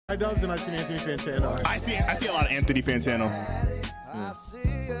Dubs and I've seen Anthony Fantano. I see a lot of Anthony Fantano. Yeah.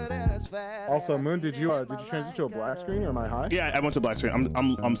 Also, Moon, did you transition to a black screen or am I high? Yeah, I went to black screen.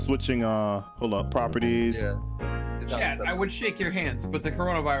 I'm switching. Hold up, properties. Yeah. Chat, I would shake your hands, but the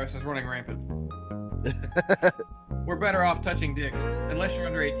coronavirus is running rampant. We're better off touching dicks, unless you're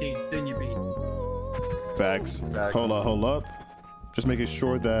under 18. Then you beat. Facts. Hold up. Just making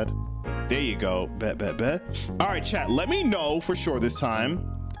sure that. There you go. Bet. All right, chat. Let me know for sure this time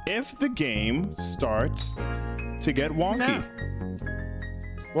if the game starts to get wonky. No.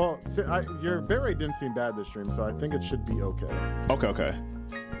 Well, your bitrate didn't seem bad this stream, so I think it should be okay. Okay.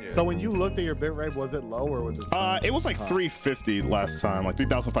 Yeah. So when you looked at your bitrate, was it low or was it? It was like 350 last time, like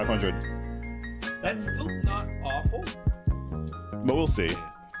 3,500. That's still not awful. But we'll see.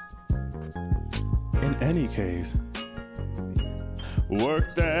 In any case,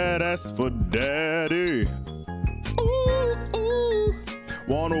 work that ass for daddy. Ooh, ooh.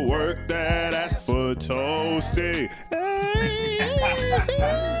 Wanna work that ass for Toasty. Hey,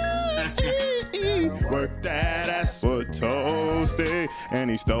 work that ass for Toasty. And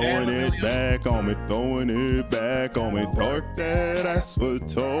he's throwing it back on me, Work that ass for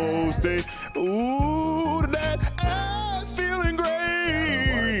Toasty. Ooh, that ass feeling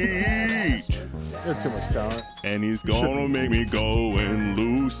great. You have too much talent. And he's gonna make me go and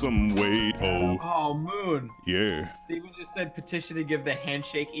lose some weight. Oh, Moon. Yeah. Steven just said petition to give the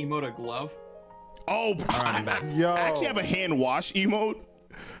handshake emote a glove. Oh, I actually have a hand wash emote.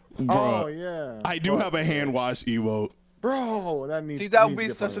 Bruh, oh yeah. I do have a hand wash emote. Bro, that needs. See, that would be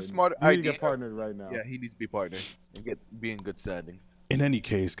such a smart idea. You need to get partnered right now. Yeah, he needs to be partnered and be in good standings. In any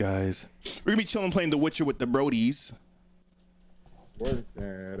case, guys, we're gonna be chilling playing The Witcher with the Brodies. Work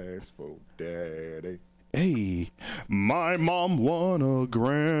that ass for daddy. Hey, my mom won a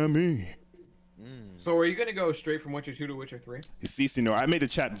Grammy. So are you gonna go straight from Witcher 2 to Witcher 3? See, Senor, I made the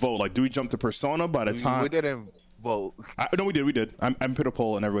chat vote. Like, do we jump to Persona by the time? We didn't vote. No, we did. I put a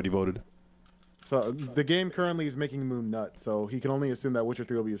poll and everybody voted. So the game currently is making Moon nut, so he can only assume that Witcher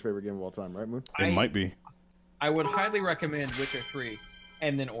 3 will be his favorite game of all time, right, Moon? It might be. I would highly recommend Witcher 3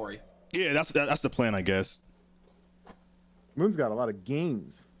 and then Ori. Yeah, that's the plan, I guess. Moon's got a lot of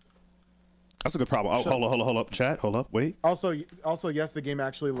games. That's a good problem. Oh, hold up, chat. Hold up, wait. Also, yes, the game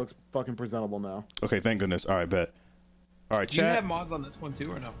actually looks fucking presentable now. Okay, thank goodness. All right, bet. All right, chat. Do you have mods on this one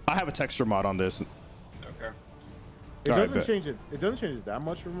too, or no? I have a texture mod on this. Okay. It doesn't change it. It doesn't change it that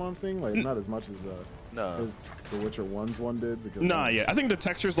much from what I'm seeing. Like not as much as no. as the Witcher 1's one did. Because nah, yeah. I think the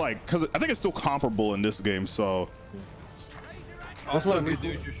texture's like, cause I think it's still comparable in this game. So. Yeah. That's what it your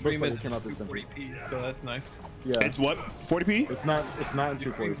stream like is it came out this 240p, so that's nice. Yeah. It's what? 40p? It's not in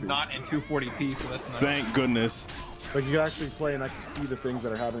 240p. It's not in 240p, so that's nice. Thank goodness. Like you can actually play and I can see the things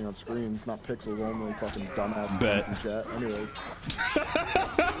that are happening on screen. It's not pixels only. Fucking dumbass Bet. in chat. Anyways.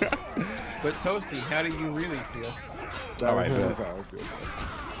 But Toasty, how do you really feel? All right, bet.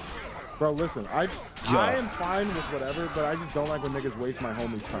 Bro, listen, I am fine with whatever, but I just don't like when niggas waste my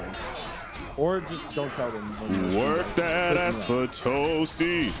homies' time. Or just don't tell them. Work that ass for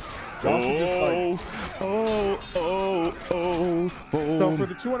Toasty. Oh. So for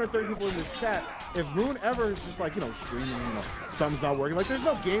the 230 people in this chat, if Moon ever is just like, streaming, something's not working, like there's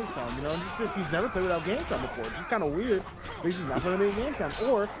no game sound, it's just he's never played without game sound before. It's just kind of weird. He's just not playing any game sound.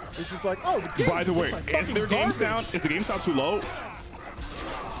 Or it's just like, oh, the game by the way, like is there game garbage. sound? Is the game sound too low?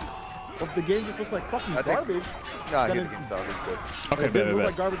 If the game just looks like fucking garbage, nah, then the game sound is good. Okay, if it looked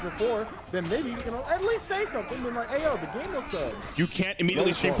like garbage before, then maybe you can at least say something. Then like, hey yo, the game looks You can't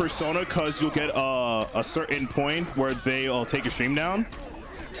immediately stream Persona because you'll get a certain point where they'll take your stream down.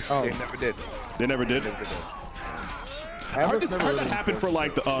 Oh, They never did. They never did. I heard that happened for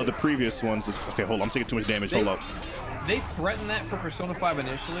like the previous ones. Okay, hold on. I'm taking too much damage. Hold up. They threatened that for Persona 5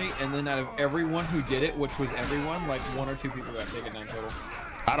 initially, and then out of everyone who did it, which was everyone, like 1 or 2 people got taken down total.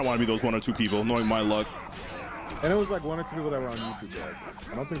 I don't want to be those 1 or 2 people, knowing my luck. And it was like 1 or 2 people that were on YouTube, guys.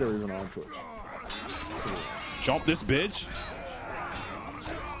 I don't think they were even on Twitch. Jump this bitch.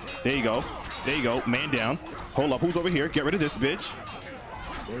 There you go. There you go. Man down. Hold up. Who's over here? Get rid of this bitch.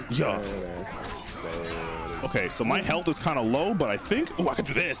 Yeah. Okay, so my health is kind of low, but I think... Oh, I can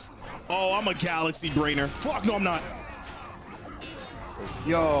do this. Oh, I'm a galaxy brainer. Fuck, no, I'm not.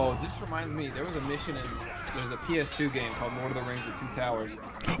 Yo, this reminds me. There was a mission in... There's a PS2 game called Lord of the Rings: The Two Towers.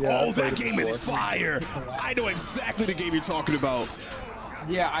 Yeah, oh, that game is fire! I know exactly the game you're talking about.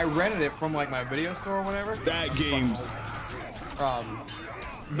 Yeah, I rented it from like my video store or whatever. That game's.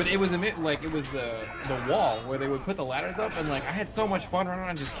 But it was the wall where they would put the ladders up, and like I had so much fun running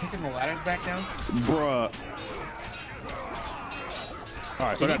around just kicking the ladders back down. Bruh. All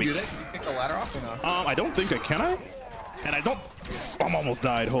right, so Can you do that? Can you kick the ladder off or not? I don't think I can. And I don't. I'm almost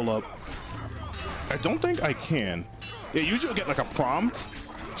died. Hold up. I don't think I can. Yeah, usually you'll get like a prompt.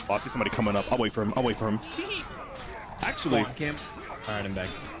 Oh, I see somebody coming up. I'll wait for him. I'll wait for him. Actually, All right, I'm back.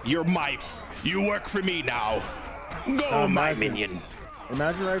 You work for me now. Go, my minion.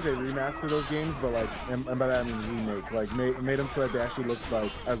 Imagine like they remaster those games, but like, and by that I mean remake, like made them so that they actually look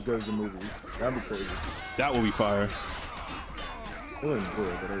like as good as the movies. That'd be crazy. That would be fire. It wouldn't do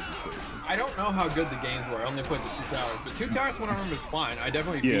it, but it'd be crazy. I don't know how good the games were. I only played the 2 towers, but 2 towers, when I remember, is fine. I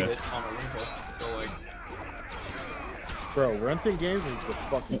definitely beat it on a rental. So like, bro, renting games is the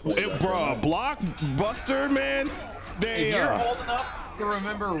fucking place. Bro, Blockbuster, man. If you're old enough to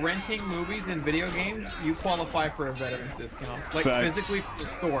remember renting movies and video games, you qualify for a veterans discount. Like physically from the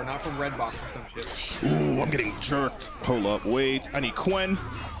store, not from Redbox or some shit. Ooh, I'm getting jerked. Hold up, wait. I need Quen.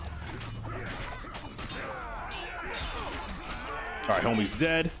 All right, homie's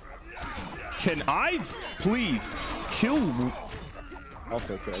dead. Can I please kill?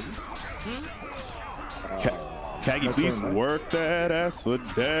 Also, Kaggy. Kaggy, please work that ass for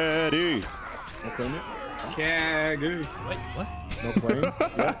daddy. Okay, Kaggy. Wait, what? no playing?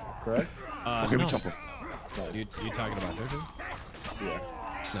 Yeah, correct? Okay, we jump him. You talking about Jojo? Yeah.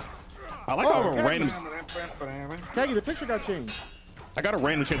 No. I like how a random. Kaggy, the picture got changed. I got a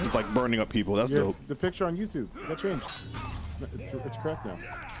random chance of like burning up people. That's dope. The picture on YouTube got changed. It's correct now.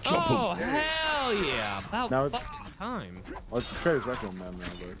 Oh, hell yeah. About Now fucking time. Well, it's credit record, man,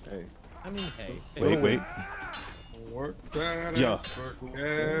 but hey. I mean, hey. Wait. Work that Yeah. ass for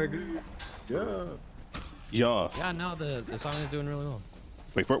Kaggy. Yeah. Yeah. Yeah, no, the song is doing really well.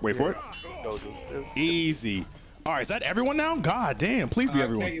 Wait for it. Easy. All right, is that everyone now? God damn, please be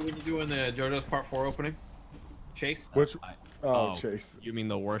everyone. Kaggy, when you doing the JoJo's Part 4 opening? Chase? Which? Chase. You mean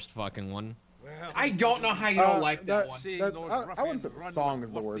the worst fucking one? I don't know how you don't like that one. I wouldn't say the song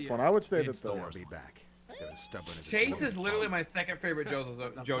is the worst one. I would say that the Chase is literally my second favorite JoJo's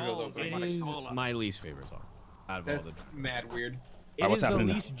opening. It is my least favorite song out of all That's the. mad weird. It is the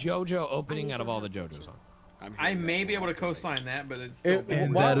least JoJo opening out of all the JoJo songs. I may be able to co-sign that, but it's still bad.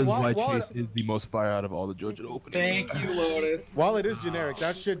 And that is why Chase is the most fire out of all the JoJo openings. Thank you, Lotus. While it is generic,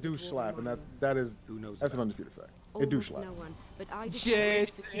 that shit do slap, and that's an undisputed fact. It do slap.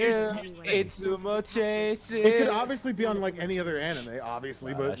 Chase, it's too much chase. It could obviously be on like any other anime,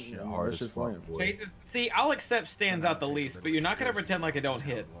 obviously, but that's just lame. Chase is, see, I'll accept stands out the least, but you're not gonna pretend like it don't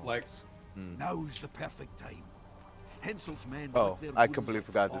hit. Like, now's the perfect time. Hensel's men. Oh, I completely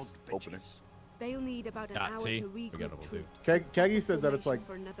forgot this opening. They'll need about an hour to regroup troops. Kaggy said that it's like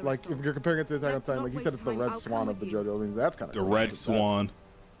if you're comparing it to Attack on Titan, like he said it's the Red Swan of the JoJo openings. That's kind of the Red Swan.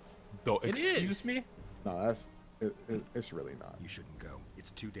 Don't excuse me. No, it's really not. You shouldn't go.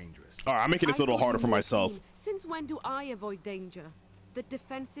 It's too dangerous. All right, I'm making this a little harder for myself. Since when do I avoid danger? The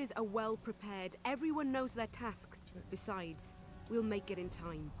defenses are well prepared. Everyone knows their task. Besides, we'll make it in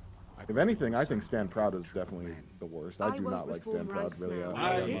time. If anything, I think Stand Proud is definitely the worst. I do not like Stand Proud really that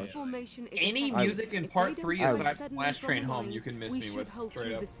much. Any music in Part 3 aside from Last Train Home, you can miss me with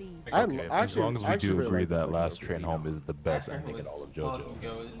straight up. Okay, as long as we do agree that Last Train Home is the best ending in all of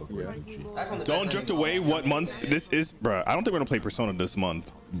JoJo. Yeah. Don't drift away. What month this is, bruh? I don't think we're gonna play Persona this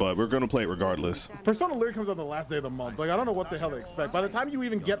month, but we're gonna play it regardless. Persona literally comes out the last day of the month. Like I don't know what the hell they expect. By the time you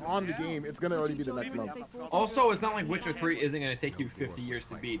even get on the game, it's gonna already be the next month. Also, it's not like Witcher 3 isn't gonna take you 50 years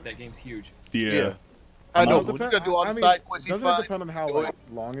to beat. That game's huge. Yeah. I know. Well, But you gotta do all the I mean, side quests. doesn't it depend on how like,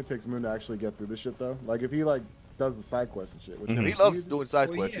 long it takes Moon to actually get through this shit though? Like if he like does the side quests and shit. Which He loves doing side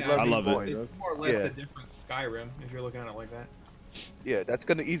quests. Yeah, He loves I love being it. boy. It's more or less a different Skyrim if you're looking at it like that. Yeah, that's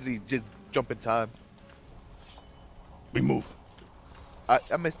gonna easily just jump in time. We move. I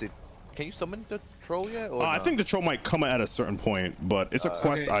missed it. Can you summon the troll yet? Or I no? think the troll might come at a certain point, but it's a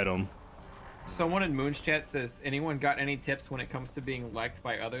quest item. Someone in Moon's chat says, anyone got any tips when it comes to being liked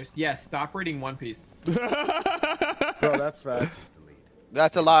by others? Yes, stop reading One Piece. Bro, that's fact.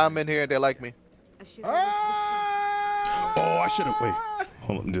 That's a lie. I'm in here and they like me. Oh, I should have. Wait.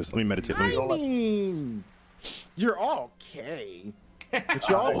 Hold on. Let me meditate. I mean, you're okay, but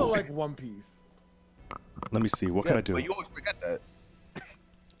you also like One Piece. Let me see. What can I do? But you always forget that.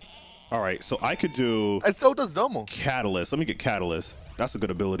 All right. So I could do. And so does Zomo. Catalyst. Let me get Catalyst. That's a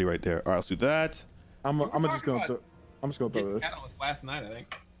good ability right there. All right. Let's do that. I'm just gonna throw this. Catalyst last night, I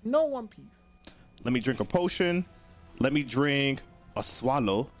think. No One Piece. Let me drink a potion. Let me drink a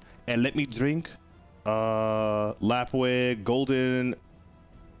swallow, and let me drink Lapwig, golden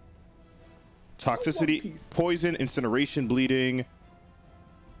toxicity, poison, incineration, bleeding.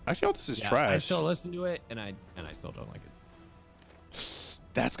 Actually, all this is trash. I still listen to it, and I still don't like it.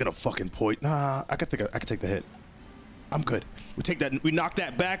 That's gonna fucking point. Nah, I can take the hit. I'm good. We take that. We knock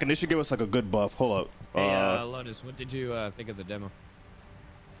that back, and this should give us like a good buff. Hold up. Hey, Lotus, what did you think of the demo?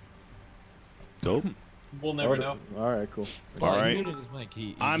 Dope. We'll never know. All right, cool. All right.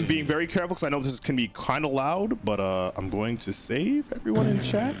 I'm being very careful because I know this can be kind of loud, but I'm going to save everyone in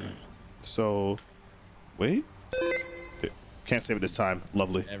chat. So, wait. Can't save it this time.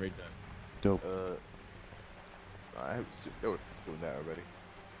 Lovely. Every time. Dope. I have they were doing that already.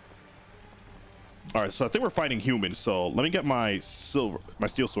 All right, so I think we're fighting humans. So let me get my steel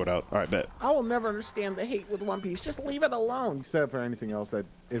sword out. All right, bet. I will never understand the hate with One Piece. Just leave it alone. Except for anything else that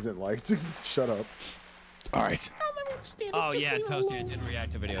isn't liked. Shut up. All right. I'll never understand. Oh yeah, Toasty, I didn't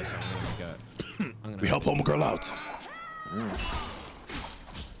react to videos. So I'm gonna We help homegirl out.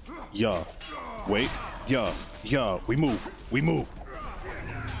 Yeah. Wait. Yeah. We move.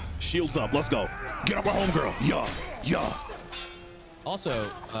 Shields up. Let's go. Get up our homegirl. Yeah. Also,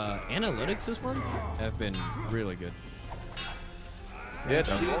 analytics this month have been really good. Yeah,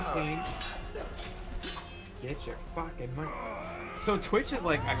 get your fucking money. So Twitch is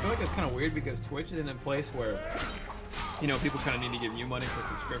like, I feel like it's kind of weird because Twitch is in a place where, you know, people kind of need to give you money for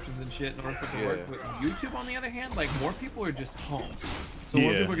subscriptions and shit in order for it to work. With YouTube, on the other hand, like more people are just home, so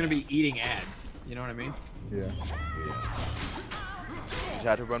more people are gonna be eating ads. You know what I mean? Yeah. You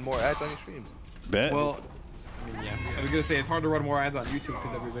had to run more ads on your streams. Bet. Well, I mean, yeah. I was gonna say it's hard to run more ads on YouTube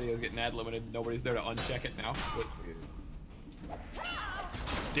because every video is getting ad limited. Nobody's there to uncheck it now. But...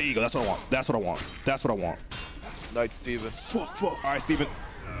 There you go. That's what I want. Night, Steven. Fuck. All right, Steven.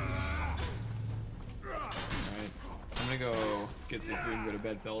 Alright. I'm gonna go get some food and go to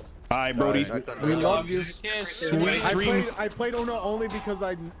bed, fellas. All right, Brody. We love you. Sweet dreams. I played Uno only because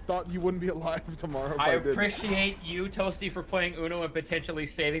I thought you wouldn't be alive tomorrow. I appreciate you, Toasty, for playing Uno and potentially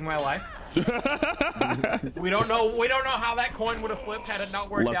saving my life. we don't know how that coin would have flipped had it not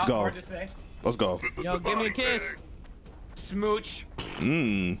worked out. Hard to say. Let's go. Yo, give me a kiss. Smooch.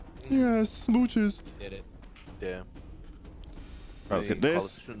 Yeah, smooches. You did it. Damn. All right, let's get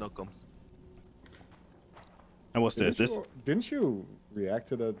this. And what's this? Didn't you react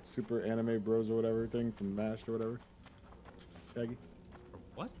to the Super Anime Bros or whatever thing from MASH or whatever? Shaggy?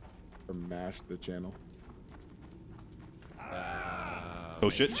 What? From MASH, the channel. Oh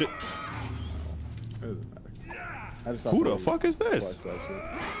shit. It doesn't matter. I just Who the fuck is this?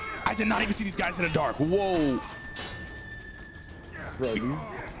 I did not even see these guys in the dark. Whoa. Bro,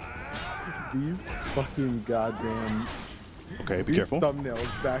 these fucking goddamn. Okay, be these careful.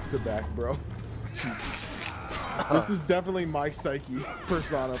 Thumbnails back to back, bro. This is definitely my psyche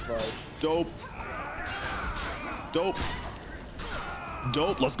personified. Dope.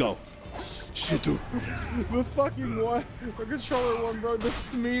 Let's go. Shit, dude. The fucking one, the controller one, bro. The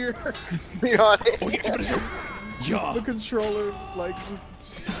smear. Yeah. The controller, like,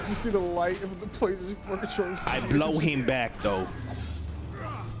 just you see the light of the PlayStation 4 controller. I blow him back though.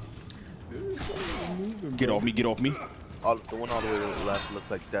 Get off me. The one all the way to the left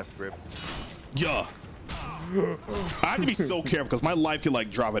looks like Death Grips. Yeah. I have to be so careful because my life could like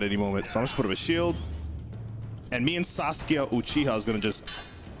drop at any moment. So I'm just gonna put up a shield. And me and Sasuke Uchiha is gonna just.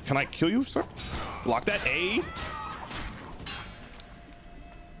 Can I kill you, sir? Block that A.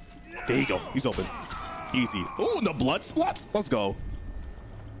 There you go. He's open. Easy. Ooh, and the blood splats. Let's go.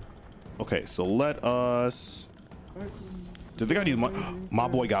 Okay, so let us. Do they got need money? My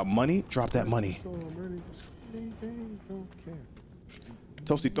boy got money. Drop that money.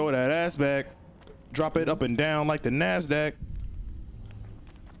 Toasty, throw that ass back. Drop it up and down like the NASDAQ.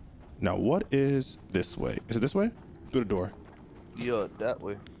 Now, what is this way? Is it this way? Through the door. Yeah, that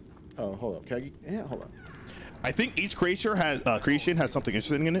way. Oh, hold up, Kaggy. Yeah, hold up. I think each creation has something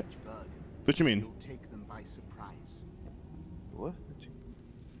interesting in it. What you mean? Take them by surprise. What?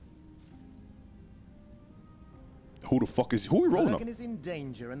 Who the fuck is? Who are we rolling up? Bergen is in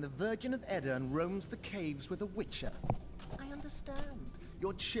danger, and the Virgin of Edirne roams the caves with a witcher. I understand.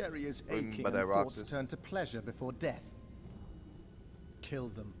 Your cherry is aching, and thoughts turn to pleasure before death. Kill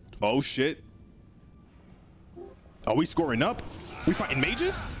them. Oh shit! Are we scoring up? We fighting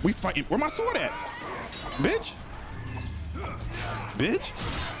mages? We fighting? Where my sword at? Bitch!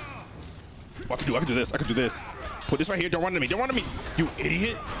 Oh, I can do this. Put this right here. Don't run into me. You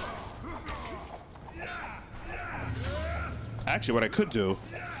idiot! Actually, what I could do,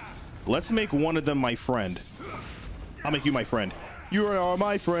 let's make one of them my friend. I'll make you my friend. You are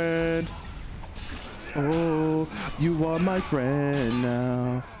my friend. Oh, you are my friend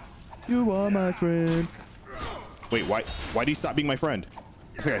now. You are my friend. Wait, why did he stop being my friend?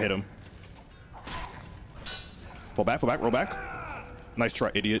 I think I hit him. Fall back, roll back. Nice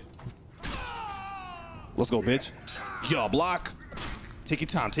try, idiot. Let's go, bitch. Yo, block. Take your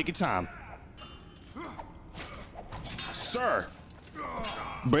time. Sir.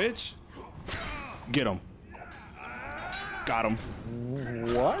 Bitch. Get him. Got him.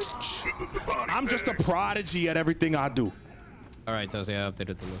 What? I'm just a prodigy at everything I do. All right, Toasty, I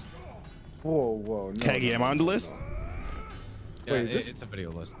updated the list. Whoa, whoa. No, Keggy, am I on the list? Yeah, Wait, it's a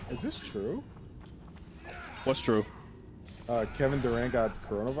video list. Is this true? What's true? Kevin Durant got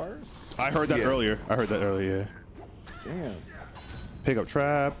coronavirus? I heard that earlier. Yeah. Damn. Pick up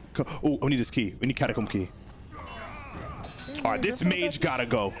trap. Oh, we need this key. We need catacomb key. All right, this mage gotta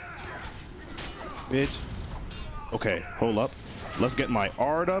go. Bitch. Okay, hold up. Let's get my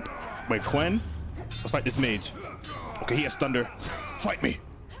Ard up. Wait, Quen. Let's fight this mage. Okay, he has thunder. Fight me.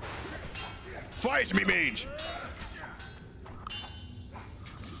 Fight me, mage.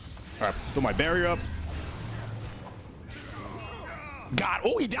 All right, throw my barrier up. God,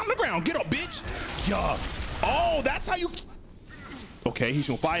 oh, he's down on the ground. Get up, bitch. Yeah. Oh, that's how you. Okay, he's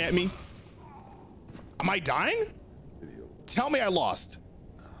gonna fire at me. Am I dying? Tell me I lost.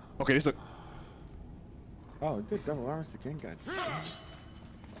 Okay, this is. Oh, it did double arms again, guys.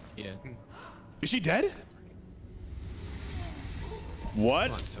 Yeah. Is she dead?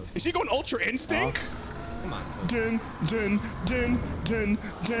 What? Is she going Ultra Instinct? Come on. Dun.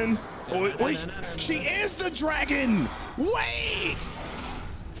 Oh, wait, she is the dragon. Wait,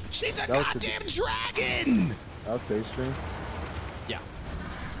 she's a goddamn dragon. That was day stream. Yeah.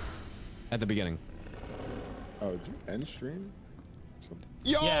 At the beginning. Oh, did you end stream?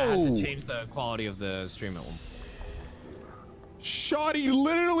 Yo. Yeah, I had to change the quality of the stream at one. Shawty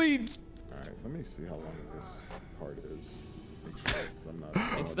literally. All right, let me see how long this part is. Make sure, 'cause I'm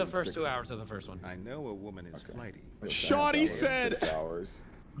not, It's the first 2 hours of the first one. I know a woman is flighty. Shawty said. 6 hours.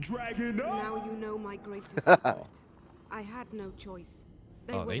 Dragon up. Now you know my greatest secret. I had no choice.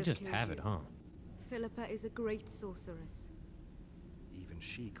 They just have it, huh? Philippa is a great sorceress. Even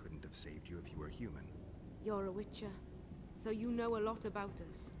she couldn't have saved you if you were human. You're a witcher, so you know a lot about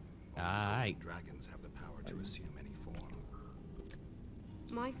us. Aye. Dragons have the power to assume any form.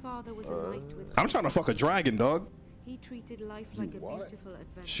 My father was a knight with. I'm trying to fuck a dragon, dog. He treated life like a beautiful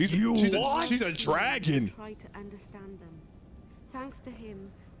adventure. She's a dragon. Try to understand them. Thanks to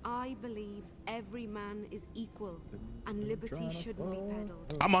him, I believe every man is equal, and liberty shouldn't be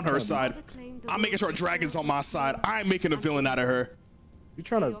peddled. I'm on her side. I'm making sure a dragon's on my side. I ain't making a villain out of her. You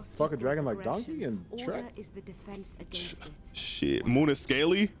trying to fuck a dragon like Donkey and Order Shrek? is the defense against it. Shit, Moon is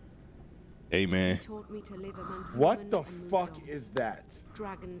scaly. Hey man. He taught me to live among What the humans and fuck moved on. is that?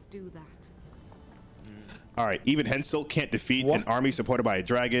 Dragons do that. All right, even Henselt can't defeat an army supported by a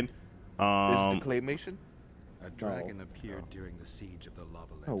dragon. Is it claymation? A dragon appeared during the siege of the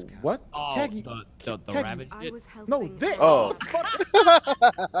Lava Oh, Lens Castle. what? Oh, Keggy. the Keggy. rabbit I shit? was helping. No, this. Oh.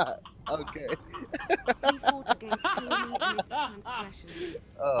 Okay. He fought against tyranny and its transgressions.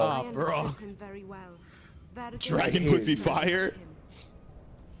 I Oh, bro. understood him very well. Vertigo Dragon was pussy him. fire.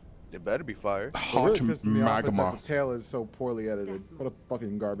 It better be fire. It Hot really pisses me off is that magma. the tail is so poorly edited. What a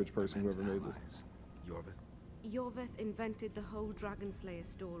fucking garbage person whoever made this. Yorvith. Yorvith invented the whole Dragon Slayer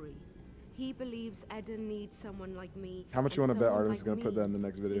story. He believes Eden needs someone like me. How much you want to bet Artemis is gonna put that in the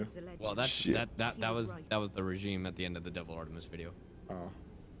next video? Well, that's Shit. that was the regime at the end of the Devil Artemis video. Oh.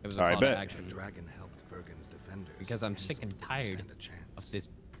 It was All a right, call to bet. action. Dragon helped Vergen's defenders. Because I'm sick and tired of this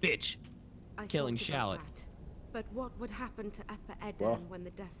bitch I killing thought about Shallot. that. But what would happen to Upper Eden Well. when the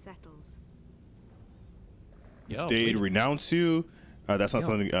dust settles? Yo, They'd please. renounce you. That's not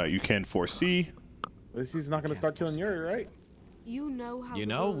something you can foresee. At least he's not gonna start killing Yuri, right? You know how You the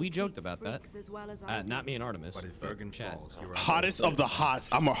know, world we joked treats about that. freaks as well as I do. Not me and Artemis. But if but Vergen Chad. falls, you're Hottest of the hots.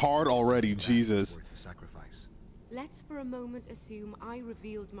 I'm a hard already. Jesus. worth the sacrifice. Let's for a moment assume I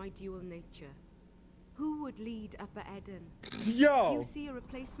revealed my dual nature. Who would lead Upper Eden? Do Yo, you see a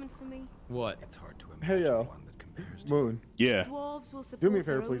replacement for me? What? It's hard to imagine Hey, yo. one that compares to Moon. Yeah. Dwarves will support Do me a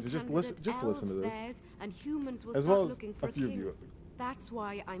favor, their please, own and just candidate, listen to elves this. theirs, and humans will As start well as looking for a few of king. you. That's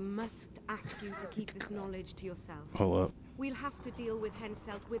why I must ask you to keep this knowledge to yourself. Hold up. We'll have to deal with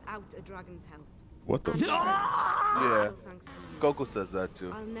Henselt without a dragon's help. What the? And Yeah. also thanks to you. Coco says that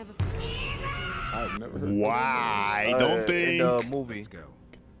too. I'll never forget what you're doing. I've never heard. Why? I don't In think. the movie, Let's go.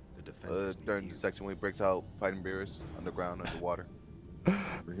 The defenders need during the you. section when he breaks out fighting bears underground, underwater. I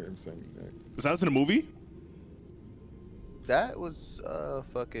hear him saying that. Was that in the movie? That was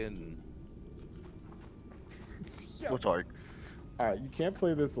fucking. What's hard? Alright, you can't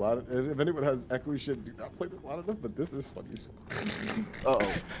play this loud. If anyone has echoey shit, do not play this loud enough, but this is fucking fun.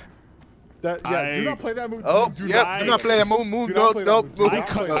 Uh-oh. That, yeah, do not play that movie. Oh, do yep, do not play that move. do No, not play no,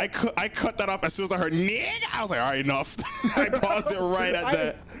 that no. movie. I cut that off as soon as I heard nigga. I was like, all right, enough. I paused it right at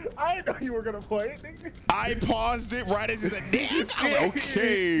that. I didn't know you were gonna play it, nigga. I paused it right as he said nigga. I was like,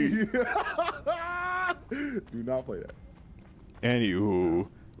 okay. Do not play that. Anywho,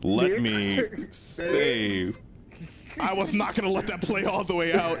 Let me save. I was not gonna let that play all the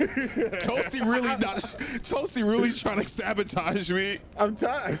way out. Toasty really trying to sabotage me.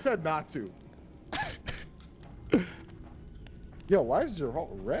 I said not to. Yo, why is Geralt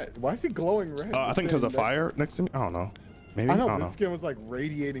red? Why is he glowing red? I think because of fire next to me. I don't know. Maybe. I know, don't his know. skin was like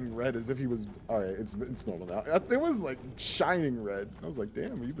radiating red as if he was. All right, it's normal now. It was like shining red. I was like,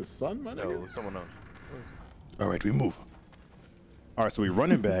 damn, are you the sun, my nigga? No, someone else. All right, we move. All right, so we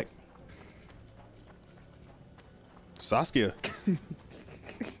running back. Saskia.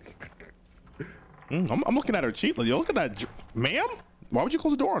 I'm looking at her cheek. You're looking at that, ma'am? Why would you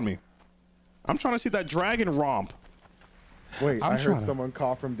close the door on me? I'm trying to see that dragon romp. Wait, I heard someone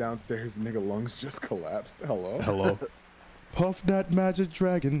cough from downstairs. Nigga, lungs just collapsed. Hello? Hello. Puff that magic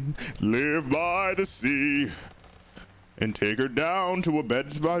dragon, live by the sea, and take her down to a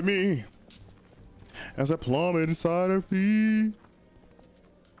bed by me, as I plummet inside her feet.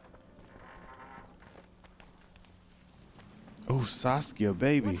 Oh, Saskia,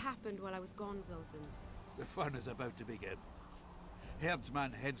 baby. What happened while I was gone, Zoltan? The fun is about to begin.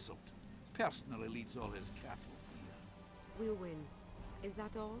 Herdsman Henselt personally leads all his cattle here. We'll win. Is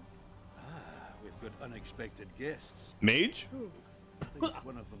that all? We've got unexpected guests. Mage? Who? I think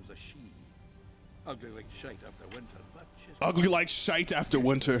one of them's a she. Ugly like shite after winter, but she's Ugly like shite after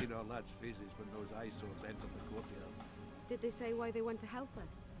winter. seen our lads' faces when those eyesores entered the courtyard. Did they say why they want to help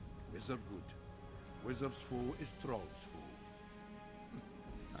us? Wizard good. Wizard's foe is Troll's foe.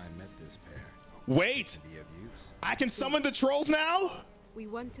 I met this pair. Wait! Be of use. I can summon the trolls now? We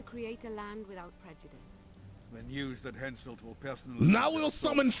want to create a land without prejudice. The news that Henselt will personally... Now we'll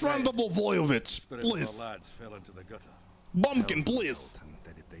summon Friend of Voyovich. Spirits of Bliss. our lads fell into the gutter. Bumpkin Bliss.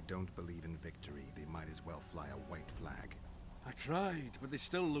 That if they don't believe in victory, they might as well fly a white flag. I tried, but they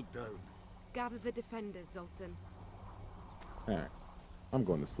still look down. Gather the defenders, Zoltan. All right, I'm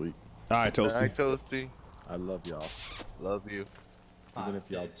going to sleep. All right, Toasty. All right, Toasty. I love y'all. Love you. Even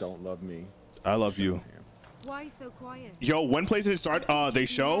if y'all don't love me. I love you. Why so quiet? Yo, when PlayStation start, they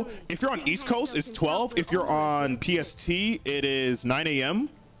show. If you're on East Coast, it's 12. If you're on PST, it is 9 a.m.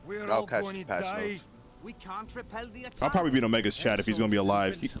 I'll catch the patch notes. We can't repel the attack. I'll probably be in Omega's chat if he's gonna be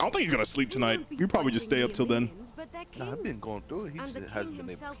alive. I don't think he's gonna sleep tonight. You probably just stay up till then. Nah, I've been going through it. He And the just hasn't king been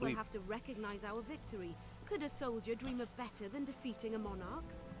able to himself will sleep. have to recognize our victory. Could a soldier dream of better than defeating a monarch?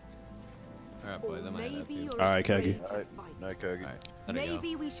 All right, boys. I'm Maybe you're All right, afraid Kagi. to All right, fight. night, Kagi.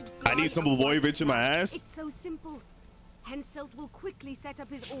 Maybe we should I need some Voyovich in my ass. It's so simple. Henselt will quickly set up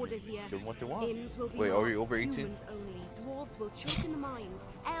his order here. Give 'em what they want. Inns will be Wait, are we marked, over 18? humans only. Dwarves will choke in the mines.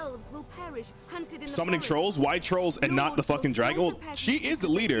 Elves will perish, hunted in the Summoning forest. trolls, white trolls, and not the fucking dragon. Well, she is the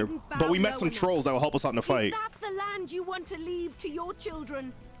leader, but we met some trolls that will help us out in the fight. Is that the land you want to leave to your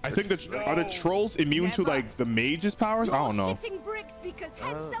children? I think are the trolls immune to like the mage's powers? I don't know. You're shitting bricks because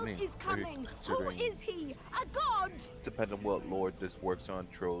Henselt is coming. Who is he? A god? Depending on what lord this works on,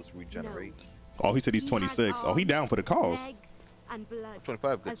 trolls regenerate. Oh, he said he's 26. Oh, he down for the cause. Legs and blood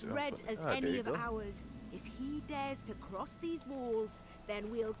 25 as good, red as there any you of go. ours. If he dares to cross these walls, then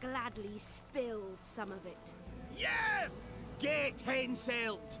we'll gladly spill some of it. Yes! Get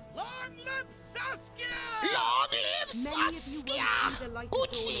Henselt! Long live Saskia! Long live Many of you won't see the light of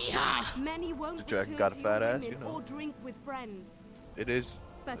Uchiha! dawn. Many won't The dragon return got a to fat your ass, women you know. or drink with friends. It is.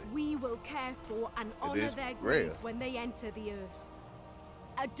 But we will care for and honor is their rare. graves when they enter the earth.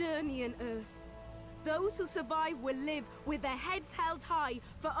 Adernian earth. Those who survive will live with their heads held high,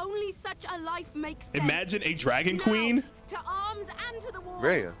 for only such a life makes sense. Imagine a dragon Now, queen. to arms and to the walls.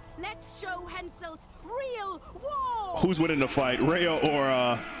 Rhea. Let's show Henselt real war. Who's winning the fight, Rhea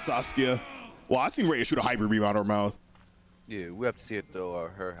or Saskia? Well, I seen Rhea shoot a hyper beam out of her mouth, Yeah, we have to see it though.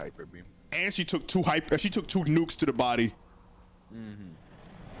 Her hyper beam. and she took two nukes to the body.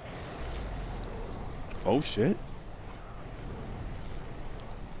 Oh shit!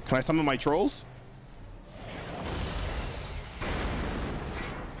 Can I summon my trolls?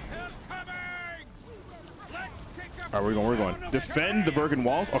 All right, we're going. Defend the Bergen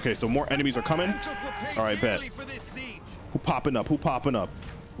walls. Okay, so more enemies are coming. All right, bet. Who popping up? Who popping up?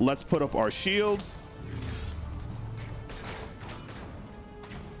 Let's put up our shields.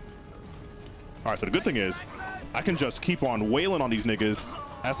 All right, so the good thing is I can just keep on wailing on these niggas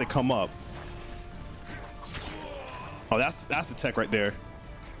as they come up. Oh, that's the tech right there.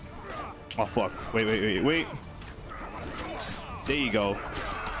 Oh, fuck. Wait. There you go.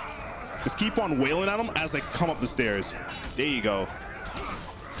 Just keep on wailing at them as they come up the stairs. There you go.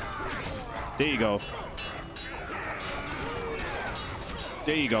 There you go.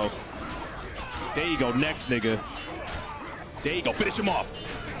 There you go. There you go. Next, nigga. There you go. Finish him off.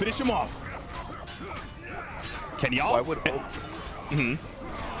 Finish him off. Can y'all?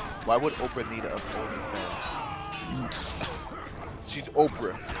 Why would Oprah need a OnlyFans? She's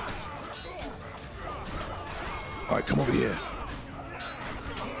Oprah. All right, come over here.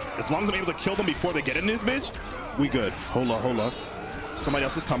 As long as I'm able to kill them before they get in this bitch, we good. Hold up. Somebody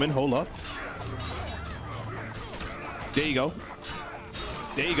else is coming. Hold up. There you go.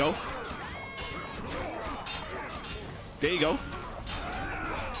 There you go. There you go.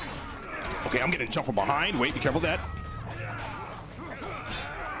 Okay, I'm getting jumped from behind. Wait, be careful of that.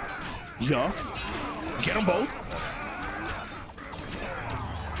 Yeah. Get them both.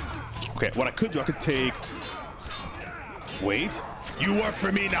 Okay, what I could do, I could take... Wait. You work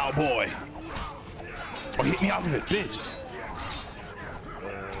for me now, boy. Oh, hit me out of it, bitch.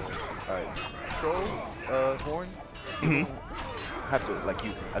 Alright. Troll, horn. Have to, like,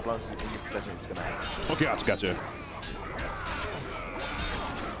 use it. As long as it's in your possession, it's gonna happen. Okay, gotcha.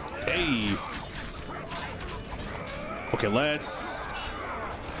 Hey. Okay, let's...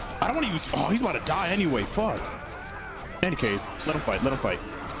 I don't want to use... Oh, he's about to die anyway. Fuck. In any case, let him fight.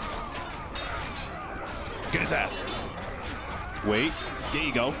 Get his ass. Wait. There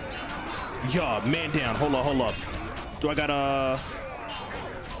you go. Yeah, man down. Hold up. Do I gotta...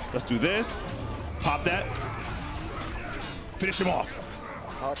 Let's do this. Pop that. Finish him off.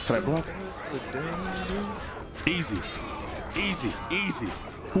 Can I block? Easy.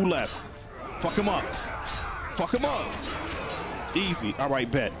 Who left? Fuck him up. Easy. All right,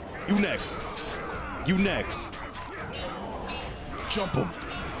 bet. You next. Jump him.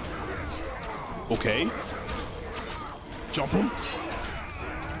 Okay. Jump him.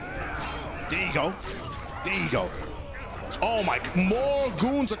 There you go. Oh my, more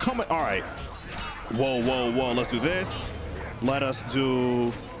goons are coming. All right. Whoa. Let's do this. Let us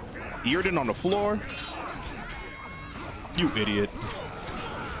do Earden on the floor. You idiot.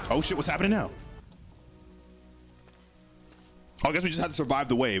 Oh shit, what's happening now? Oh, I guess we just had to survive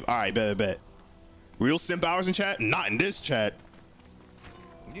the wave. All right, bet. Real simp hours in chat? Not in this chat.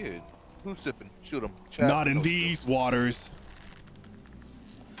 Yeah. Who's sipping? Shoot him. Not in these waters.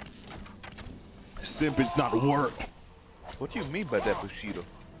 Simp, it's not work. What do you mean by that, Bushido?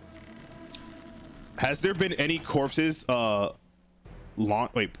 Has there been any corpses, any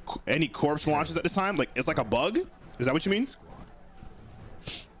corpse launches at this time? Like, it's like a bug? Is that what you mean?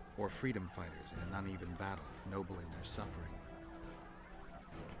 Or freedom fighters in an uneven battle, noble in their suffering.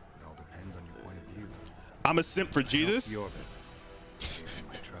 It all depends on your point of view. I'm a simp for Jesus.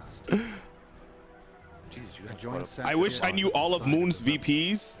 I wish I knew all of Moon's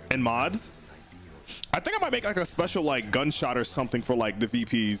VPs and mods. I think I might make like a special like gunshot or something for like the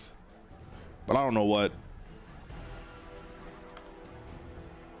VPs, but I don't know what.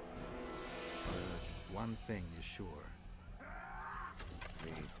 One thing is sure. I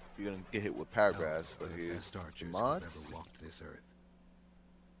mean, you're gonna get hit with paragraphs, but here's mods. This earth.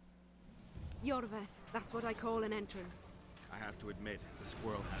 Yorveth, that's what I call an entrance. I have to admit, the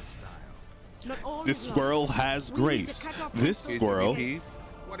squirrel has style. Not all This squirrel has grace. This squirrel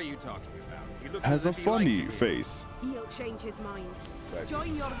What are you talking about? has a funny face. He'll change his mind.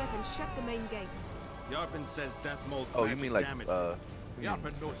 Join Yorveth and shut the main gate. Yarpin says death mold. Oh, you mean like Ragdoll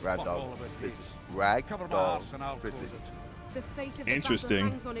physics? Ragdoll physics. The fate of Interesting. The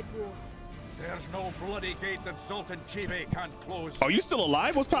battle hangs on it, dwarf. There's no bloody gate that Sultan Chive can't close. Are you still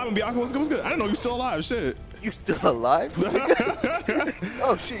alive? What's poppin', Bianca? What's good? I didn't know you still alive. Shit. You still alive?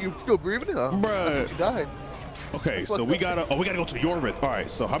 Oh shit, you still breathing? Huh? Bruh. You died. Okay, so we gotta go to Yorvith. All right,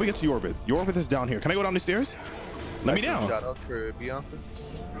 so how do we get to Yorvith? Yorvith is down here. Can I go down the stairs? Let me down. Shout out for Bianca.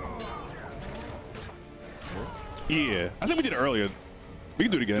 Yeah, I think we did it earlier. We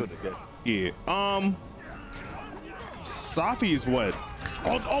can do it again. Yeah. Safi is what?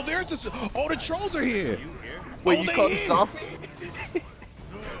 Oh, there's this. Oh, the trolls are here. Wait, you called Safi?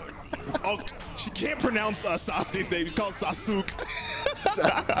 Oh, she can't pronounce Sasuke's name. She called Sasuke.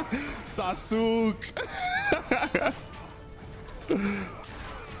 Sasuke.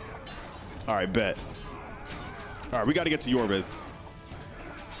 All right, bet. All right, we got to get to Yorvith.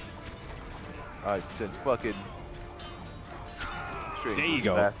 All right, since fucking. There you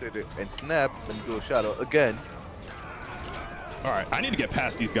go. And snap. Let me do a shout out again. All right, I need to get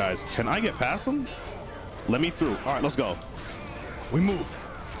past these guys. Can I get past them? Let me through. All right, let's go. We move.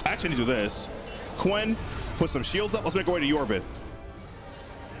 I actually need to do this. Quen, put some shields up. Let's make our way to Yorvith.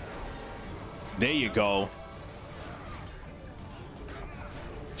 There you go.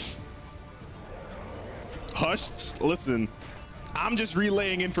 Hush. Listen, I'm just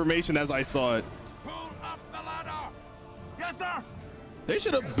relaying information as I saw it. Pull up the ladder. Yes, sir. They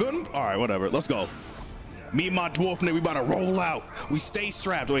should have been. All right, whatever. Let's go. Me and my dwarf nigga, we about to roll out. We stay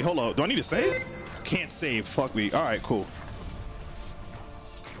strapped. Wait, hold on. Do I need to save? Can't save. Fuck me. All right, cool.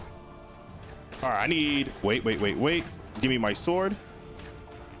 All right, I need. Wait. Give me my sword.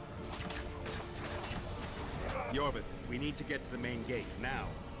 Yorvith, we need to get to the main gate now.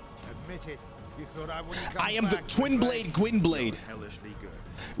 Admit it. You thought I wouldn't come I am the back, twin blade Gwyn blade. Hellishly good.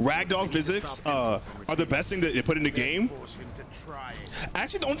 Ragdoll physics are the best thing that they put in the game.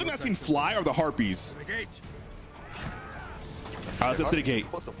 Actually, the only thing I've seen fly are the harpies. Let's get to the gate.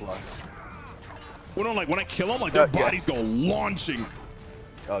 Well, no, like when I kill them, like their bodies go launching.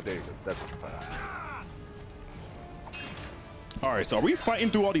 Oh, there you go. That's fine. All right, so are we fighting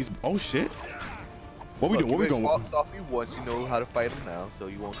through all these? Oh shit! What we doing? What we going? Off you once you know how to fight them now, so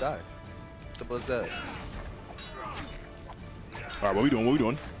you won't die. Simple as that. All right, what we doing? What we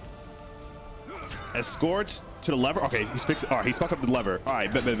doing? Escorts to the lever. Okay, he's fixed. All right, he's fucked up the lever. All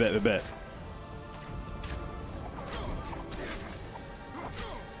right, bet.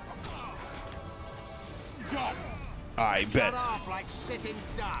 All right, bet.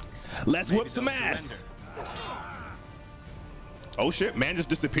 Let's whip some ass. Oh shit, man just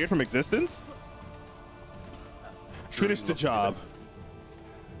disappeared from existence? Finish the job.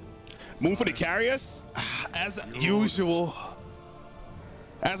 Move for the carry us? As usual.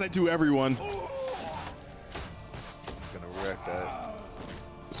 As I do everyone. Gonna regret that.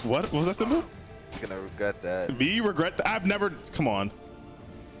 What was that symbol? Gonna regret that. Me regret that? I've never, come on.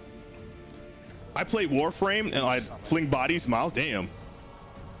 I played Warframe and I fling bodies, Miles, damn.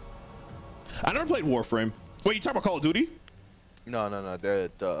 I never played Warframe. Wait, you talking about Call of Duty? No. They're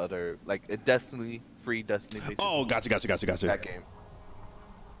the other, like a Destiny, free Destiny. Basically. Oh, gotcha. That game.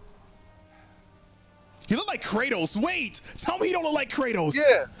 He looked like Kratos. Wait, tell me he don't look like Kratos.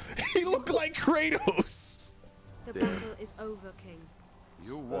 Yeah. He looked like Kratos. The battle is over, King.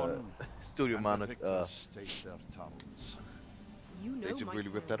 You won. Studio amount of, You know they just my really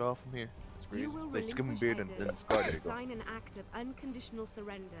rip terms. that off from here. You will They skim relinquish beard and Eden, scar. There you go. sign an act of unconditional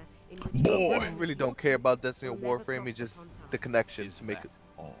surrender in which Boy. I really don't care about Destiny or Warframe. It's just the connection to make it.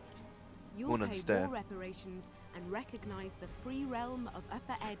 You'll won't pay understand. war reparations and recognize the free realm of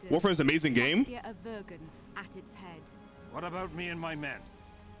Upper Eden. Warframe's an amazing game. Saskia of Vergen at its head. What about me and my men?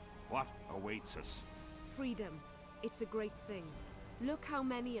 What awaits us? Freedom. It's a great thing. Look how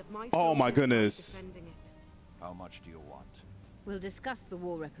many of my Oh my soldiers are goodness. defending it. How much do you want? We'll discuss the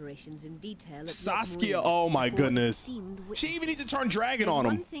war reparations in detail. At Saskia, Lord oh my before goodness. esteemed She witnesses. even needs to turn dragon There's on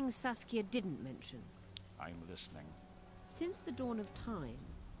him. one thing Saskia didn't mention. I'm listening. Since the dawn of time,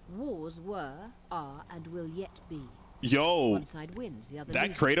 wars were, are, and will yet be. Yo, One side wins, the other that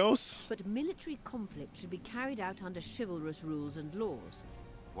loses. Kratos? But military conflict should be carried out under chivalrous rules and laws.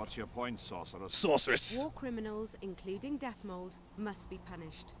 What's your point, sorceress? Sorceress. War criminals, including Deathmold, must be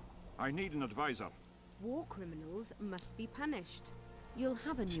punished. I need an advisor. War criminals must be punished. You'll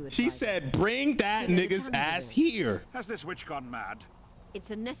have a new She advisor. said, bring that You know the nigga's terms of ass it. here. Has this witch gone mad?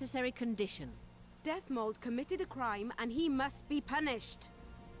 It's a necessary condition. Deathmold committed a crime and he must be punished.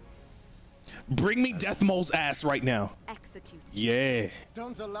 Bring me Death Mole's ass right now. Executed. Yeah.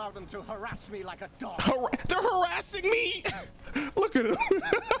 Don't allow them to harass me like a dog. They're harassing me. Look at him.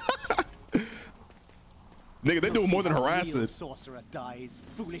 Nigga, they're doing more than harassing. Sorcerer dies,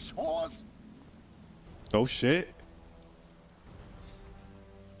 foolish whores. Oh shit.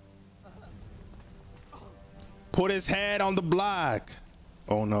 Put his head on the block.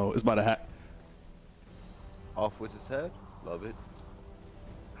 Oh no, it's about to happen. Off with his head. Love it.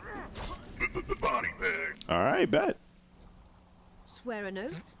 Body bag. All right, bet. Swear an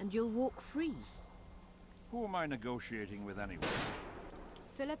oath and you'll walk free. Who am I negotiating with anyway?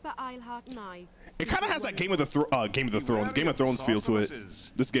 Philippa Eilhart Nye. It kind of has that Game of the Thrones feel to it.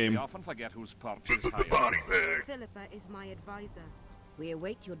 This game. We often forget whose perch is higher. Philippa is my advisor. We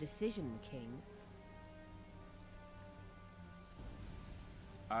await your decision, King.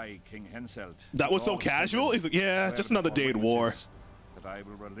 I, King Henselt. That was so casual. He's like, yeah, just another day at war. That I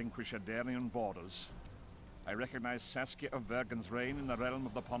will relinquish Adarian borders. I recognize Saskia of Vergen's reign in the realm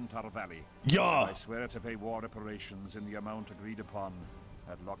of the Pontar Valley. Yeah. I swear to pay war reparations in the amount agreed upon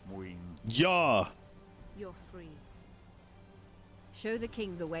at Loch Muin. Yeah. You're free. Show the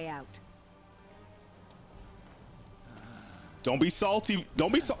king the way out. Don't be salty.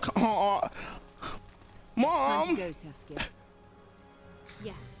 Don't be so. Time Mom. to go, Saskia.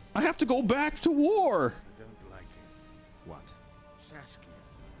 Yes. I have to go back to war. I don't like it. What? Saskia.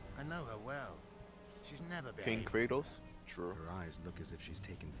 I know her well. She's never been. King Kratos. True. Her eyes look as if she's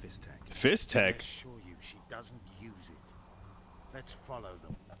taken fist tech. Fist tech. I assure you, she doesn't use it. Let's follow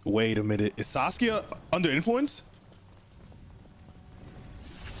them. Wait a minute. Is Saskia under influence?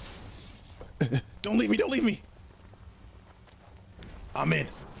 Don't leave me. Don't leave me. I'm in.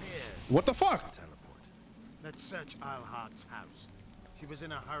 What the fuck? Let's search Eilhart's house. She was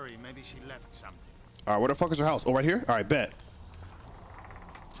in a hurry. Maybe she left something. All right, where the fuck is her house? Oh, right here? All right, bet.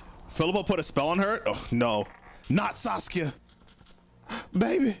 Philippa put a spell on her? Oh, no. Not Saskia.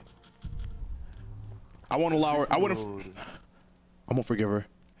 Baby. I won't allow her. I wouldn't. I won't forgive her.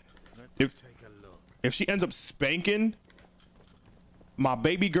 If she ends up spanking my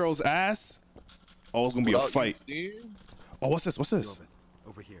baby girl's ass, oh, it's gonna be a fight. Oh, what's this? What's this?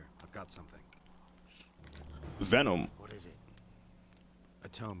 Over here. I've got something. Venom. What is it? A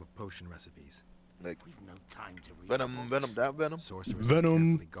tome of potion recipes. Like, we've no time to read Venom. Sorcerers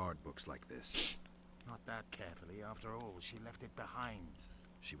Venom. carefully guard books like this. Not that carefully. After all, she left it behind.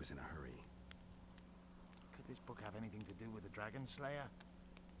 She was in a hurry. Could this book have anything to do with the Dragon Slayer?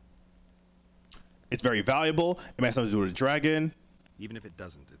 It's very valuable. It might have something to do with a dragon. Even if it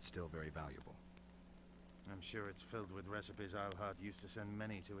doesn't, it's still very valuable. I'm sure it's filled with recipes Eilhart used to send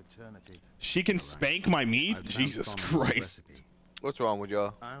many to eternity. She can spank my meat? Jesus Christ. What's wrong with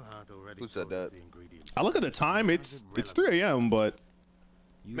y'all? Who said that? I look at the time. It's 3 a.m., but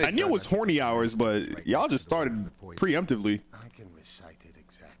I knew it was horny hours, but y'all just started preemptively. I can recite it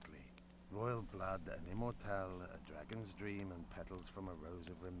exactly. Royal blood, an immortal, a dragon's dream, and petals from a rose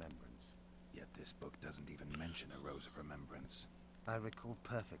of remembrance. Yet this book doesn't even mention a rose of remembrance. I recall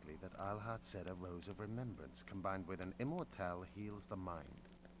perfectly that Eilhart said a rose of remembrance combined with an immortal heals the mind.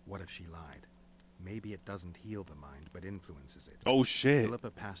 What if she lied? Maybe it doesn't heal the mind, but influences it. Oh, shit. Philippa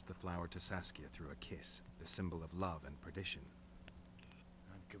passed the flower to Saskia through a kiss, the symbol of love and perdition.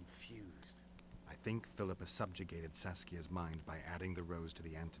 I'm confused. I think Philippa subjugated Saskia's mind by adding the rose to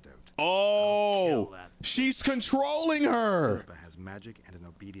the antidote. Oh, she's controlling her. Philippa has magic and an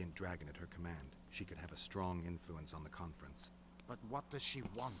obedient dragon at her command. She could have a strong influence on the conference. But what does she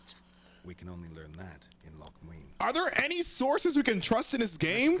want? We can only learn that in Loch Muin. Are there any sources we can trust in this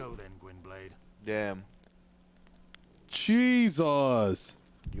game? Let's go then, Gwynblade. Damn. Jesus.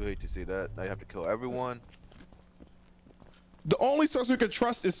 You hate to see that. Now you have to kill everyone. The only source we can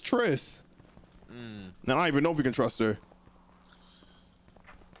trust is Triss. And I don't even know if we can trust her.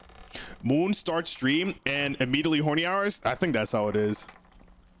 Moon starts stream and immediately horny hours? I think that's how it is.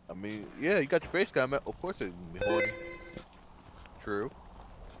 I mean, yeah, you got your face cam. Of course it's horny. True.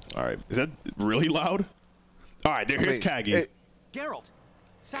 All right, is that really loud? All right, here's Kagi. Hey. Geralt,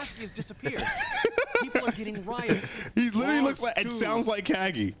 Saskia's disappeared. People are getting riotous. He literally looks like and sounds like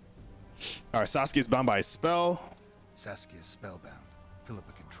Kagi. All right, Saskia's bound by a spell. Saskia's spellbound.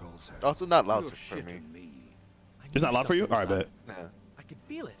 Philippa controls her. Also not loud for me. It's not loud for you? All right, bet. Yeah. I could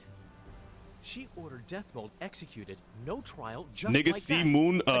feel it. She ordered Deathmold executed, no trial, just Niggas like see that.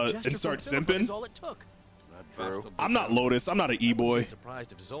 Moon and start simping. All it took. True. I'm not Lotus. I'm not an E-boy. I'd be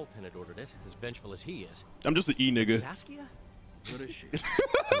surprised if Zoltan had ordered it, as vengeful as he is. I'm just an E-nigga. Saskia? What is she?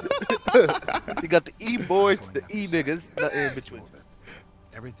 You got the E-boys, the E-niggas, nothing in between.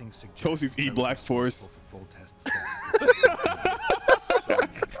 Everything suggests Tosi's E-Black Force. Full tests.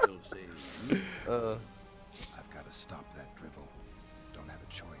 I've got to stop that drivel. Don't have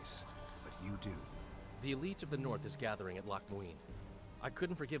a choice, but you do. The elite of the North is gathering at Loch Muin. I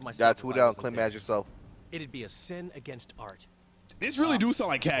couldn't forgive myself. That's who down, claim as yourself. It'd be a sin against art. This really do sound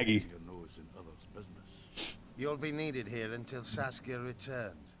like Kagi. You'll be needed here until Saskia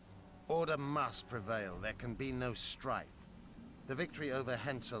returns. Order must prevail. There can be no strife. The victory over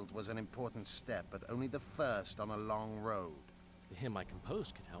Henselt was an important step, but only the first on a long road. The hymn I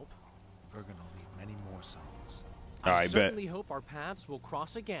composed could help. Vergen will need many more songs. I certainly hope our paths will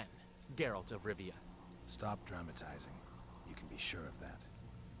cross again, Geralt of Rivia. Stop dramatizing. You can be sure of that.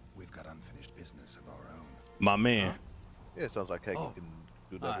 We've got unfinished business of our own. My man. Yeah, it sounds like Kagi can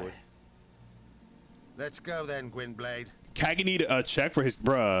do that voice. Let's go then, Gwynblade. Kagi need a check for his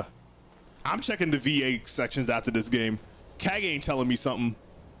bruh. I'm checking the VA sections after this game. Kagi ain't telling me something.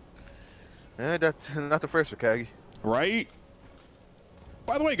 Yeah, that's not the first for Kagi. Right?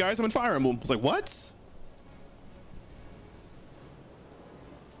 By the way, guys, I'm in Fire Emblem. I was like, what?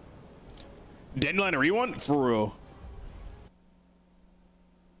 Dandelion one? For real.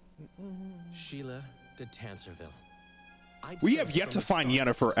 Sheila de Tanserville. We have yet to find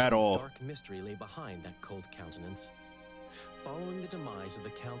Yennefer at all. Dark mystery lay behind that cold countenance. Following the demise of the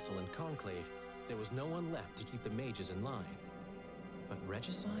Council and Conclave, there was no one left to keep the mages in line. But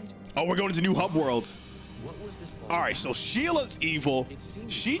regicide? Oh, we're going to New Hub World. What was this? All right, so Sheila's evil.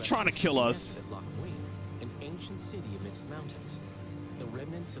 She trying to kill us. An ancient city amidst mountains. The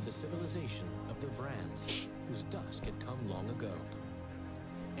remnants of the civilization of the Vrans, whose dusk had come long ago.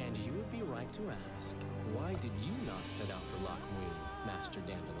 And you would be right to ask, why did you not set out for Loch Muin, Master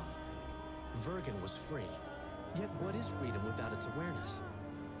Dandelion? Vergen was free. Yet what is freedom without its awareness?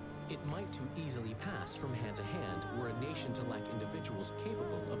 It might too easily pass from hand to hand were a nation to lack individuals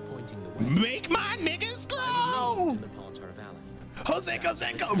capable of pointing the way. Make my niggas grow! In the Politar Valley. Jose,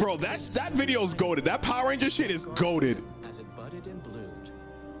 bro, that video's goated. That Power Ranger shit is goated. As it budded and bloomed.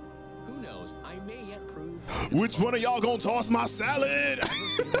 Who knows, I may yet prove which one of y'all gonna toss my salad?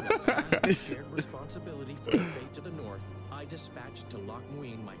 Shared responsibility for the fate to the north, I dispatched to Loch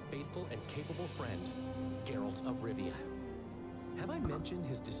Muin my faithful and capable friend, Geralt of Rivia. Have I mentioned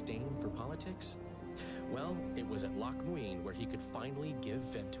his disdain for politics? Well, it was at Loch Muin where he could finally give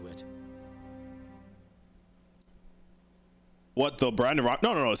vent to it. What, the Brandon Rock?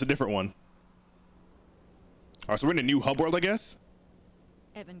 No, it's a different one. All right, so we're in a new hub world, I guess.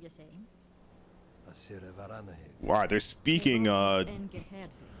 Evan, you're saying? All right, they're speaking a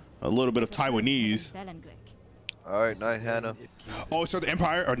little bit of Taiwanese. All right, night, Hannah. Oh, so the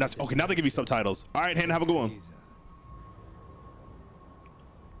Empire or not? Okay, now they give you subtitles. All right, Hannah, have a good one.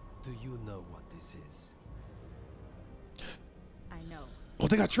 Do you know what this is? I know. Oh,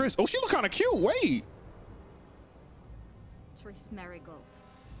 they got Triss. Oh, she look kind of cute. Wait. Triss Marigold.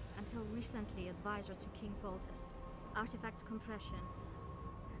 Until recently advisor to King Foltest. Artifact compression.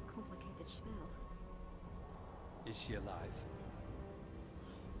 A complicated spell. Is she alive?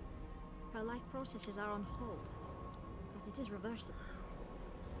 Her life processes are on hold. But it is reversible.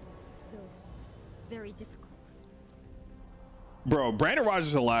 Though very difficult. Bro, Brandon Rogers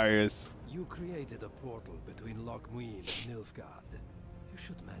is hilarious. You created a portal between Loch Muin and Nilfgaard. You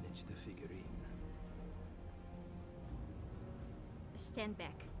should manage the figurine. Stand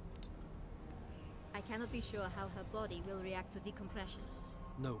back. I cannot be sure how her body will react to decompression.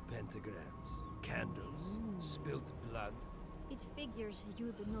 No pentagrams, candles, spilled blood. It figures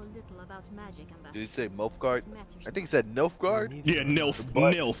you know little about magic, Ambassador. Did he say Nilfgaard? I think he said Nilfgaard. Yeah,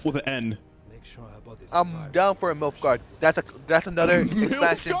 Nilf with an N. Make sure her body's I'm down for a Nilfgaard. That's another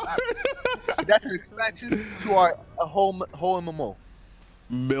expansion. That's an expansion to our whole MMO.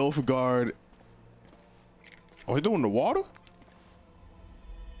 Nilfgaard. Oh, he doing the water?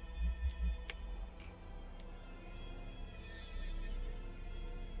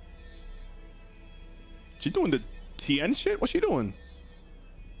 She doing the TN shit? What's she doing?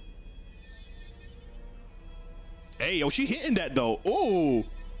 Hey, yo, she hitting that though. Ooh,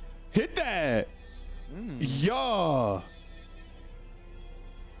 hit that. Yeah.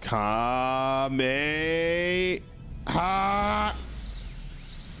 Kame. Ha.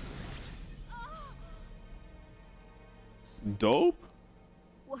 Dope.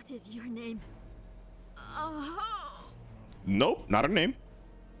 What is your name? Nope, not her name.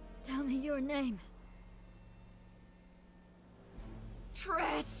 Tell me your name.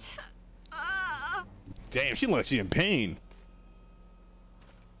 Triss. Damn, she looks like she's in pain.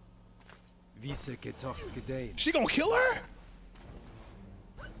 She gonna kill her?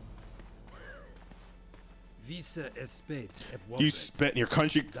 You spent in your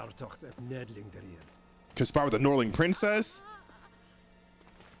country. Conspire with the Norling princess?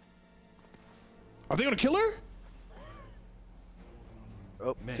 Are they gonna kill her?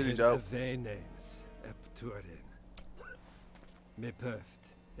 Oh, titties out.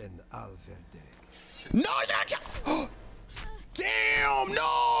 No, damn,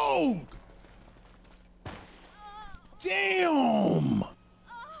 no! Damn!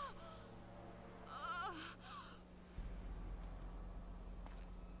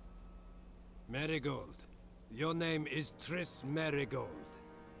 Marigold. Your name is Triss Marigold.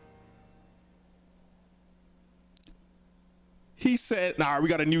 He said, nah, we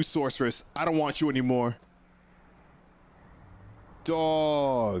got a new sorceress. I don't want you anymore.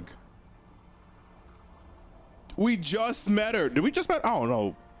 Dog. We just met her. Did we just met? I don't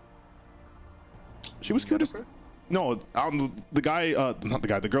know. She was cute as. No, the guy, not the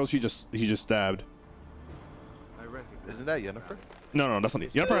guy. The girl he just stabbed. I reckon. Isn't that Yennefer? No, that's not.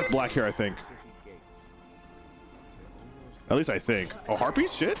 Yennefer has black hair, I think. At least I think. Oh,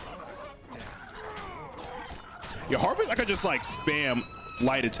 harpies? Shit. Yeah, harpies. I could just like spam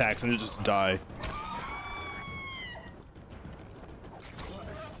light attacks and just die.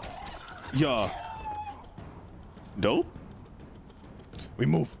 Yeah. Dope. We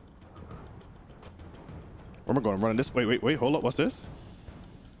move. Where am I going? I'm running this. Wait. Hold up. What's this?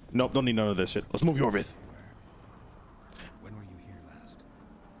 Nope. Don't need none of this shit. Let's move you over it. When were you here last?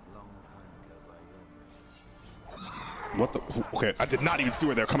 Long time ago. What the? Okay. I did not even see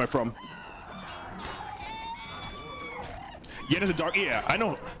where they're coming from. Yeah, there's a dark. Yeah, I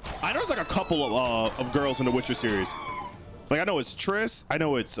know. I know there's like a couple of girls in the Witcher series. Like I know it's Triss, I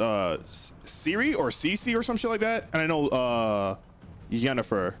know it's Ciri or Cece or some shit like that, and I know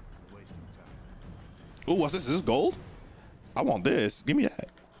Yennefer. Ooh, what's this? Is this gold? I want this. Give me that.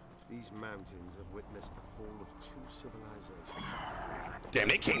 These mountains have witnessed the fall of 2 civilizations. Damn,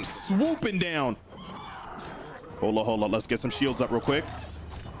 they came swooping down. Hold on. Let's get some shields up real quick.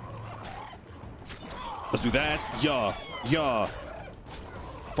 Let's do that. Yeah.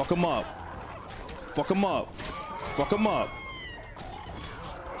 Fuck them up.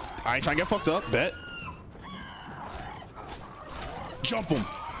 I ain't trying to get fucked up. Bet. Jump him.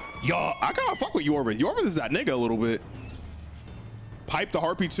 Yeah, I kind of fuck with Yorvith. Yorvith is that nigga a little bit. Pipe the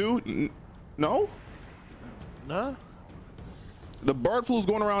harpy too? No? Nah. The bird flu's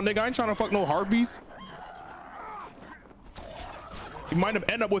going around, nigga. I ain't trying to fuck no harpies. He might have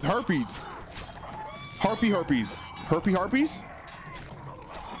ended up with herpes. Harpies.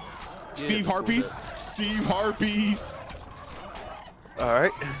 Steve Harpies. All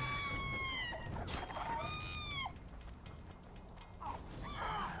right.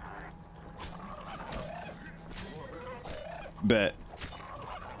 Bet.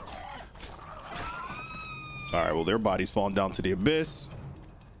 All right, well, their bodies falling down to the abyss.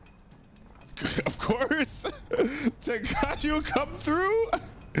 Of course. Takashi come through.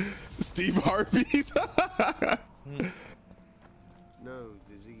 Steve Harpies. No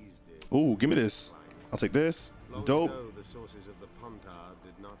disease did. Ooh, give me this. I'll take this. Dope. The sources of the Pontar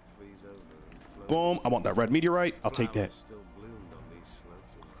did not freeze over and flow. Boom. I want that red meteorite. I'll take that. Still bloomed on these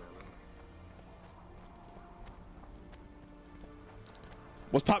slopes in Bella.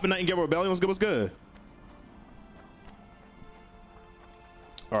 What's poppin' Nightingale Rebellion? What's good?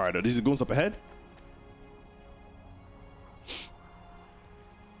 All right, are these the goons up ahead?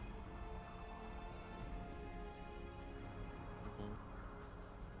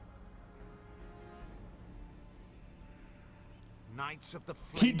 Knights of the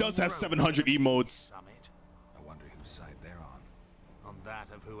He does have 700 emotes. Summit. I wonder whose side they're on. On that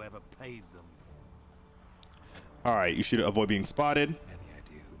of whoever paid them. All right, you should avoid being spotted. Any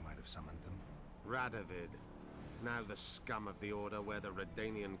idea who might have summoned them? Radovid. Now the scum of the Order wear the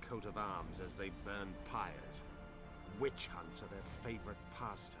Redanian coat of arms as they burn pyres. Witch hunts are their favorite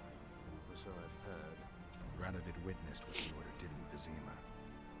pastime, or so I've heard. Radovid witnessed what the Order did in Vizima.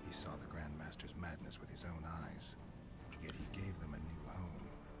 He saw the Grand Master's madness with his own eyes. Yet he gave them a new home.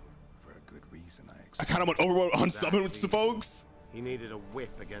 For a good reason, I expect. I kind of went overboard on summon with some folks. He needed a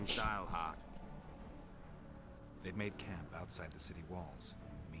whip against Isleheart. They've made camp outside the city walls.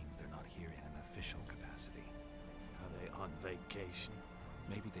 Means they're not here in an official capacity. Are they on vacation?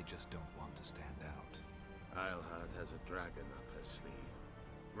 Maybe they just don't want to stand out. Isleheart has a dragon up her sleeve.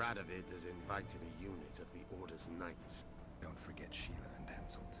 Radovid has invited a unit of the Order's knights. Don't forget Sheila and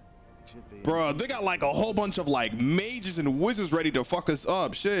Henselt. Bruh, they got like a whole bunch of like mages and wizards ready to fuck us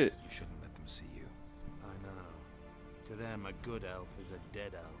up. Shit. You shouldn't let them see you. I know. To them, a good elf is a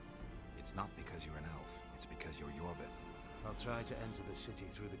dead elf. It's not because you're an elf. It's because you're Yorvith. I'll try to enter the city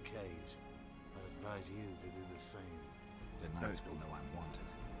through the caves. I advise you to do the same. The knights will know I'm wanted.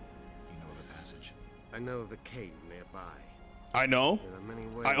 You know the passage. I know of a cave nearby. I know. There are many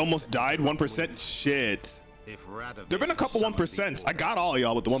ways I almost died. 1%. Shit. If Radovid There've been a couple 1%. I got all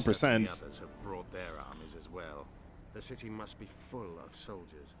y'all with the 1%. Others have brought their armies as well. The city must be full of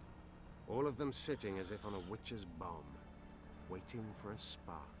soldiers. All of them sitting as if on a witch's bomb, waiting for a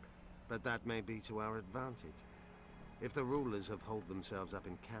spark. But that may be to our advantage. If the rulers have holed themselves up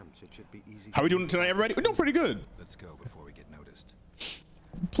in camps, it should be easy. How we doing tonight, everybody? We're doing pretty good. Let's go before we get noticed.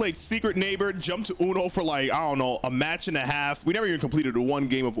 Played Secret Neighbor, jumped to Uno for like, I don't know, a match and a half. We never even completed a one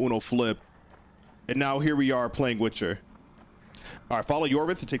game of Uno Flip. And now here we are playing Witcher. All right, follow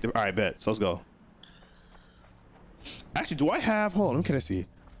Yorvith to take the... All right, bet. So let's go. Actually, do I have... Hold on, what can I see?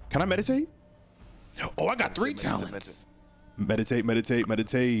 Can I meditate? Oh, I got 3 talents. Meditate.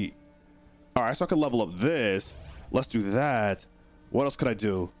 All right, so I can level up this. Let's do that. What else could I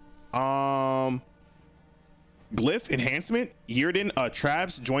do? Glyph enhancement. Yrden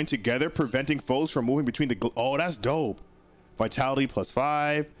traps joined together, preventing foes from moving between the... Oh, that's dope. Vitality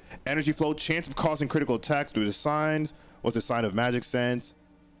 +5. Energy flow. Chance of causing critical attacks through the signs. What's the sign of magic sense?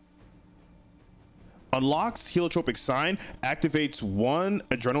 Unlocks heliotropic sign. Activates 1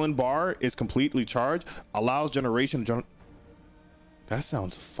 adrenaline bar. Is completely charged. Allows generation. That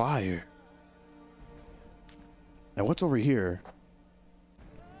sounds fire. And what's over here?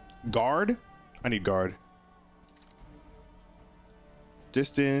 Guard. I need guard.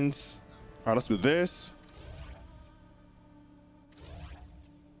 Distance. All right, let's do this.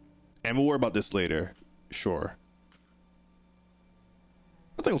 And we'll worry about this later. Sure.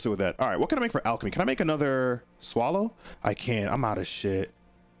 I think we'll sit with that. All right, what can I make for alchemy? Can I make another swallow? I can't. I'm out of shit.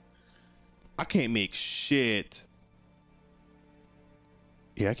 I can't make shit.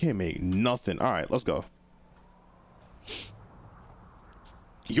 Yeah, I can't make nothing. All right, let's go.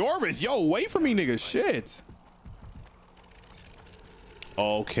 Yorvith, yo, wait for me, nigga. Shit.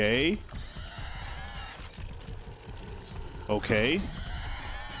 Okay. Okay.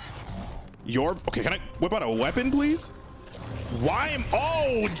 Okay, can I whip out a weapon, please? Why am...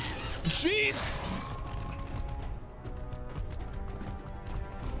 Oh, jeez.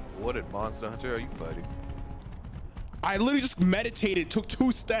 What a monster hunter are you fighting? I literally just meditated, took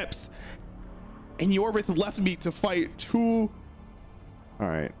 2 steps, and Yorvith left me to fight 2... All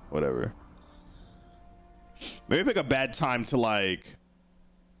right, whatever. Maybe pick a bad time to like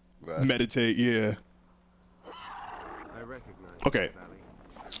meditate. Yeah. I recognize. Okay.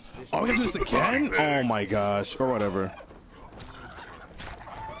 Oh, we gotta do this again? Oh my gosh, or whatever.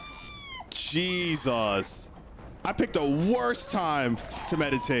 Jesus. I picked the worst time to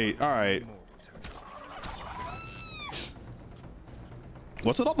meditate. All right.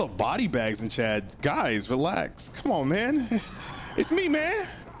 What's with all the body bags in chat? Guys, relax. Come on, man. It's me, man.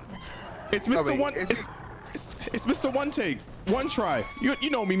 It's Mr. One. It's Mr. One Take, One Try. You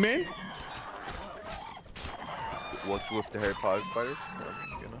know me, man. What's with the Harry Potter spiders?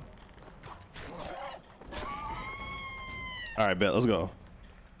 You know. All right, bet. Let's go.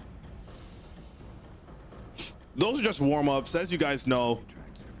 Those are just warm ups, as you guys know.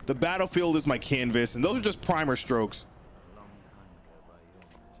 The battlefield is my canvas, and those are just primer strokes.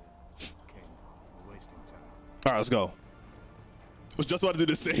 All right, let's go. Was just about to do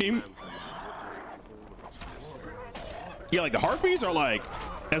the same. Yeah, like the heartbeats are like,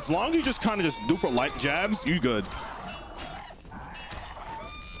 as long as you just kind of just do for light jabs, you good.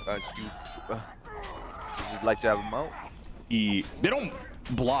 Just light jab them out. They don't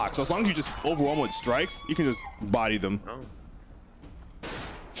block, so as long as you just overwhelm with strikes, you can just body them.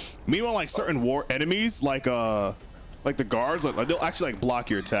 Meanwhile, like certain war enemies, like the guards, like they'll actually like block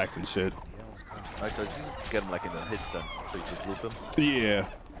your attacks and shit. Alright, so just get them like in a hit stun, so you just loop them. Yeah.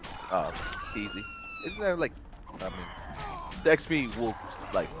 Easy. Isn't there like, I mean, the XP will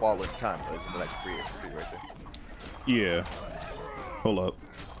like fall in time, but it's like free XP right there. Yeah. Hold up.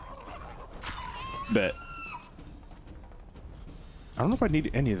 Bet. I don't know if I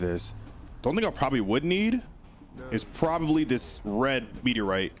need any of this. The only thing I probably would need is probably this red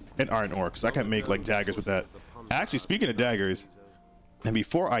meteorite and iron ore, because I can make like daggers with that. Actually, speaking of daggers, and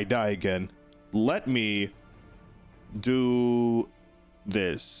before I die again, let me do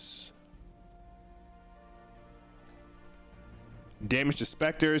this. Damage to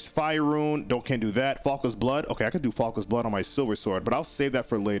specters, fire rune, can't do that. Falco's blood. Okay, I could do Falco's blood on my silver sword, but I'll save that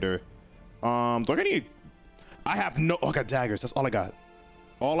for later. Do I got any? I have no. Oh, I got daggers. That's all I got.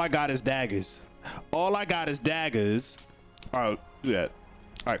 All I got is daggers. All I got is daggers. All right, do that.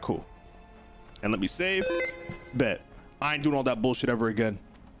 All right, cool. And let me save. Bet. I ain't doing all that bullshit ever again.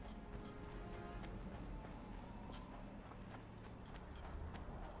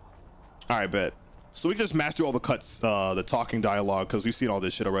 All right, bet. So we can just master all the cuts, the talking dialogue, because we've seen all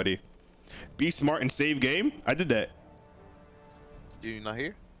this shit already. Be smart and save game. I did that. You not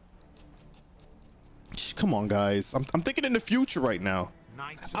here? Come on, guys. I'm thinking in the future right now.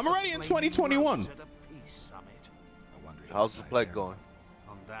 I'm already in 2021. How's the plague going?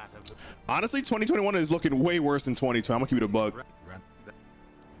 Honestly, 2021 is looking way worse than 2020. I'm gonna keep it a bug.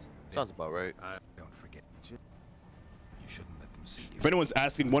 Sounds about right. Don't forget. You shouldn't let them see you. If anyone's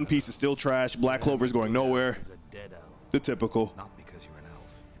asking, One Piece is still trash. Black Clover is going nowhere. The typical. It's not because you're an elf.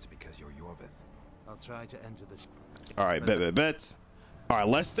 It's because you're Yorvith. I'll try to enter this. All right, bet. All right,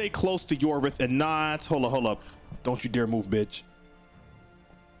 let's stay close to Yorvith and not. Hold up. Don't you dare move, bitch.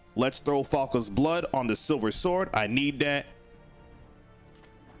 Let's throw Falco's blood on the silver sword. I need that.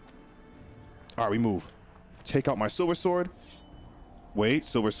 All right, we move. Take out my silver sword. Wait,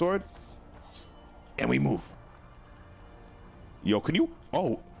 silver sword. And we move. Yo, can you?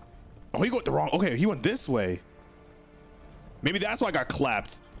 Oh, he went the wrong. Okay, he went this way. Maybe that's why I got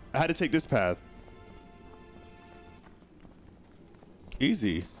clapped. I had to take this path.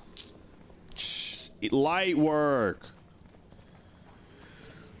 Easy. Light work.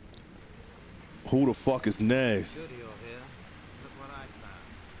 Who the fuck is next?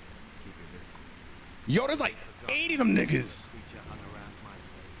 Yo, there's like 80 of them niggas.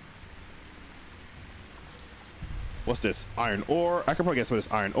 What's this? Iron ore. I can probably get some of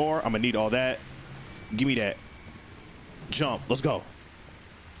this iron ore. I'm gonna need all that. Give me that. Jump. Let's go.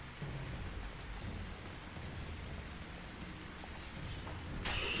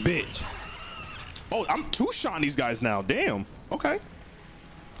 Bitch. Oh, I'm two-shotting these guys now. Damn. Okay.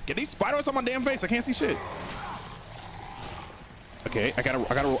 Get these spiders on my damn face. I can't see shit. Okay, I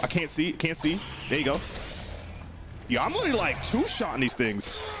can't see. There you go. Yeah, I'm literally like two-shotting these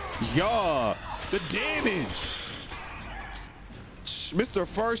things. Yeah, the damage. Mr.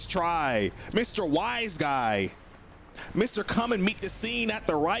 First Try, Mr. Wise Guy, Mr. Come and meet the scene at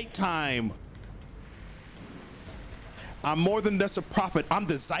the right time. I'm more than just a prophet. I'm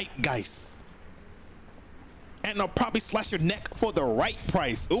the zeitgeist. And I'll probably slash your neck for the right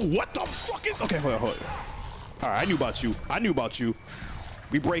price. Ooh, what the fuck is? Okay, hold on. All right, I knew about you. I knew about you.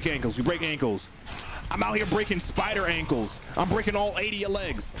 We break ankles. We break ankles. I'm out here breaking spider ankles. I'm breaking all 80 of your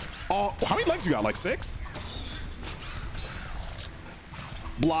legs. How many legs you got? Like 6?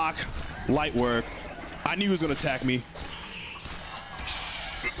 Block. Light work. I knew he was gonna attack me.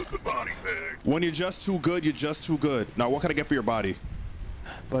 When you're just too good, you're just too good. Now, what can I get for your body?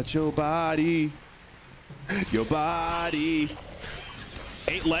 But your body. Your body.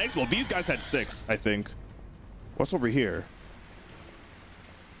 8 legs? Well, these guys had 6, I think. What's over here?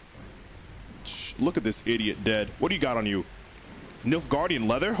 Look at this idiot dead. What do you got on you? Nilfgaardian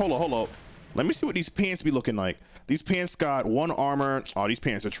leather? Hold up. Let me see what these pants be looking like. These pants got 1 armor. Oh, these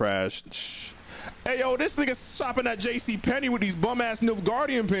pants are trash. Hey, yo, this nigga's shopping at JCPenney with these bum-ass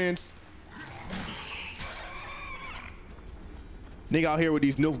Nilfgaardian pants. Nigga out here with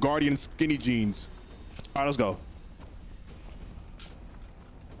these Nilfgaardian skinny jeans. All right, let's go.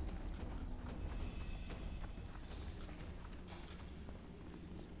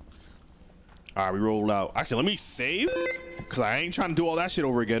 All right, we rolled out. Actually, let me save, because I ain't trying to do all that shit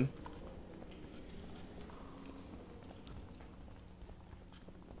over again.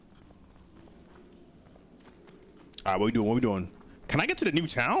 All right, what we doing? What we doing? Can I get to the new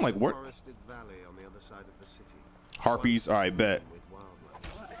town? Like, where? Forested valley on the other side of the city. Harpies. All right, bet.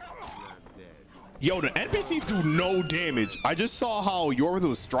 Yo, the NPCs do no damage. I just saw how yours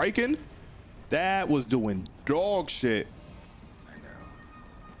was striking. That was doing dog shit. I know.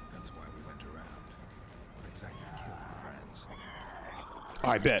 That's why we went around. Not exactly killed the friends.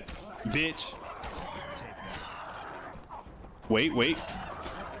 I bet. Bitch. Wait.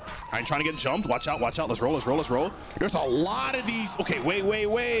 I ain't trying to get jumped. Watch out. Let's roll. There's a lot of these. Okay, wait.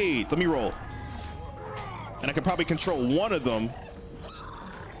 Let me roll. And I can probably control one of them.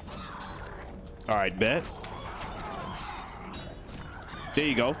 All right, bet. There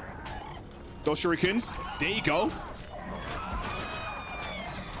you go. Those shurikens. There you go.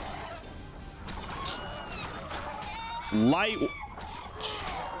 Light.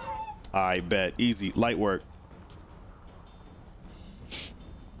 I bet. Easy. Light work.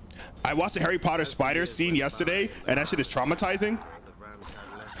 I watched the Harry Potter spider scene yesterday, and that shit is traumatizing.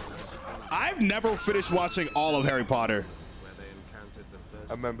 I've never finished watching all of Harry Potter.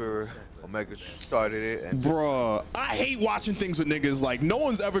 I remember Omega started it. And bruh, I hate watching things with niggas. Like, no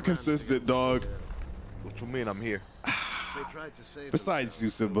one's ever consistent, dog. What you mean I'm here? Besides you,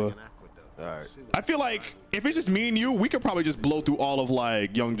 Simba. Alright. I feel like if it's just me and you, we could probably just blow through all of,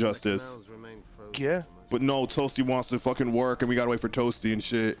 like, Young Justice. Yeah. But no, Toasty wants to fucking work, and we gotta wait for Toasty and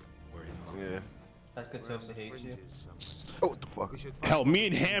shit. Yeah. That's good Toasty hates you. Oh, what the fuck? Hell, me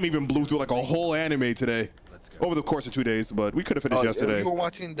and Ham even blew through, like, a whole anime today. Over the course of 2 days, but we could have finished yesterday. You were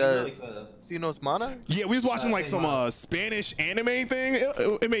watching the Sinos Mana? Yeah, we was watching like some Spanish anime thing.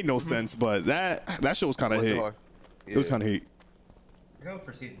 It made no sense, but that shit was kind of hate. Yeah. It was kind of hate. We're going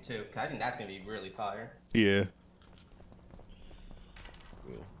for season 2. I think that's gonna be really fire. Yeah.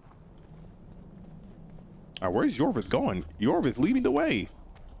 Where's Yorvith going? Yorvith leading the way.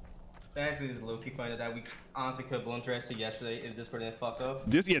 Actually, it's low-key funny that we honestly could have blown dressed yesterday if Discord didn't fuck up.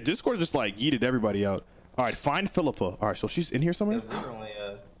 Discord just like yeeted everybody out. All right, find Philippa. All right, so she's in here somewhere? Yeah, we're only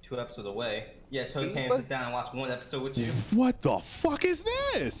 2 episodes away. Yeah, Toast can't sit down and watch 1 episode with you. What the fuck is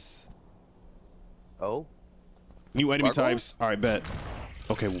this? Oh. New enemy types. All right, bet.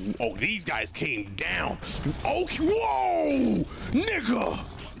 Okay. Oh, these guys came down. Okay. Whoa, nigga.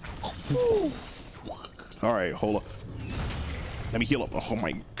 All right, hold up. Let me heal up. Oh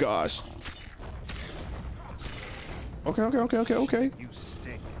my gosh. Okay. You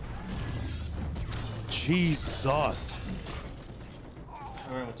stink. Jesus. I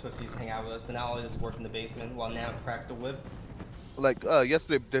remember when Twisty used to hang out with us, but now all he does is work in the basement while now cracks the whip. Like,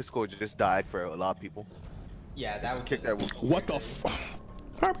 yesterday Discord just died for a lot of people. Yeah, that would kick that. What the fuck?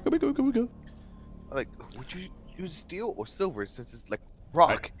 All right, we go. Like, would you use steel or silver since it's like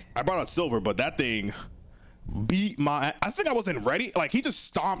rock? I brought out silver, but that thing beat my. I think I wasn't ready. Like, he just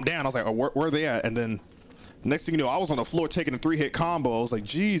stomped down. I was like, oh, where are they at? And then next thing you know, I was on the floor taking a 3-hit combo. I was like,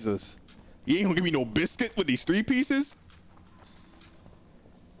 Jesus, you ain't gonna give me no biscuit with these 3 pieces?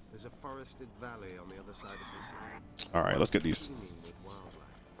 There's a forested valley on the other side of the city. All right, let's get these.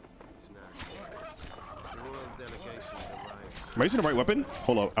 Am I using the right weapon?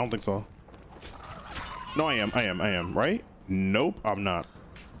 Hold up, I don't think so. No, I am, right? Nope, I'm not.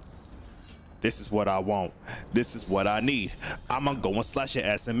 This is what I want. This is what I need. I'ma go and slash your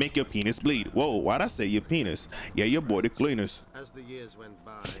ass and make your penis bleed. Whoa, why'd I say your penis? Yeah, your boy the cleaners. As the years went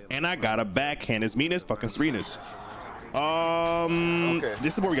by, And I got a backhand as mean as fucking Serena's.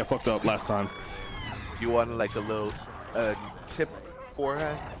 This is where we got fucked up last time. You want like a little tip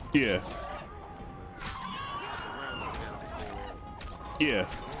forehand? Yeah. Yeah.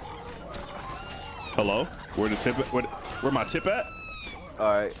 Hello? Where the tip? Where my tip at?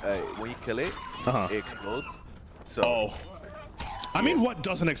 Alright, when you kill it, it explodes. So. I mean, what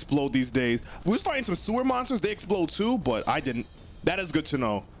doesn't explode these days? We was fighting some sewer monsters. They explode too, but I didn't. That is good to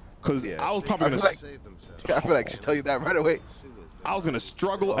know, cause I was probably gonna. I feel like I should tell you that right away. I was gonna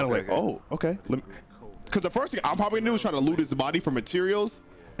struggle, and I'm like, oh, okay. Because the first thing I'm probably gonna do is try to loot his body for materials,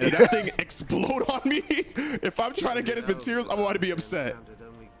 and if that thing explode on me, if I'm trying to get his materials, I'm going to be upset. All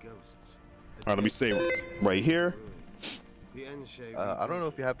right, let me say right here. I don't know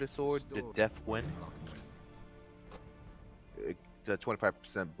if you have this sword, the Death Wind. It's a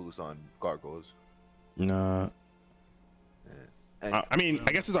 25% boost on gargoyles. Nah. I mean,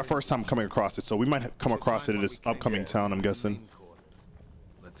 I guess it's our first time coming across it, so we might come across it in this upcoming town, I'm guessing.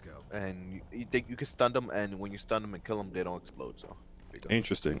 Let's go. And you think you can stun them, and when you stun them and kill them, they don't explode. So.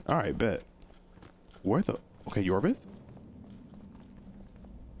 Interesting. All right, bet. Where the? Okay, Yorvith.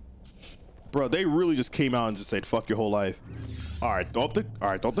 Bro, they really just came out and just said, "Fuck your whole life." All right, throw up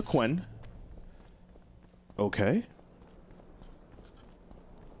the Quen. Okay.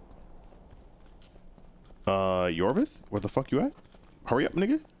 Yorvith, where the fuck you at? Hurry up,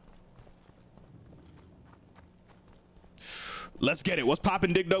 nigga. Let's get it. What's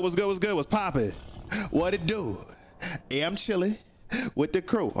poppin', Dick Dog? What's good? What's good? What's poppin'? What it do? Hey, I'm chilling with the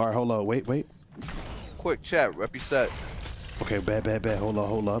crew. All right, hold on. Wait. Quick chat. Rep your set. Okay, bad.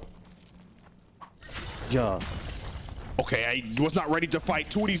 Hold up. Yeah. Okay, I was not ready to fight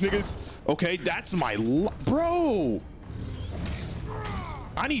two of these niggas. Okay, that's my bro.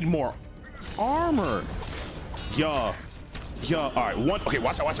 I need more armor. Yeah. All right, one. Okay,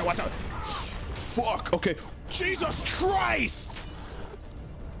 watch out. Fuck. Okay. Jesus Christ.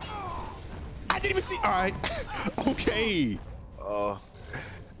 I didn't even see. All right. Okay.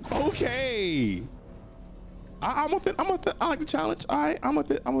 Okay. I'm with it. I like the challenge. All right, I'm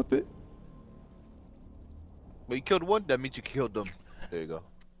with it. But you killed one, that means you killed them. There you go.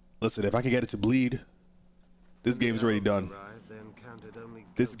 Listen, if I can get it to bleed, this game's already done.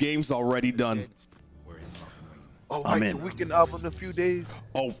 This game's already done. Oh, I'm in. Weekend album in a few days.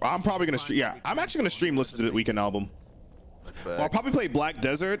 Oh, I'm probably gonna stream. Yeah, I'm actually gonna stream. Listen to the Weekend album. Or I'll probably play Black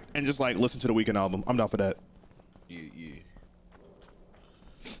Desert and just like listen to the Weekend album. I'm down for that. Yeah.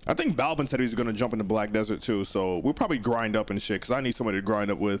 I think Balvin said he was gonna jump into Black Desert too, so we'll probably grind up and shit. Cause I need somebody to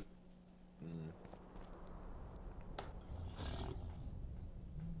grind up with.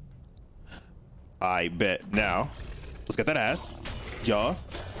 I bet. Now, let's get that ass. Yeah.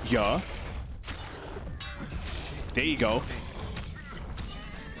 There you go.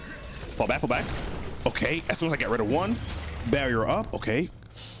 Fall back. Okay, as soon as I get rid of one, barrier up. Okay.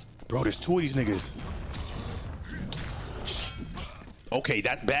 Bro, there's two of these niggas. Okay,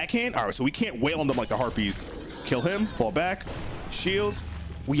 that backhand. All right, so we can't wail on them like the harpies. Kill him, fall back, shields.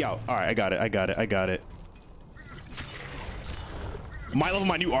 We out. All right, I got it. Might level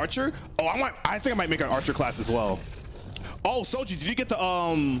my new archer. Oh, I think I might make an archer class as well. Oh, Soji, did you get the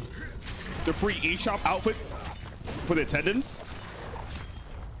free eShop outfit for the attendants?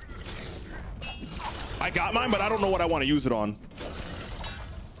 I got mine, but I don't know what I want to use it on.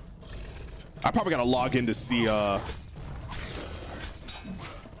 I probably gotta log in to see. I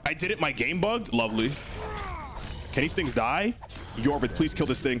did it. My game bugged. Lovely. Can these things die? Yorvith, please kill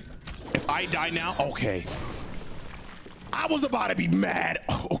this thing. If I die now, okay. I was about to be mad.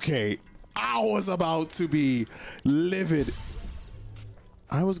 Okay. I was about to be livid.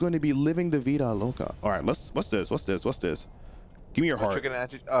 I was going to be living the vida loca. All right, what's this? Give me your heart.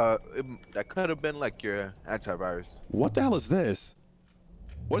 That could have been like your antivirus. What the hell is this?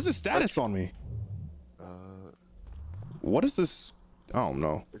 What is the status on me? What is this? I don't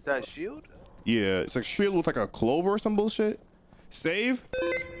know. Is that a shield? Yeah, it's like shield with like a clover or some bullshit. Save.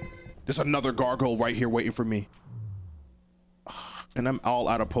 There's another gargoyle right here waiting for me. And I'm all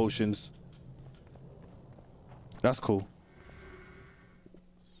out of potions. That's cool.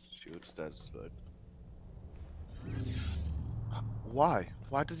 Shield status good. Why?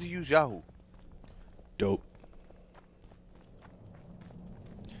 Why does he use Yahoo? Dope.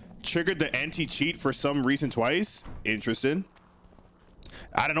 Triggered the anti-cheat for some reason twice. Interesting.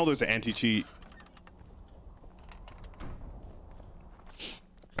 I don't know there's an anti-cheat.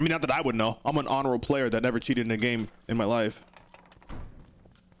 I mean, not that I would know. I'm an honorable player that never cheated in a game in my life.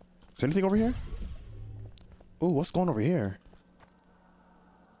 Is anything over here? Oh, what's going over here?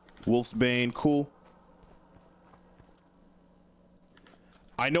 Wolf's Bane, cool.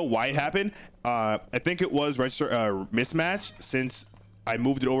 I know why it happened. I think it was register mismatch since I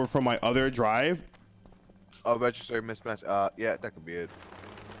moved it over from my other drive. Oh, register mismatch. Yeah, that could be it.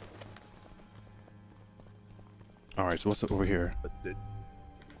 All right, so what's over here?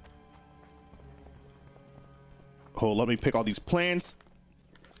 Hold, let me pick all these plants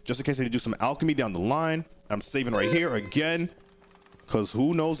just in case I need to do some alchemy down the line. I'm saving right here again, because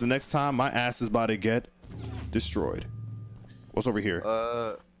who knows the next time my ass is about to get destroyed. What's over here?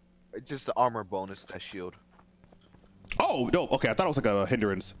 Just the armor bonus, that shield. Oh, no. Okay, I thought it was like a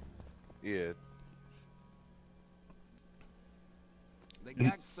hindrance. Yeah.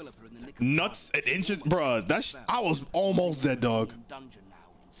 Nuts and inches, bruh. I was almost dead, dog.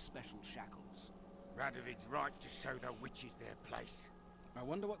 Radovid's right to show the witches their place. I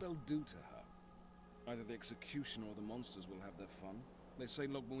wonder what they'll do to her. Either the executioner or the monsters will have their fun. They say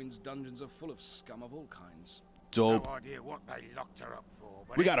Logmuin's dungeons are full of scum of all kinds. Dope. No idea what they locked her up for.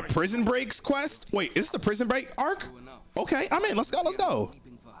 But We got a prison breaks quest. Wait, is this the prison break arc? Okay, I'm in. Let's go. Let's go.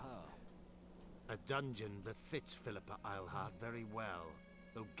 A dungeon befits Philippa Eilhart very well,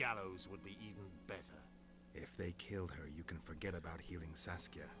 though gallows would be even better. If they killed her, you can forget about healing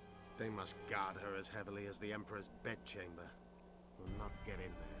Saskia. They must guard her as heavily as the Emperor's bedchamber. We'll not get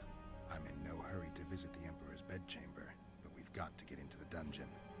in there. I'm in no hurry to visit the Emperor's bedchamber, but we've got to get into the dungeon.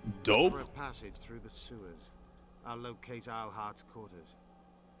 Dope. For a passage through the sewers. I'll locate Eilhart's quarters.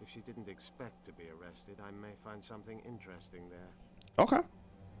 If she didn't expect to be arrested, I may find something interesting there. Okay.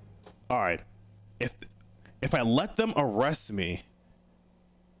 All right. If I let them arrest me,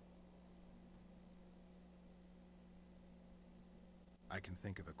 I can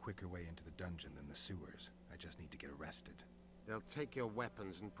think of a quicker way into the dungeon than the sewers. I just need to get arrested. They'll take your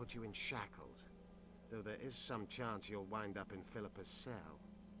weapons and put you in shackles. Though there is some chance you'll wind up in Philippa's cell.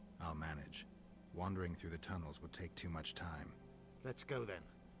 I'll manage. Wandering through the tunnels would take too much time. Let's go then.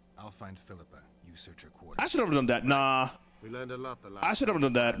 I'll find Philippa. You search her quarters. I should have done that. Nah. We learned a lot the last I should have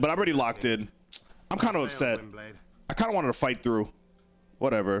done that, but I'm already locked in. I'm kind of upset. I kind of wanted to fight through.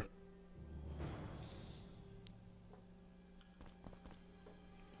 Whatever.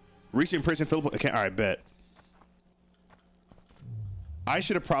 Reaching prison, Philippa. Okay, all right, bet. I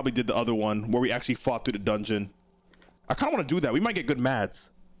should have probably did the other one where we actually fought through the dungeon. I kind of want to do that. We might get good mats.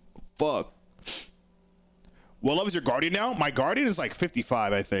 Fuck. What level is your guardian now? My guardian is like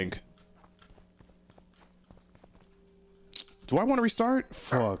 55, I think. Do I want to restart?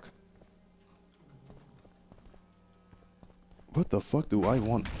 Fuck. What the fuck do I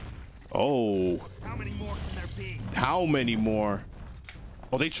want? Oh. How many more can there be? How many more?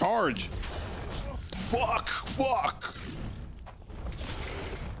 Oh, they charge. Fuck. Fuck.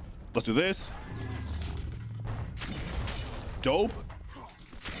 Let's do this. Dope.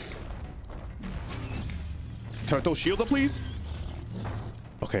 Can I throw shield up, please?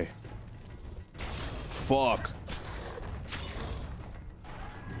 Okay. Fuck.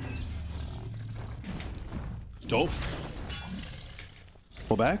 Dope.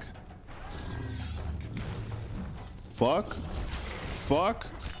 Pull back. Fuck. Fuck.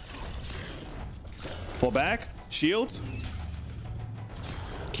 Pull back. Shield.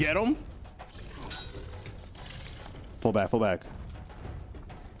 Get him. Full back, full back.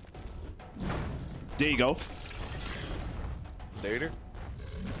 There you go. Later.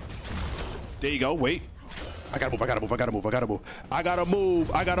 There you go. Wait. I gotta move. I gotta move. I gotta move. I gotta move. I gotta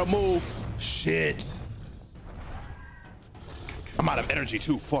move. I gotta move. Shit. I'm out of energy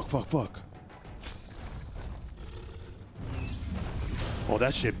too. Fuck, fuck, fuck. Oh,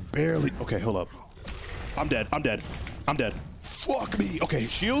 that shit barely. Okay, hold up. I'm dead. I'm dead. I'm dead. Fuck me. Okay,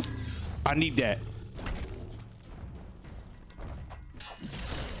 shield. I need that.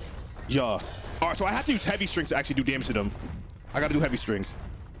 Yeah. All right, so I have to use heavy strings to actually do damage to them. I gotta do heavy strings.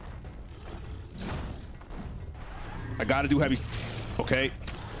 I gotta do heavy. Okay.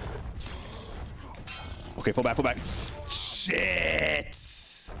 Okay, fall back, fall back.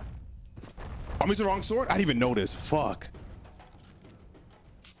 Shit. I'm using the wrong sword? I didn't even notice. Fuck.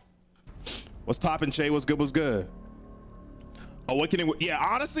 What's poppin', Shay? What's good? What's good? Awakening. Yeah,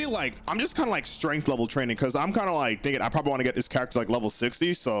 honestly, like, I'm just kind of like strength level training because I'm kind of like thinking I probably want to get this character like level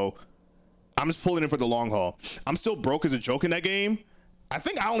 60. So I'm just pulling in for the long haul. I'm still broke as a joke in that game. I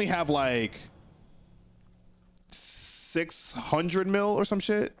think I only have like 600 mil or some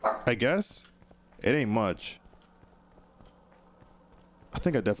shit, I guess. It ain't much. I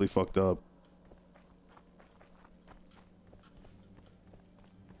think I definitely fucked up.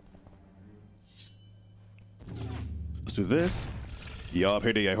 Let's do this. Yup,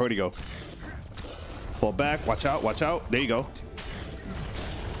 here they go. Fall back, watch out, watch out. There you go.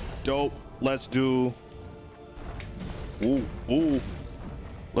 Dope. Let's do. Ooh.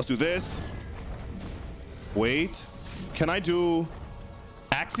 Let's do this. Wait. Can I do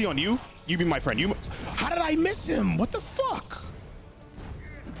Axie on you? You be my friend. You. How did I miss him? What the fuck?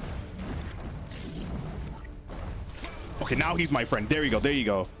 Okay, now he's my friend. There you go. There you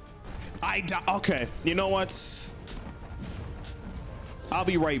go. Okay. You know what? I'll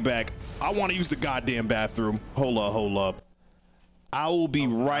be right back. I want to use the goddamn bathroom. Hold up. I will be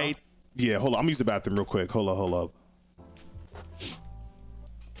right. Yeah, hold on. I'm gonna use the bathroom real quick. Hold up.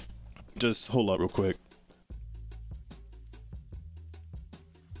 Just hold up real quick.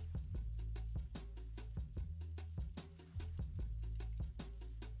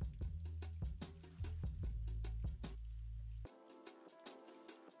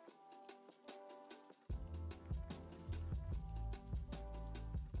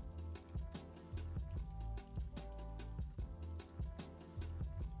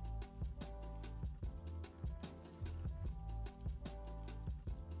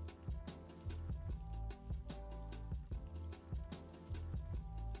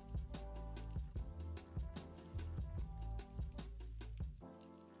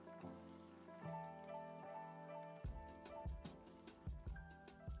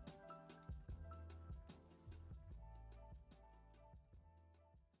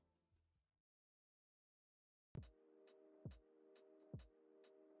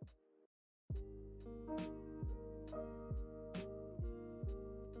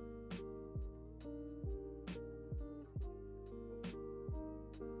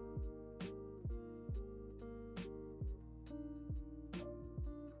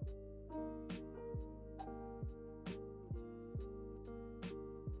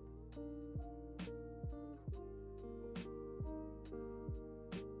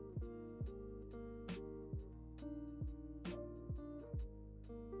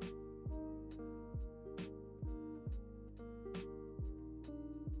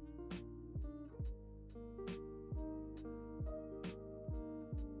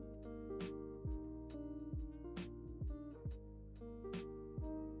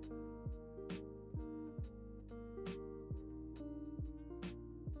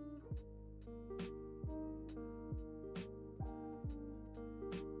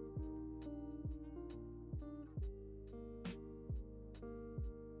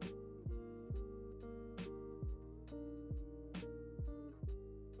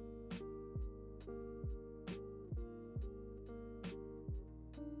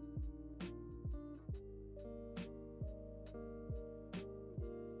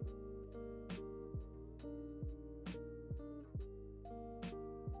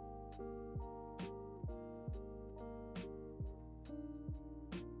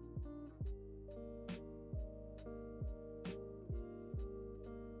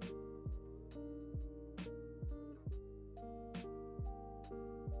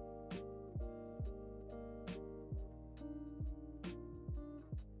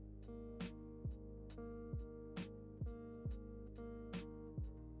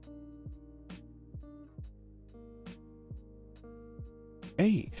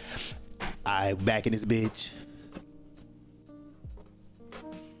 Hey, I'm back in this bitch.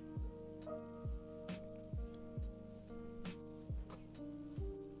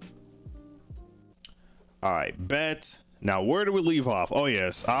 All right, bet. Now, where do we leave off? Oh,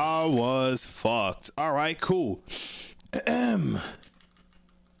 yes, I was fucked. All right, cool. I'm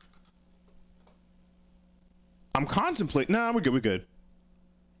contemplating. Nah, we're good.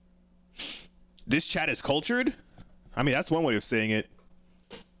 This chat is cultured? I mean, that's one way of saying it.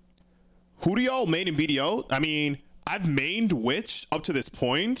 Who do y'all main in BDO? I mean, I've mained Witch up to this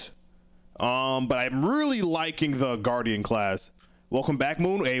point, but I'm really liking the Guardian class. Welcome back,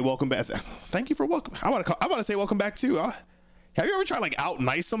 Moon. Hey, welcome back. Thank you for welcome. I want to say welcome back too. Have you ever tried like out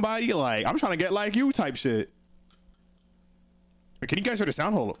nice somebody? Like, I'm trying to get like you type shit. Can you guys hear the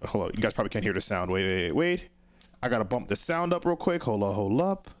sound? Hold up. You guys probably can't hear the sound. Wait. I gotta bump the sound up real quick. Hold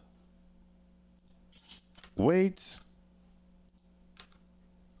up. Wait.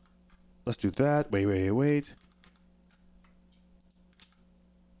 Let's do that. Wait.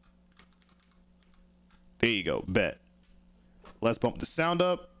 There you go. Bet. Let's bump the sound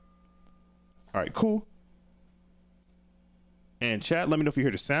up. All right, cool. And chat, let me know if you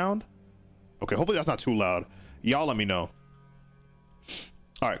hear the sound. Okay, hopefully that's not too loud. Y'all let me know.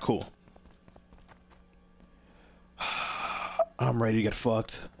 All right, cool. I'm ready to get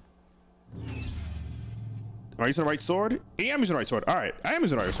fucked. Are you using the right sword? I am using the right sword. All right, I am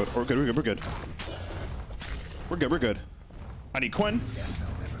using the right sword. We're good. We're good. I need Quen.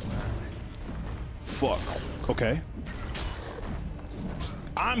 Fuck. Okay.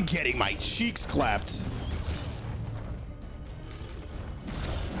 I'm getting my cheeks clapped.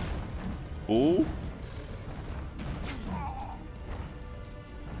 Ooh.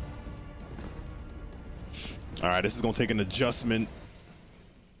 All right, this is gonna take an adjustment.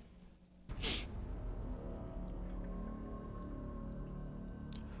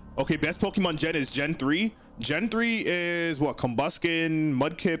 Okay, best Pokemon gen is Gen 3. Gen 3 is what? Combuskin,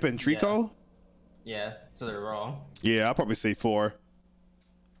 Mudkip, and Trico? Yeah, so they're wrong. Yeah, I'll probably say 4.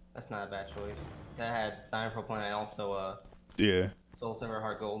 That's not a bad choice. That had Diamond Pearl Planet and also Yeah. Soul Silver,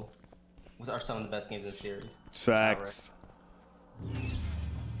 Heart Gold. Those are some of the best games in the series. Facts.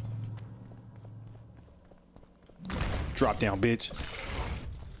 Drop down, bitch.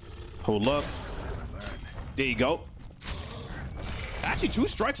 Hold up. There you go. Actually, 2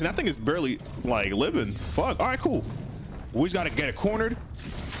 strikes and that thing is barely like living. Fuck. All right, cool. We just gotta get it cornered.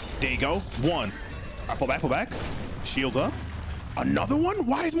 There you go. 1. All right, fall back, fall back. Shield up. Another one?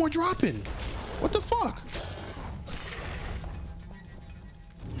 Why is more dropping? What the fuck?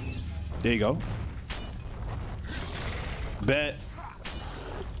 There you go. Bet.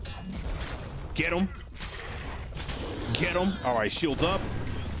 Get him. Get him. All right, shields up.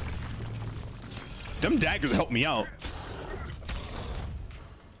 Them daggers help me out.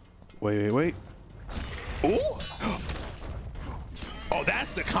 Wait, wait, wait. Ooh. Oh,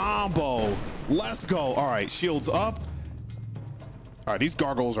 that's the combo. Let's go. All right, shields up. All right, these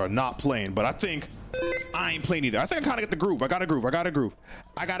gargoyles are not playing, but I think I ain't playing either. I think I kind of get the groove. I got a groove. I got a groove.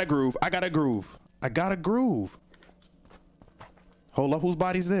 I got a groove. I got a groove. I got a groove. Hold up. Whose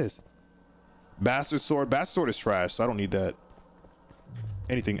body's this? Bastard sword. Bastard sword is trash, so I don't need that.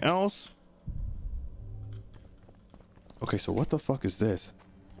 Anything else? Okay, so what the fuck is this?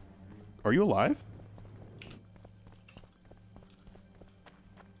 Are you alive?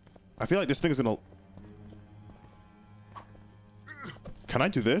 I feel like this thing is gonna... Can I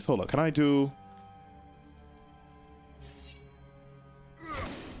do this? Hold up. Can I do...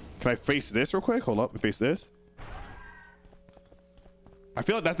 Can I face this real quick? Hold up. Face this. I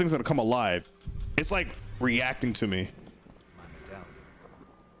feel like that thing's gonna come alive. It's like reacting to me.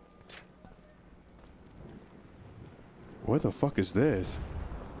 What the fuck is this?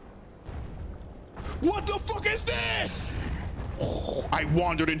 What the fuck is this? Oh, I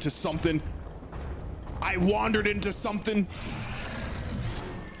wandered into something. I wandered into something.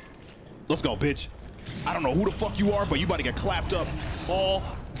 Let's go, bitch. I don't know who the fuck you are, but you about to get clapped up all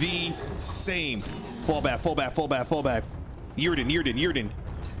the same. Fall back, fall back, fall back, fall back. Yrden, Yrden, Yrden.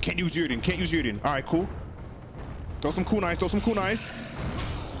 Can't use Yrden, can't use Yrden. All right, cool. Throw some kunais, throw some kunais.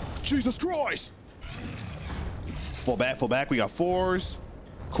 Jesus Christ. Fall back, fall back. We got 4s.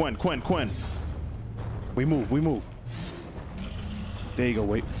 Quen, Quen, Quen. We move, we move. There you go,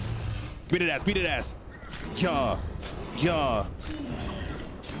 wait. Beat it ass, beat it ass. Yeah, yeah.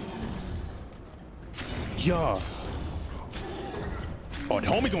 Yeah. Oh, the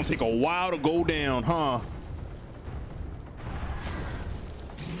homie's gonna take a while to go down, huh?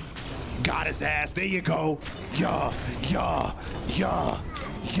 Got his ass, there you go. Yeah, yeah, yeah,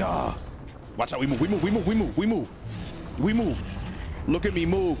 yeah. Watch out, we move, we move, we move, we move, we move. We move. Look at me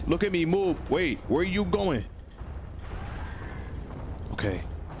move, look at me move. Wait, where are you going? Okay.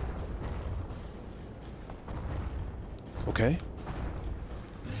 Okay.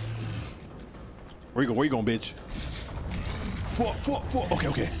 Where you going? Where you going, bitch? Fuck, fuck, fuck. Okay,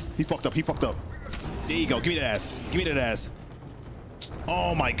 okay. He fucked up. He fucked up. There you go. Give me that ass. Give me that ass.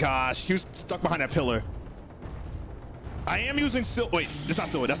 Oh my gosh. He was stuck behind that pillar. I am using silver. Wait, it's not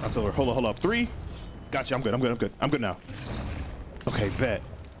silver. That's not silver. Hold up, hold up. 3. Gotcha. I'm good. I'm good. I'm good. I'm good now. Okay, bet.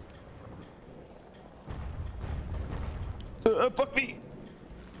 Fuck me.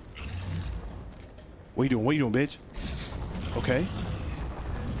 What you doing? What you doing, bitch? Okay.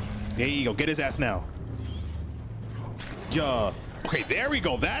 There you go. Get his ass now. Yeah. Okay, there we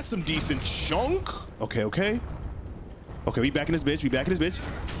go. That's some decent chunk. Okay, okay. Okay, we back in this bitch. We back in this bitch.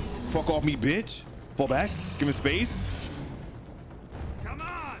 Fuck off me, bitch. Fall back. Give him space. Come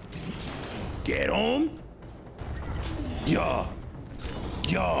on. Get him. Yeah.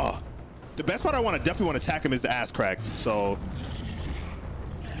 Yeah. The best part I definitely want to attack him is the ass crack. So,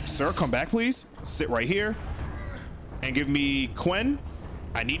 sir, come back, please. Sit right here. And give me Quen.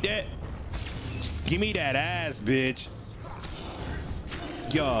 I need that. Give me that ass, bitch.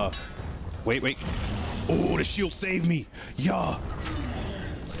 Yeah. Wait, wait. Oh, the shield saved me. Yeah. All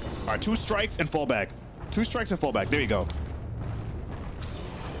right, 2 strikes and fall back. 2 strikes and fall back. There you go.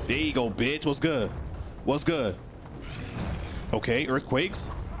 There you go, bitch. What's good? What's good? Okay, earthquakes.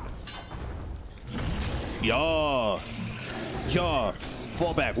 Yeah. Yeah.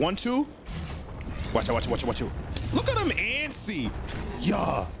 Fall back. 1, 2. Watch out, watch out, watch out, watch out. Look at him antsy.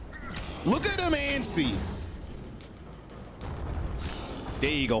 Yeah. Look at him antsy. There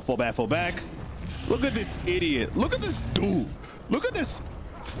you go. Fall back, fall back. Look at this idiot. Look at this dude. Look at this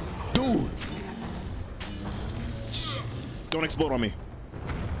dude. Don't explode on me.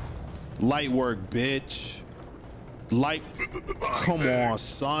 Light work, bitch. Light. Come on,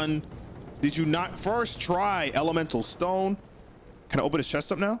 son. Did you not first try elemental stone? Can I open his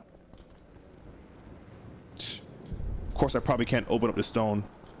chest up now? Of course, I probably can't open up the stone.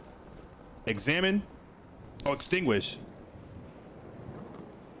 Examine. Oh, extinguish.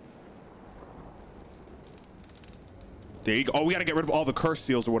 There you go. Oh, we gotta get rid of all the curse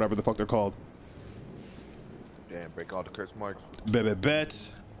seals or whatever the fuck they're called. Damn, break all the curse marks. Bet.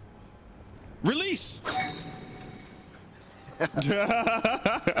 Release!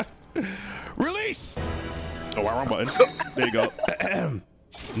 Release! Oh, wrong button. There you go.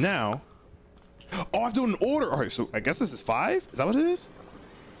 Now. Oh, I have to do an order. All right, so I guess this is 5? Is that what it is?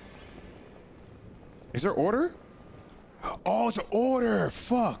 Is there order? Oh, it's an order.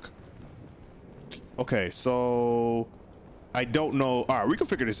 Fuck. Okay, so I don't know. All right, we can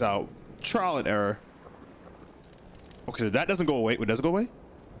figure this out. Trial and error. Okay, so that doesn't go away. Wait, does it go away?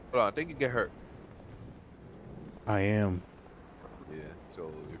 Hold on, I think you get hurt. I am. Yeah, so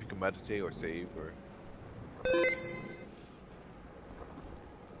if you can meditate or save or...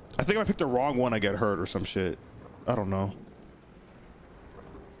 I think if I picked the wrong one, I get hurt or some shit. I don't know.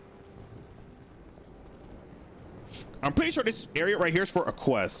 I'm pretty sure this area right here is for a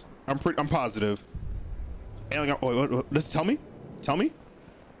quest. I'm positive. Alien, oh, let's tell me. Tell me.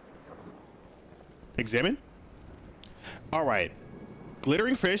 Examine. All right.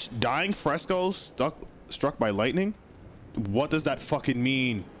 Glittering fish, dying frescoes, struck by lightning. What does that fucking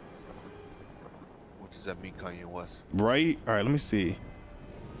mean? What does that mean, Kanye West? Right? All right, let me see.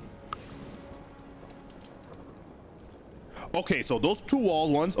 Okay, so those 2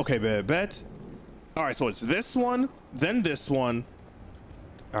 wall ones. Okay, bet. All right, so it's this one, then this one.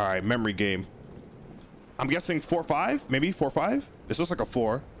 All right, memory game. I'm guessing 4, 5, maybe 4, 5. This looks like a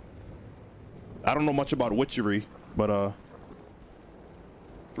 4. I don't know much about witchery, but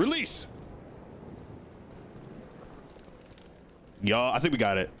release. Y'all, I think we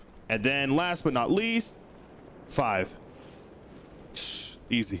got it. And then last but not least, 5.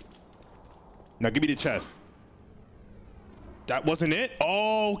 Easy. Now give me the chest. That wasn't it?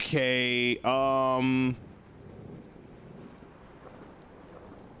 Okay. I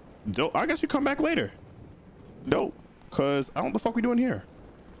guess you come back later. Nope. Cause I don't know what the fuck we doing here.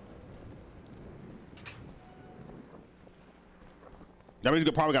 That means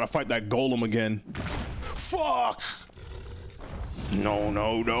we probably gotta fight that golem again. Fuck! No.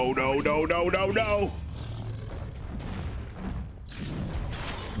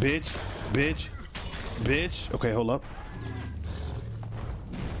 Bitch. Okay, hold up.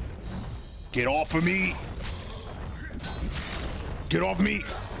 Get off of me. Get off me.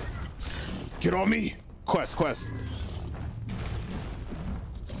 Get off me. Quest.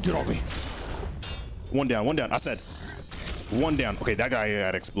 Get off me. One down. I said 1 down. Okay, that guy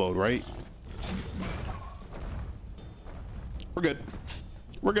had to explode, right?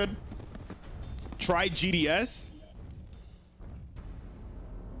 We're good. Try GDS.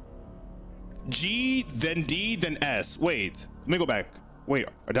 G, then D, then S. Wait, let me go back. Wait,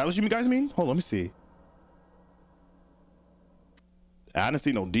 are that what you guys mean? Hold on, let me see. I didn't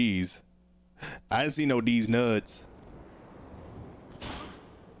see no D's. I didn't see no D's nuts.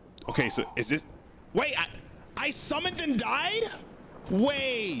 Okay, so is this... Wait, I summoned and died?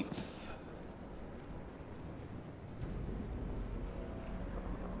 Wait.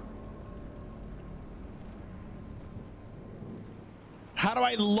 How do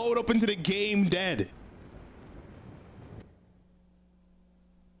I load up into the game dead?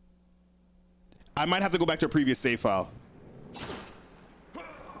 I might have to go back to a previous save file.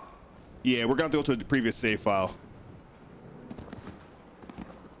 Yeah, we're gonna have to go to the previous save file.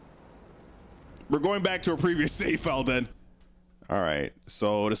 We're going back to a previous save file then. All right,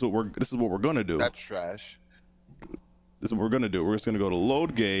 so this is what we're gonna do. That's trash. This is what we're gonna do. We're just gonna go to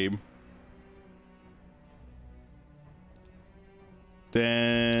load game.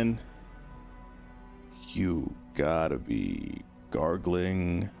 Then you gotta be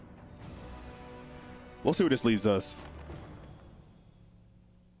gargling. We'll see where this leads us.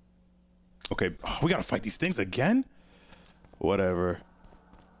 Okay, oh, we gotta fight these things again? Whatever.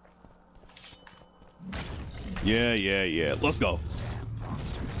 Yeah. Let's go.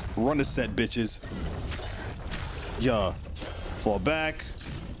 Run the set, bitches. Yeah. Fall back.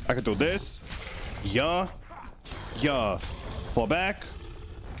 I can do this. Yeah. Fall back.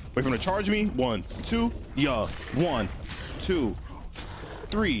 Wait for him to charge me. 1, 2. Yeah. 1, 2,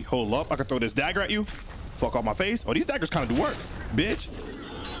 3. Hold up. I can throw this dagger at you. Fuck off my face. Oh, these daggers kind of do work, bitch.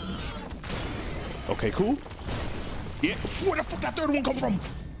 Okay, cool. Yeah. Where the fuck that third one come from?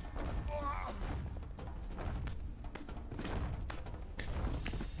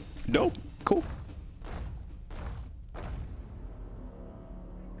 Dope. Cool.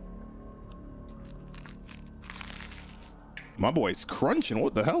 My boy's crunching.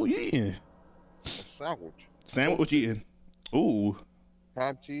 What the hell you eating? Sandwich. Sandwich eating. Ooh.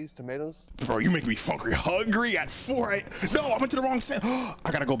 Ham, cheese, tomatoes. Bro, you make me hungry at 4 a.m. No, I went to the wrong set.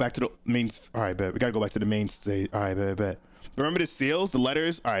 I gotta go back to the main. All right, bet. We gotta go back to the main stage. All right, bet. Remember the seals, the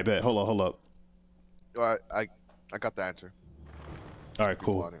letters? All right, bet. Hold up. I got the answer. All right,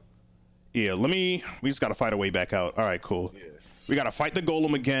 cool. Yeah, we just gotta fight our way back out. All right, cool. Yeah. We gotta fight the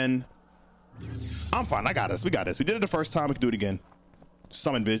golem again. I'm fine. I got us. We got this. We did it the first time. We can do it again.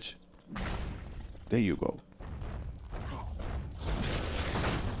 Summon, bitch. There you go.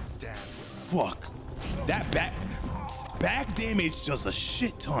 Fuck. That back damage does a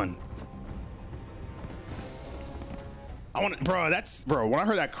shit ton. Bro, when I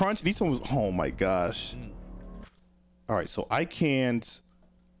heard that crunch, these ones was, oh my gosh. All right, so I can't,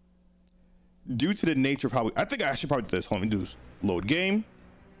 due to the nature of how I think I should probably do this. Hold on, let me do this. Load game.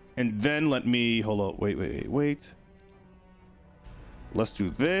 And then let me, hold up, wait. Let's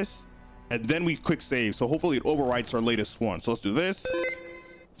do this. And then we quick save. So hopefully it overwrites our latest one. So let's do this.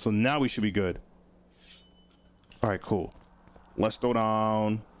 So now we should be good. All right, cool. Let's throw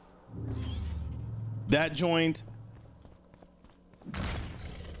down that joint.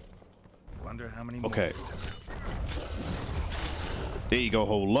 Wonder how many okay. There you go,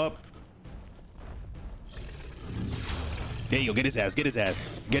 hold up. There you go, get his ass.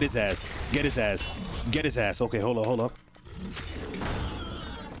 Okay, hold up.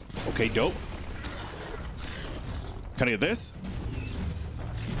 Okay, dope. Can I get this?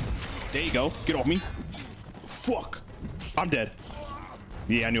 There you go, get off me. Fuck, I'm dead.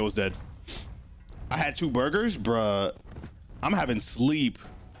 Yeah, I knew I was dead. I had 2 burgers, bruh. I'm having sleep.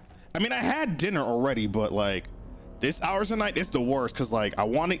 I mean, I had dinner already, but like this hours a night, it's the worst. Cause like I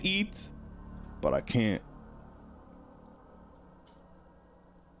want to eat, but I can't.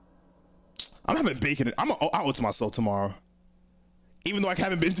 I'm having bacon. I'll owe to myself tomorrow. Even though I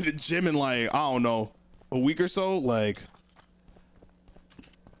haven't been to the gym in like, I don't know, a week or so, like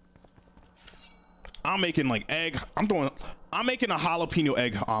I'm making like I'm making a jalapeno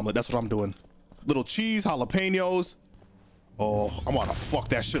egg omelet. That's what I'm doing. Little cheese, jalapenos. Oh, I'm gonna fuck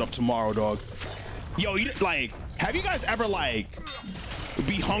that shit up tomorrow, dog. Yo, like, have you guys ever like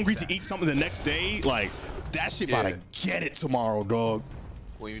be hungry to eat something the next day? Like, that shit about to get it tomorrow, dog.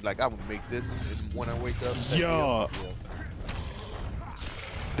 When you're like, I'm gonna make this when I wake up. Yeah.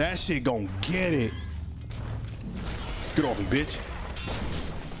 That shit gonna get it. Get off me, bitch.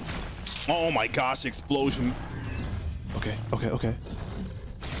 Oh my gosh, explosion. Okay.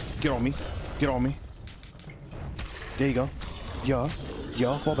 Get on me. There you go. Yeah,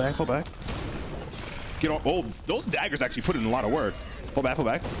 fall back. Get on. Oh, those daggers actually put in a lot of work. Fall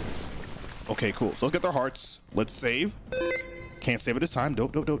back. Okay, cool. So let's get their hearts. Let's save. Can't save it this time.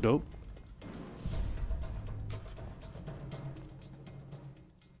 Dope.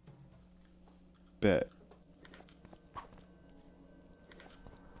 Bet.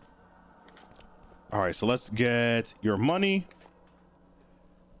 All right, so let's get your money.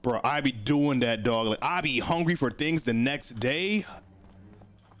 Bro, I be doing that, dog. Like, I be hungry for things the next day.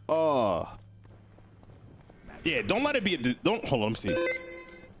 Yeah, don't let it be hold on, let me see.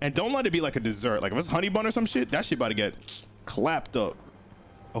 And don't let it be like a dessert. Like if it's honey bun or some shit, that shit about to get clapped up.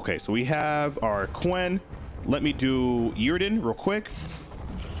 Okay, so we have our Quen. Let me do Yrden real quick.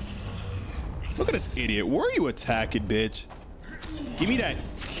 Look at this idiot. Where are you attacking, bitch? Give me that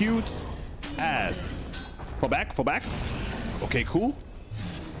cute ass. Fall back. Okay, cool.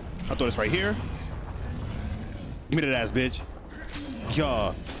 I'll throw this right here. Give me that ass, bitch.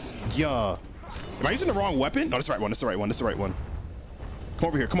 Yeah. Am I using the wrong weapon? No, that's the right one. Come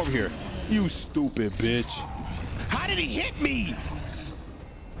over here. You stupid bitch. How did he hit me?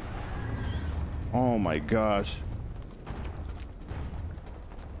 Oh my gosh.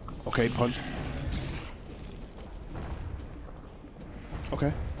 Okay, punch.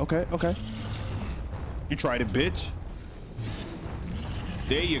 Okay. You tried it, bitch.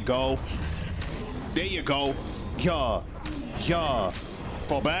 There you go. Yeah.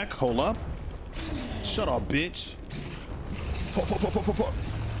 Fall back. Hold up. Shut up, bitch. Fall.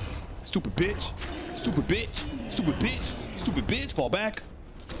 Stupid bitch. Fall back.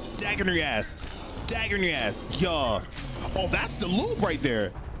 Dagger in your ass. Yeah. Oh, that's the loop right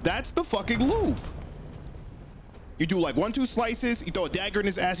there. That's the fucking loop. You do like 1-2 slices, you throw a dagger in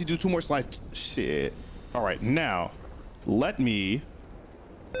his ass, you do 2 more slices. Shit. All right, now let me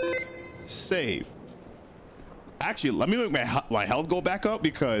save. Actually, let me make my health go back up,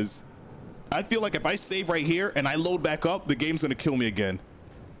 because I feel like if I save right here and I load back up, the game's gonna kill me again.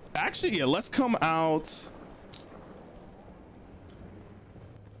 Actually, yeah, let's come out.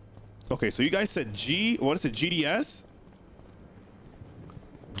 Okay, so you guys said what is it, GDS?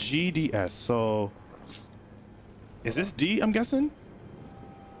 GDS, so is this D, I'm guessing?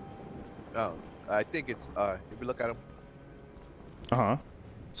 Oh, I think it's, if you look at them. Uh-huh.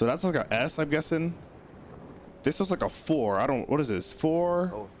 So that's like a S, I'm guessing. This is like a 4. I don't, what is this,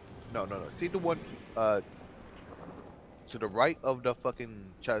 4? Oh, no. See the one, to the right of the fucking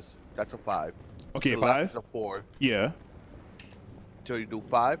chest, that's a 5. Okay, to the 5? left is a 4. Yeah. So you do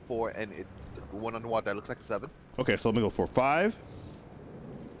 5, 4, and the one on the wall that looks like a 7. Okay, so let me go for 5.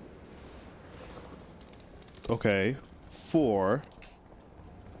 Okay, 4.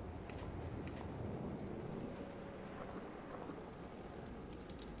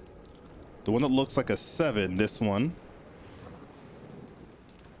 The one that looks like a 7, this one.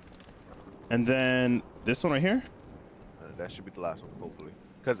 And then this one right here? That should be the last one, hopefully.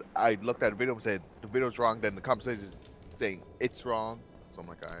 Because I looked at the video and said the video's wrong, then the conversation is saying it's wrong. So I'm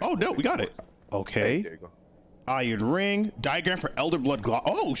like, all right. Oh, no, we got it. Okay. Hey, there you go. Iron ring, diagram for Elder Blood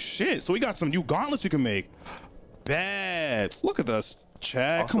Gauntlet. Oh shit! So we got some new gauntlets you can make. Bad. Look at this,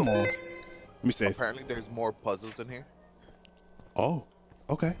 Chad. Also, come on. Let me save. Apparently, there's more puzzles in here. Oh,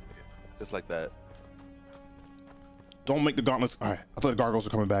 okay. Just like that. Don't make the gauntlets. All right. I thought the gargoyles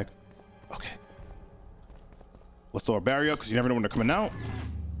were coming back. Okay. Let's throw a barrier because you never know when they're coming out.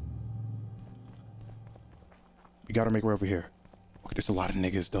 We gotta make way over here. Okay, there's a lot of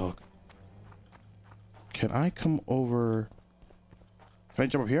niggas, dog. Can I come over? Can I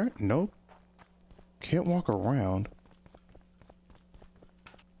jump up here? Nope. Can't walk around.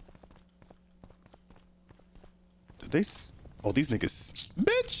 Did they? Oh, these niggas.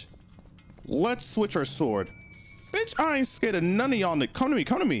 Bitch! Let's switch our sword. Bitch, I ain't scared of none of y'all. Come to me,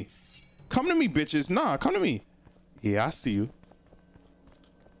 come to me. Come to me, bitches. Nah, come to me. Yeah, I see you.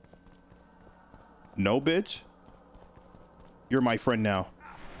 No, bitch. You're my friend now.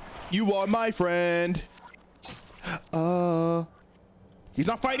 You are my friend. He's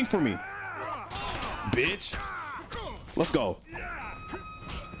not fighting for me. Bitch. Let's go.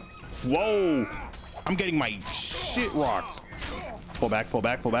 Whoa. I'm getting my shit rocked. Fall back, fall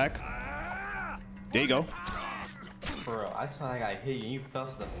back, fall back. There you go. Bro, I saw like I hit you and you fell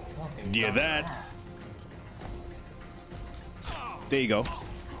to the fucking Yeah, ground. that's... There you go.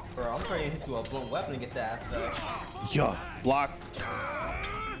 Bro, I'm trying to hit you with a blunt weapon to get that ass. Yeah, block.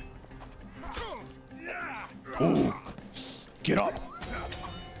 Ooh, get up.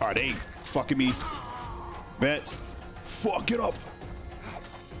 All right, they fucking me. Bet. Fuck, get up.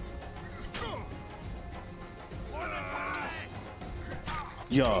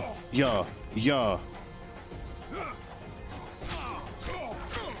 Yeah.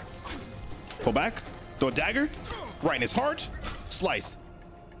 Pull back. Throw a dagger. Right in his heart. Slice.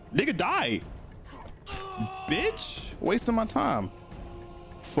 Nigga die. Bitch. Wasting my time.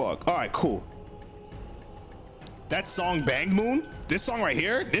 Fuck. All right, cool. That song Bang Moon? This song right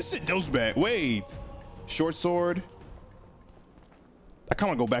here? This shit does bang. Wait. Short sword. I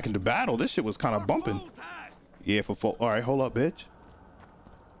kind of go back into battle. This shit was kind of bumping. Yeah, for full. All right, hold up, bitch.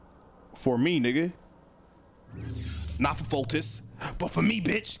 For me, nigga. Not for Foltis, but for me,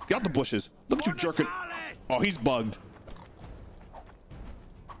 bitch. Get out the bushes. Look at you jerking. Oh, he's bugged.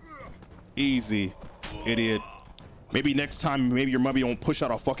 Easy, idiot. Maybe next time, maybe your mummy won't push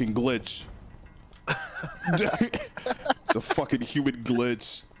out a fucking glitch. It's a fucking human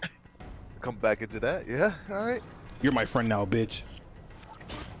glitch. Come back into that, yeah? All right. You're my friend now, bitch.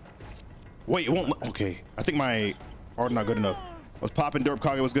 Wait, it won't. Okay, I think my art not good enough. I was popping derp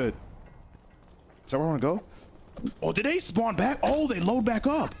Kage was good. Is that where I want to go? Oh, did they spawn back? Oh, they load back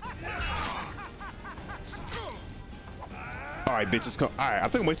up. All right, bitches, come. All right, I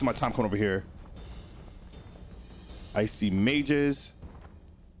think I'm wasting my time coming over here. I see mages.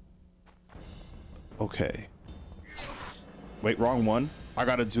 Okay. Wait, wrong one. I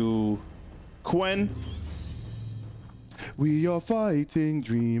gotta do Quen. We are fighting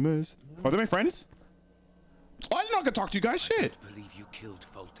dreamers. Are they my friends? Oh, I did not get to talk to you guys. Shit. I believe you killed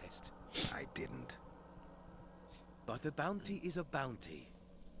Foltest. I didn't. But a bounty is a bounty.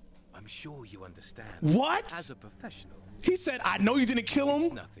 I'm sure you understand. What? As a professional. He said, I know you didn't kill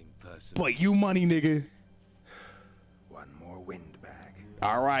him, Nothing personal. but you money, nigga. One more windbag.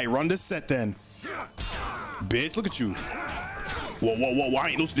 All right, run this set then. Bitch, look at you. Whoa, whoa, whoa, I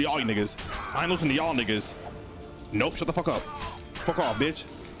ain't losing to y'all niggas. I ain't losing to y'all niggas. Nope, shut the fuck up. Fuck off, bitch.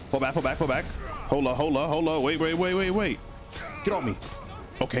 Fall back, fall back, fall back. Hold up, hold up, hold up. Wait, wait, wait, wait, wait. Get off me.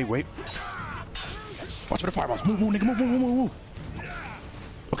 Okay, wait. Watch for the fireballs. Move, move, nigga, move, move, move, move.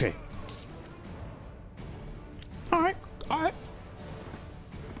 Okay. All right, all right.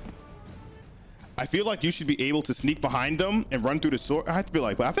 I feel like you should be able to sneak behind them and run through the sword. I have to be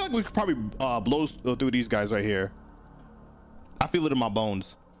like, but I feel like we could probably blow through these guys right here. I feel it in my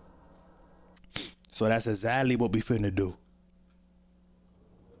bones. So that's exactly what we finna do.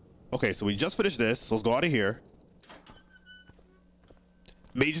 Okay, so we just finished this. So let's go out of here.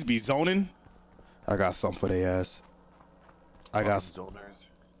 May just be zoning. I got something for their ass. I got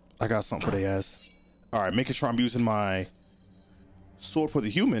something for their ass. All right, making sure I'm using my sword for the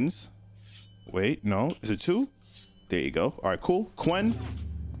humans. Wait, no, is it 2? There you go. All right, cool. Quen,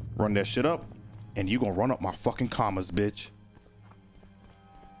 run that shit up, and you gonna run up my fucking commas, bitch.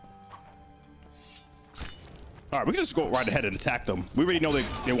 All right, we can just go right ahead and attack them. We already know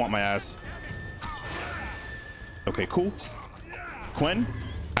they want my ass. Okay, cool. Quen,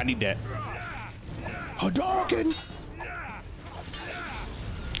 I need that. Hadouken!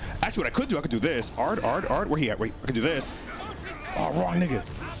 Actually, what I could do this. Ard, where he at? Wait, I could do this. Oh, wrong nigga.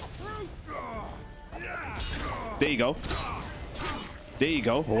 There you go. There you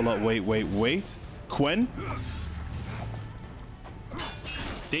go. Hold up, wait, wait, wait. Quen.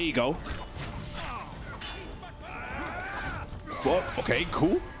 There you go. Fuck. Okay,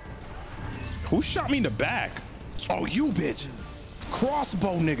 cool. Who shot me in the back? Oh, you bitch.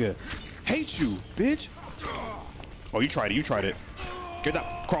 Crossbow nigga. Hate you, bitch. Oh, you tried it. You tried it. Get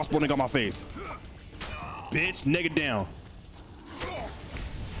that crossbow nigga on my face. Bitch, nigga down.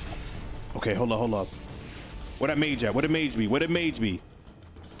 Okay, hold up, hold up. Where that mage at? Where the mage be? Where the mage be?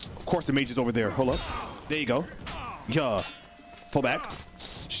 Of course the mage is over there. Hold up. There you go. Yeah. Fall back.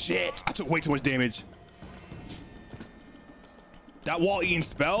 Shit. I took way too much damage. That wall eating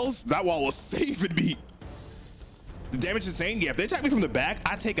spells? That wall was saving me. The damage is insane. Yeah, if they attack me from the back,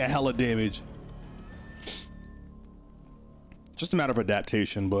 I take a hella damage. Just a matter of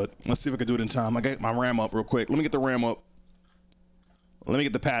adaptation, but let's see if I can do it in time. I got my RAM up real quick. Let me get the RAM up. Let me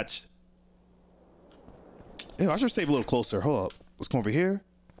get the patch. Ew, I should save a little closer. Hold up. Let's come over here.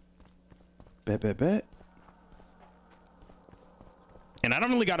 Bet, bet, bet. And I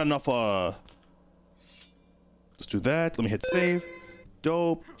don't really got enough, let's do that. Let me hit save.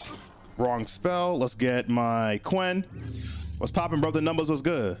 Dope. Wrong spell. Let's get my Quen. What's poppin', brother? Numbers was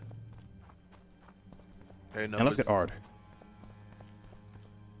good. Hey, and let's get Ard.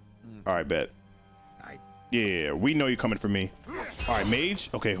 All right, bet. Yeah, we know you're coming for me. All right, mage.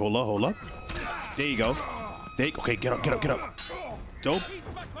 Okay, hold up, hold up. There you go. Okay, get up, get up, get up. Dope.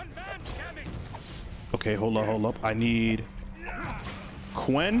 Okay, hold up, hold up. I need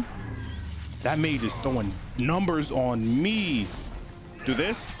Quen. That mage is throwing numbers on me. Do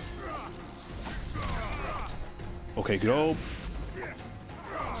this. Okay, dope.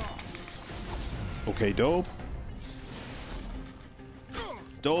 Okay, dope.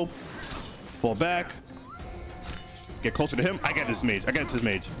 Dope. Fall back. Get closer to him. I got this mage. I got this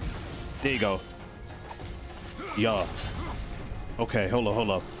mage. There you go. Yeah. Okay, hold up,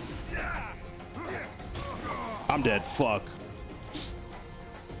 hold up. I'm dead. Fuck.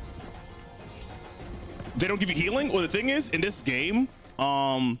 They don't give you healing? Well, the thing is, in this game,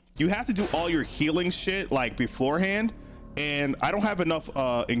 you have to do all your healing shit like beforehand, and I don't have enough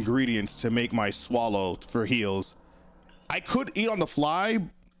ingredients to make my swallow for heals. I could eat on the fly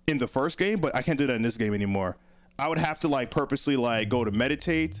in the first game, but I can't do that in this game anymore. I would have to like purposely like go to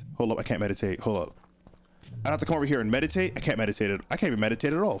meditate. Hold up, I can't meditate. Hold up. I'd have to come over here and meditate. I can't meditate it. I can't even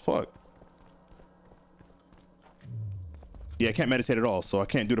meditate at all. Fuck. Yeah, I can't meditate at all, so I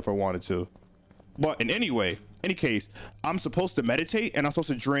can't do it if I wanted to. But in any case, I'm supposed to meditate and I'm supposed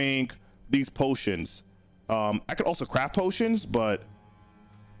to drink these potions. I could also craft potions, but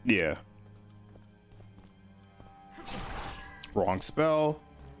yeah. Wrong spell.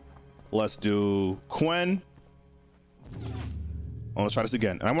 Let's do Quen. Oh, let's try this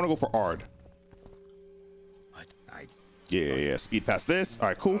again. And I want to go for Ard. Yeah. Speed past this. All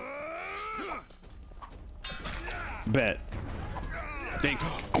right, cool. Bet. Dang.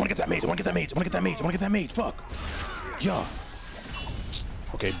 I want to get that mage. I want to get that mage. I want to get that mage. I want to get that mage. Fuck. Yeah.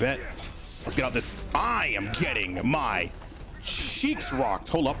 Okay, bet. Let's get out this. I am getting my cheeks rocked.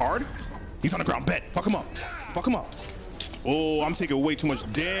 Hold up, Ard. He's on the ground. Bet. Fuck him up. Fuck him up. Oh, I'm taking way too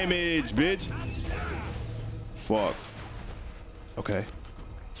much damage, bitch. Fuck. Okay.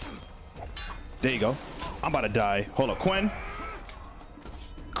 There you go. I'm about to die. Hold up, Quen.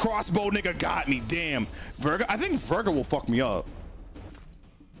 Crossbow nigga got me. Damn. Virga, I think Virga will fuck me up.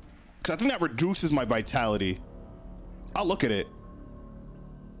 Because I think that reduces my vitality. I'll look at it.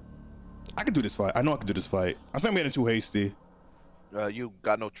 I can do this fight. I know I can do this fight. I think I'm getting too hasty. You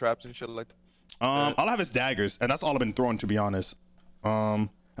got no traps and shit like that? All I have is daggers, and that's all I've been throwing, to be honest. And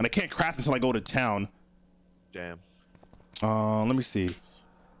I can't craft until I go to town. Damn. Let me see.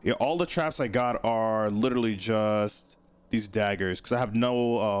 Yeah, all the traps I got are literally just these daggers, because I have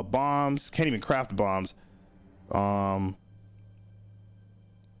no bombs. Can't even craft bombs.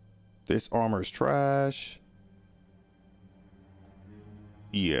 This armor is trash.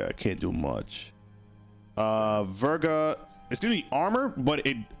 Yeah, I can't do much. Virga, it's gonna be armor, but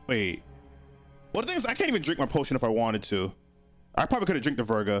it, wait. Well, the thing is, I can't even drink my potion if I wanted to. I probably could have drank the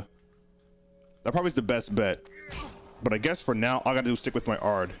Virga. That probably is the best bet. But I guess for now, all I gotta do is stick with my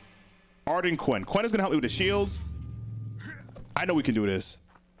Ard. Ard and Quen. Quen is gonna help me with the shields. I know we can do this.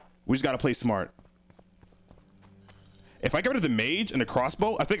 We just gotta play smart. If I get rid of the mage and the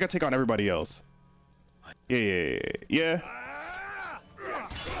crossbow, I think I take on everybody else. Yeah.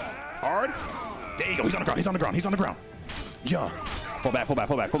 Ard. There you go. He's on the ground. He's on the ground. He's on the ground. Yeah. Fall back. Fall back.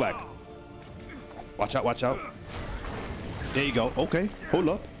 Fall back. Fall back. Watch out. Watch out. There you go. Okay. Hold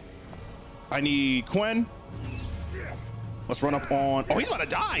up. I need Quen. Let's run up on. Oh, he's about to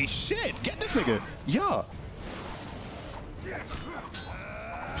die. Shit. Get this nigga. Yeah.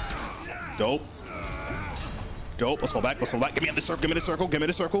 Dope. Dope. Let's fall back. Let's fall back. Give me the circle. Give me the circle. Give me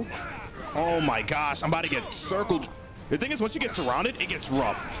the circle. Oh my gosh. I'm about to get circled. The thing is, once you get surrounded, it gets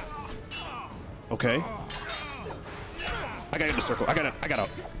rough. Okay. I gotta get the circle. I gotta.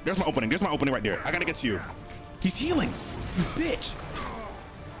 There's my opening. There's my opening right there. I gotta get to you. He's healing. You bitch.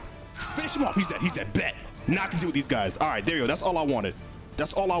 Finish him off. He's dead. He's dead. Bet. Not gonna deal with these guys. All right, there you go. That's all I wanted.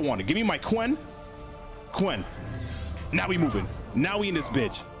 That's all I wanted. Give me my Quen. Quen. Now we moving. Now we in this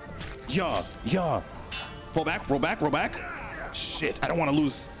bitch. Yeah. Fall back. Roll back. Roll back. Shit. I don't want to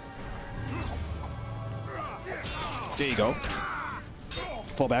lose. There you go.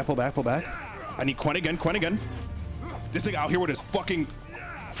 Fall back. Fall back. Fall back. I need Quen again. Quen again. This nigga out here with his fucking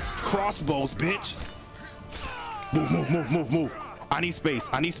crossbows, bitch. Move. I need space.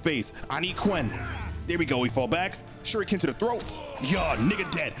 I need space. I need Quen. There we go. We fall back. Shuriken to the throat. Yeah, nigga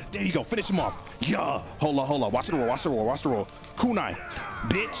dead. There you go. Finish him off. Yeah. Hold on. Watch the roll. Watch the roll. Kunai.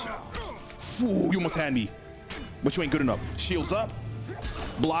 Bitch. Ooh, you almost had me. But you ain't good enough. Shields up.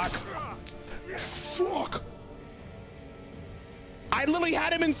 Block. Fuck. I literally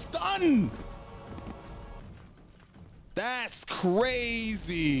had him in stun. That's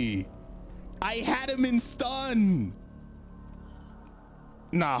crazy. I had him in stun.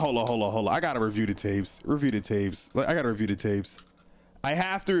 Nah, hold on. I gotta review the tapes. I gotta review the tapes. I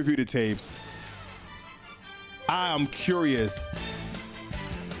have to review the tapes. I am curious.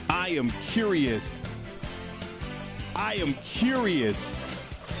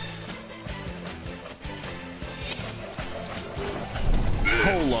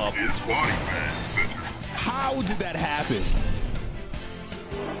 Hold up. This is Bodyman Center. How did that happen?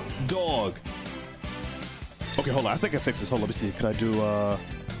 Dog. Okay, hold on. I think I fixed this. Hold on. Let me see. Can I do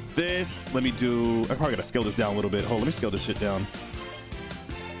this? Let me do. I probably gotta scale this down a little bit. Hold on. Let me scale this shit down.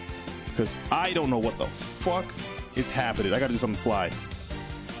 Because I don't know what the fuck is happening. I gotta do something fly.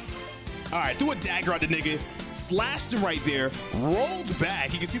 Alright, threw a dagger at the nigga. Slashed him right there. Rolled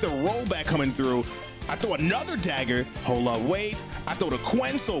back. You can see the rollback coming through. I throw another dagger. Hold up, wait. I throw the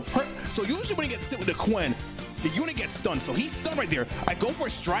Quen. So usually when you get sit with the Quen, the unit gets stunned. So he's stunned right there. I go for a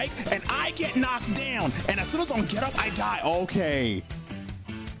strike and I get knocked down. And as soon as I get up, I die. Okay.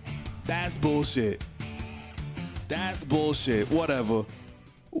 That's bullshit. Whatever.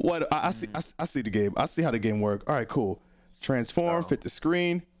 I see the game. I see how the game works. All right, cool. Transform, fit the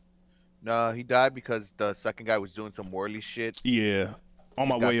screen. No, he died because the second guy was doing some whirly shit. Yeah. On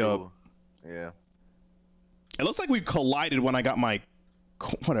my way up. Yeah. It looks like we collided when I got my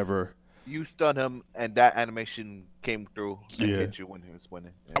whatever. You stunned him, and that animation came through and hit you when he was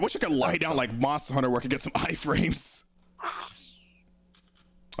winning. Yeah. I wish I could lie down like Monster Hunter where I could get some iframes.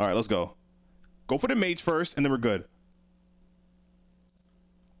 All right, let's go. Go for the mage first, and then we're good.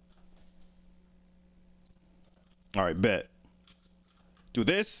 All right, bet. Do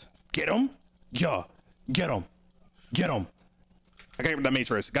this. Get him. Yeah. Get him. I gotta get rid of that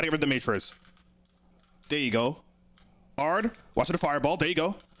mage first. There you go. Ard, watch the fireball. There you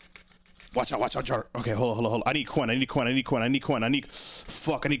go. Watch out, Jar. Okay, hold on. I need Quen. Fuck,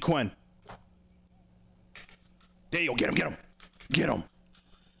 I need Quen. There you go. Get him.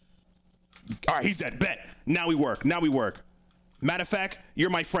 All right, he's dead. Bet. Now we work. Matter of fact, you're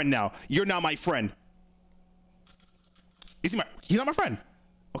my friend now. You're now my friend. He's not my friend.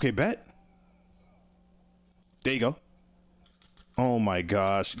 Okay, bet. There you go. Oh my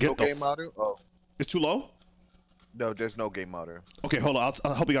gosh. No game audio? Oh. It's too low? No, there's no game audio. Okay, hold on.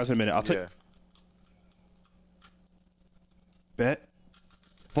 I'll help you guys in a minute. I'll take. Yeah. Bet.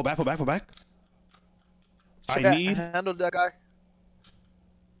 Fall back, fall back, fall back. Should I need. Handle that guy.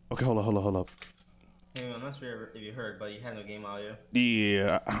 Okay, hold up. Hey, I'm not sure if you heard, but you had no game audio.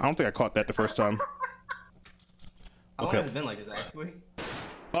 Yeah, I don't think I caught that the first time. How long has it been like this, actually?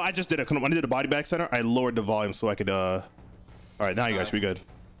 Oh, I just did it. When I did the body bag center, I lowered the volume so I could. All right, now you guys should be good.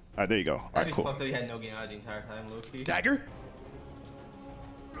 All right, there you go. All right, cool. Fucked up you had no game audio the entire time, low-key. Dagger.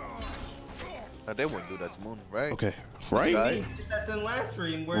 They wouldn't do that to Moon, right? Okay, right? That's in last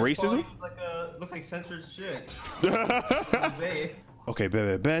stream where Racism? Like looks like censored shit. Okay,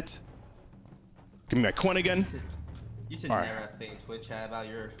 bet. Give me my coin again. You should never have fake Twitch chat about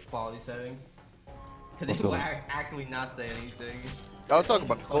your quality settings. Cause they will actually not say anything. I was talking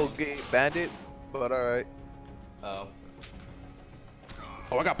about the Cold Gate Bandit, but alright. Oh,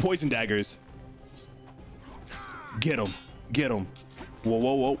 I got poison daggers. Get him.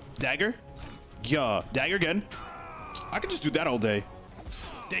 Whoa. Dagger? Yeah, dagger again. I can just do that all day.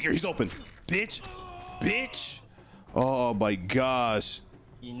 Dagger, he's open. Bitch. Oh my gosh.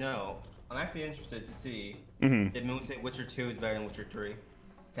 you know, I'm actually interested to see Mm-hmm. if Moonshade Witcher 2 is better than Witcher 3.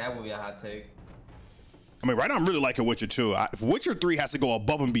 That would be a hot take. I mean, right now I'm really liking Witcher 2. If Witcher 3 has to go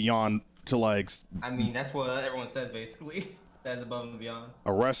above and beyond to like... I mean, that's what everyone says, basically. That's above and beyond.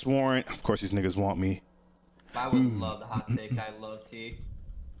 Arrest warrant. Of course, these niggas want me. I would love the hot take. I love T.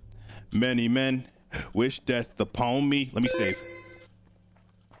 Many men wish death upon me. Let me save.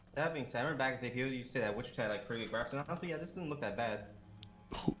 That being said, I remember back in the day, people used to say that Witcher 2 had like pretty good graphics, and honestly, yeah, this didn't look that bad.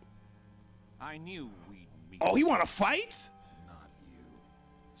 I knew we'd meet. Oh, he want to fight? Not you.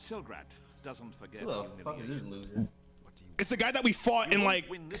 Silgrat doesn't forget. Who the fuck is this loser? It's the guy that we fought in like.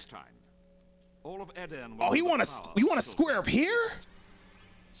 Win this time. All of Eden. Oh, he want to square up here?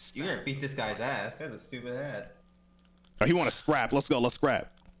 You're gonna beat this guy's ass. That's a stupid head. Oh, he want to scrap. Let's go. Let's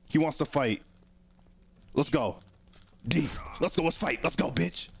scrap. He wants to fight. Let's go. D. Let's go. Let's fight. Let's go,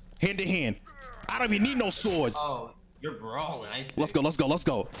 bitch. Hand to hand. I don't even need no swords. Oh, you're brawling. I see. Let's go. Let's go. Let's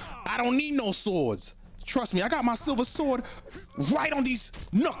go. I don't need no swords. Trust me. I got my silver sword right on these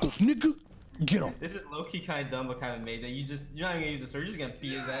knuckles, nigga. Get him. This is low-key kind of dumb, but kind of made that you're not gonna use the sword. You're just gonna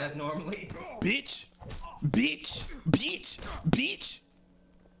beat his ass normally. Bitch.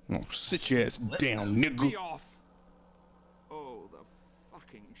 Oh, sit your ass down, nigga. Be off. Oh, the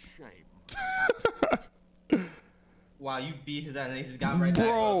fucking shame. Wow, you beat his ass and he just got right back.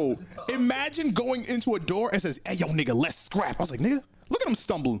 Bro, imagine going into a door and says, "Hey, yo, nigga, let's scrap." I was like, nigga, look at him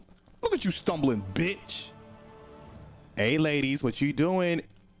stumbling. Look at you stumbling, bitch. Hey, ladies, what you doing?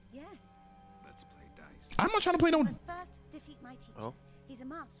 Yes. Let's play dice. I'm not trying to play no. First, defeat my teacher. Oh. He's a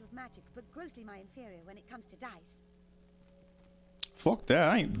master of magic, but grossly my inferior when it comes to dice. Fuck that.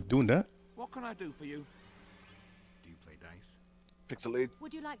 I ain't doing that. What can I do for you? Do you play dice? Pixelate.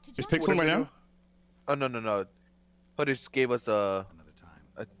 Would you like to Is Pixel right now? Oh, no. Hoodie just gave us a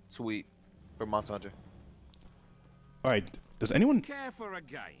tweet for Monster Hunter. All right. Does anyone care for a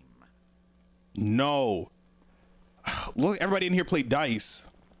game? No. Look, everybody in here play dice.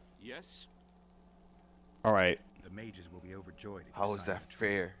 Yes. All right. The mages will be overjoyed. How is that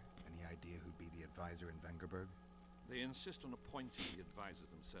fair? Any idea who'd be the advisor in Vengerberg? They insist on appointing the advisors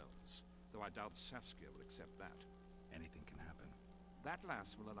themselves, though I doubt Saskia will accept that. Anything can happen. That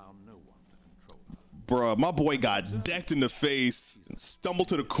lass will allow no one to control her. Bruh, my boy got decked in the face, stumbled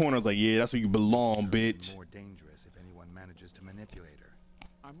to the corner. I was like, yeah, that's where you belong, bitch. More dangerous if anyone manages to manipulate her.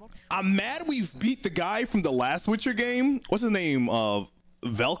 I'm mad we've beat the guy from the last Witcher game. What's his name?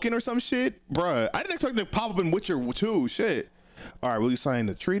 Velkin or some shit? Bruh, I didn't expect him to pop up in Witcher 2. Shit. All right, will you sign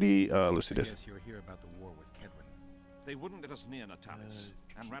the treaty? Let's see this. Yes, you're here about the war with Kedwin. They wouldn't let us near Natalis,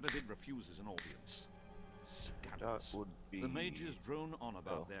 and Radadid refuses an audience. Scandalous. The mages drone on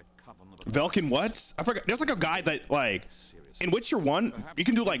about their coven of Velkin what? I forgot. There's like a guy that like in Witcher 1, you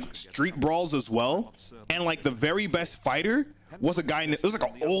can do like street brawls as well. And like the very best fighter was a guy, it was like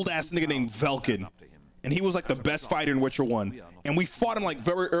an old ass nigga named Velkin. And he was like the best fighter in Witcher 1. And we fought him like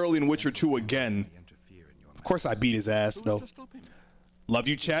very early in Witcher 2 again. Of course I beat his ass though. Love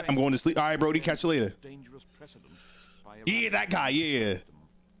you, chat. I'm going to sleep. All right, Brody, catch you later. Yeah, that guy, yeah.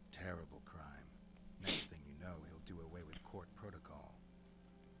 Terrible crime. Next thing you know, he'll do away with court protocol.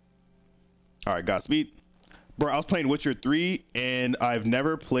 All right, Godspeed. Bro, I was playing Witcher 3 and I've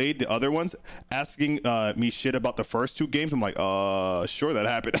never played the other ones. Asking me shit about the first 2 games. I'm like, sure that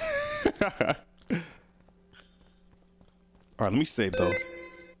happened. All right, let me save though.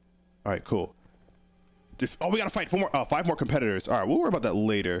 All right, cool. Oh, we gotta fight 5 more competitors. All right, we'll worry about that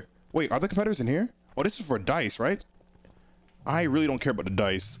later. Wait, are the competitors in here? Oh, this is for dice, right? I really don't care about the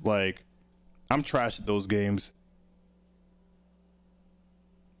dice. Like, I'm trash at those games.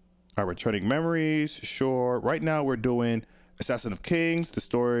 All right, returning memories. Sure. Right now we're doing Assassin of Kings, the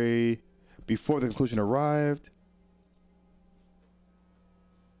story before the conclusion arrived.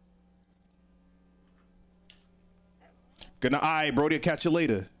 Good night, Brody. I'll catch you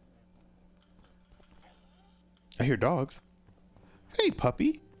later. I hear dogs. Hey,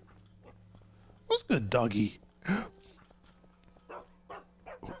 puppy. What's good, doggy?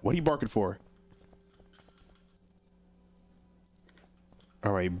 What are you barking for?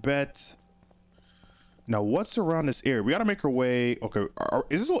 All right, bet. Now, what's around this area? We gotta make our way. Okay,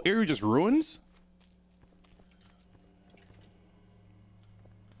 is this whole area just ruins?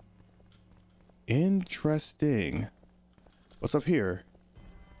 Interesting. What's up here?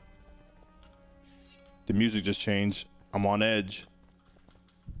 The music just changed. I'm on edge.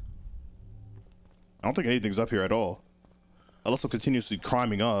 I don't think anything's up here at all. Unless I'm continuously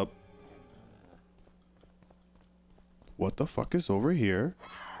climbing up. What the fuck is over here?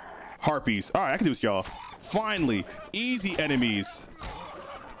 Harpies. All right, I can do this, y'all. Finally, easy enemies.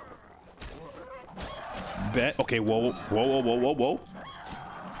 Bet. Okay, whoa, whoa, whoa, whoa, whoa, whoa.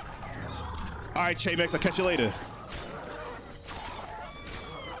 All right, Chamex, I'll catch you later.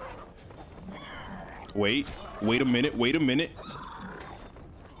 Wait a minute, wait a minute.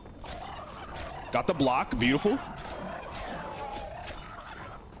 Got the block, beautiful.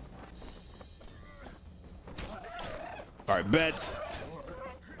 All right, bet.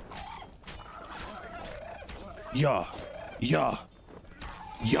 Yeah,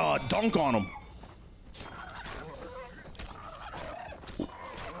 dunk on him.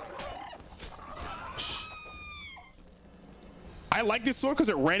 I like this sword because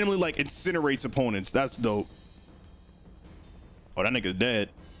it randomly like incinerates opponents. That's dope. Oh, that nigga's dead.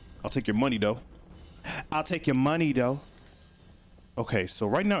 I'll take your money though. I'll take your money though. Okay, so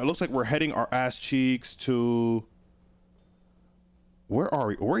right now it looks like we're heading our ass cheeks to. Where are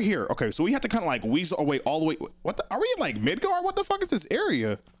we? We're here. Okay, so we have to kind of like weasel our way all the way. What the, are we in like Midgard? What the fuck is this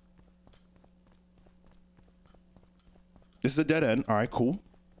area? This is a dead end. All right, cool.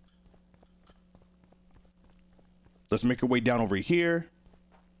 Let's make our way down over here.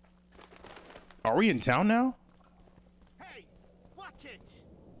 Are we in town now? Hey, watch it.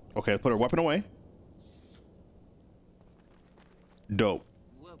 Okay, let's put our weapon away. Dope.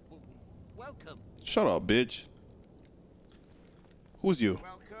 Welcome. Shut up, bitch. Who's you?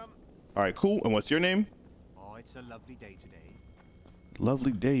 Welcome. All right, cool. And what's your name? Oh, it's a lovely day today.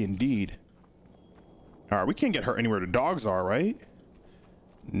 Lovely day indeed. All right, we can't get hurt anywhere the dogs are, right?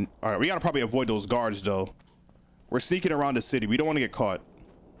 All right, we gotta probably avoid those guards though. We're sneaking around the city. We don't want to get caught.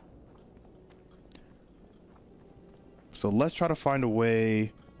 So let's try to find a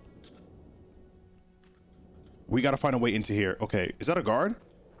way. We got to find a way into here. Okay. Is that a guard?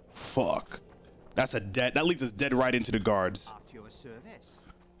 Fuck. That's a dead. That leads us dead right into the guards. At your service.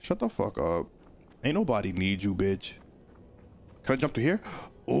 Shut the fuck up. Ain't nobody need you, bitch. Can I jump to here?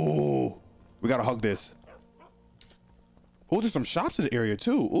 Oh, we got to hug this. Oh, there's some shops in the area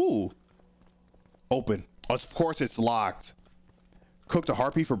too. Ooh. Open. Of course it's locked. Cooked a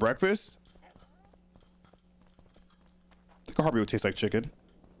harpy for breakfast? I think a harpy would taste like chicken.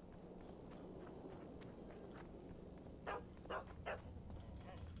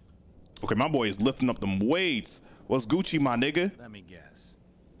 Okay, my boy is lifting up them weights. What's Gucci, my nigga? Let me guess.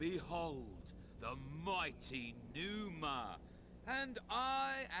 Behold, the mighty Numa, and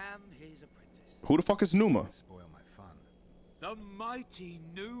I am his apprentice. Who the fuck is Numa? Spoil my fun. The mighty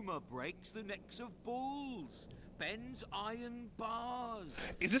Numa breaks the necks of bulls, bends iron bars.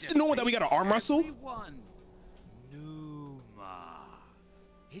 Is this the Numa that we gotta arm wrestle? Everyone. Numa.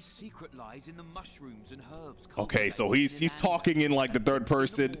 His secret lies in the mushrooms and herbs. Okay, so he's talking in like the third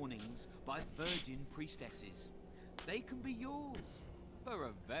person. By virgin priestesses. They can be yours for a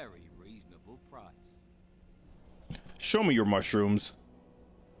very reasonable price. Show me your mushrooms.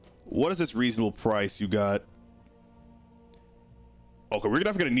 What is this reasonable price you got? Okay, we're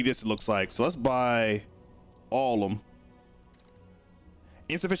definitely gonna need this, it looks like. So let's buy all of them.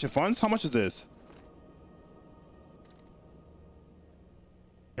 Insufficient funds? How much is this?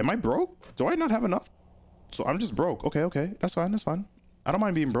 Am I broke? Do I not have enough? So I'm just broke. Okay. That's fine, that's fine. I don't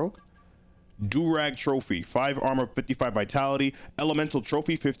mind being broke. Durag trophy, 5 armor, 55 vitality. Elemental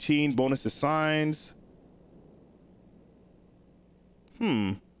trophy, 15 bonus to signs.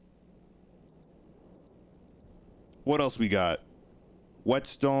 What else we got?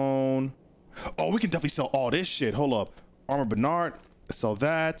 Whetstone. Oh, we can definitely sell all this shit. Hold up. Armor Bernard. Sell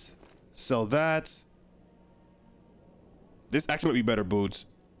that. Sell that. This actually might be better boots.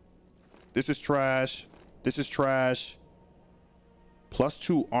 This is trash. This is trash.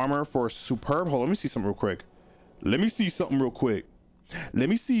 +2 armor for superb. Hold on, let me see something real quick. Let me see something real quick. Let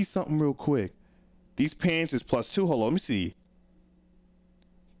me see something real quick. These pants is +2. Hold on, let me see.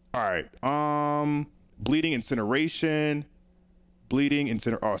 All right. Bleeding incineration. Bleeding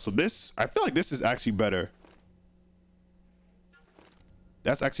incineration. Oh, so this, I feel like this is actually better.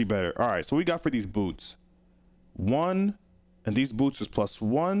 That's actually better. All right, so we got for these boots. 1, and these boots is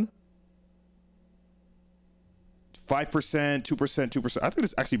 +1. 5%, 2%, 2%. I think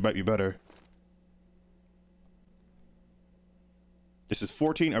this actually might be better. This is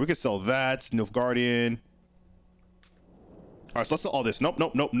 14. We could sell that. Nilfgaardian. All right, so let's sell all this. Nope,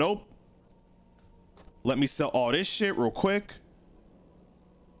 nope, nope, nope. Let me sell all this shit real quick.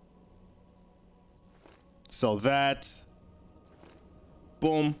 Sell that.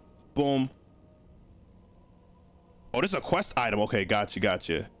 Boom, boom. Oh, this is a quest item. Okay, gotcha,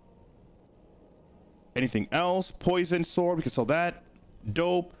 gotcha. Anything else? Poison sword. We can sell that.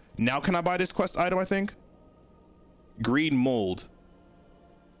 Dope. Now can I buy this quest item, I think? Green mold.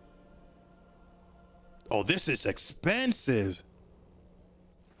 Oh, this is expensive.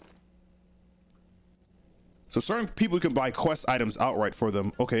 So certain people can buy quest items outright for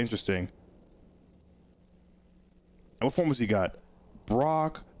them. Okay, interesting. And what form has he got?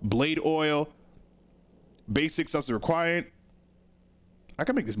 Brock, blade oil, basic stuff's required. I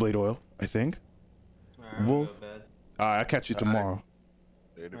can make this blade oil, I think. Alright, Wolf. I'll catch you tomorrow.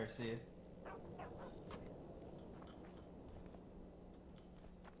 Alright, see you.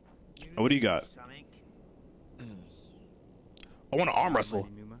 What do you got? I want to arm wrestle.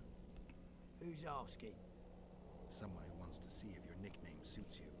 Who's asking? Someone who wants to see if your nickname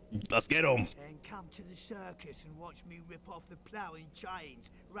suits you. Let's get him. Then come to the circus and watch me rip off the ploughing chains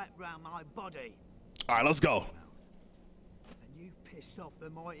wrapped round my body. All right, let's go. And you pissed off the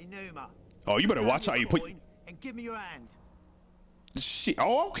mighty Numa. Oh, you better watch how you put. And give me your hand. Shit.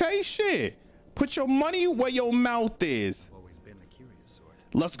 Oh, okay, shit. Put your money where your mouth is. Always been a curious sort.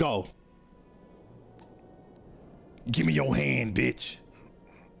 Let's go. Give me your hand, bitch.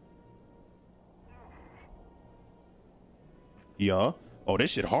 Yeah. Oh, this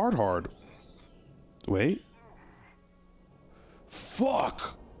shit hard. Wait.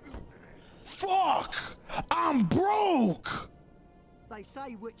 Fuck. I'm broke. They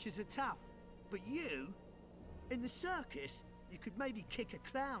say witches are tough, but you, in the circus, you could maybe kick a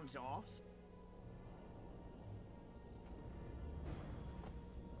clown's ass.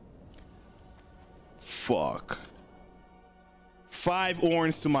 Fuck. 5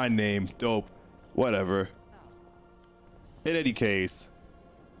 orange to my name. Dope. Whatever. In any case.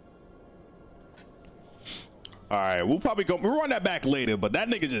 Alright, we'll probably go. We'll run that back later, but that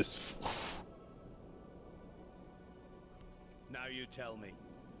nigga just. Now you tell me.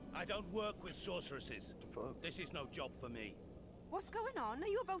 I don't work with sorceresses. This is no job for me. What's going on? Are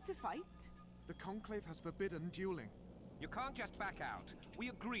you about to fight? The Conclave has forbidden dueling. You can't just back out. We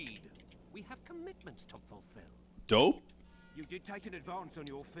agreed. We have commitments to fulfill. Dope. You did take an advance on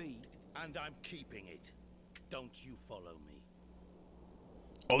your fee, and I'm keeping it. Don't you follow me?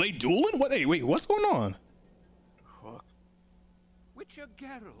 Oh, they dueling? What? Hey, wait, what's going on? What? Witcher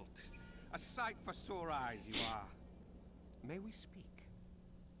Geralt, a sight for sore eyes you are. May we speak?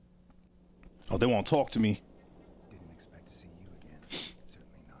 Oh, they won't talk to me. Didn't expect to see you again.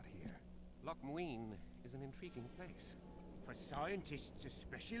 Certainly not here. Loch Muin is an intriguing place. For scientists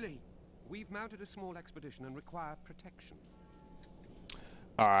especially. We've mounted a small expedition and require protection.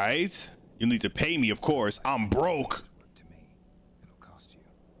 All right. You need to pay me, of course. I'm broke.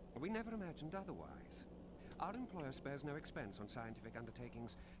 We never imagined otherwise. Our employer spares no expense on scientific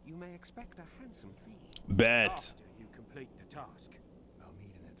undertakings. You may expect a handsome fee. Bet. After you complete the task. I'll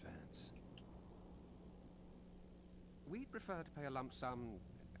need an advance. We'd prefer to pay a lump sum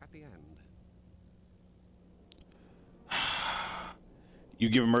at the end. You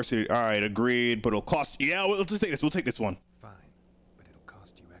give a mercy. All right, agreed. But it'll cost. Yeah, well, let's just take this. We'll take this one. Fine, but it'll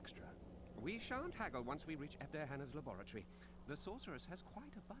cost you extra. We shan't haggle once we reach Ebder Hanna's laboratory. The sorceress has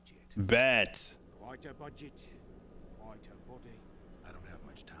quite a budget. Bet. Quite a budget. Quite a body. I don't have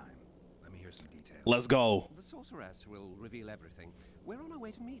much time. Let me hear some details. Let's go. The sorceress will reveal everything. We're on our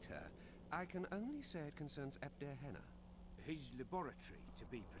way to meet her. I can only say it concerns Ebder Henna. His laboratory,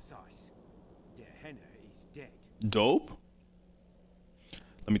 to be precise. Der Henna is dead. Dope.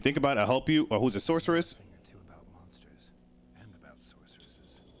 Let me think about it. I'll help you. Or who's a sorceress? Thing or two about monsters and about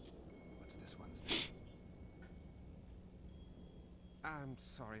sorceresses. What's this one's name? I'm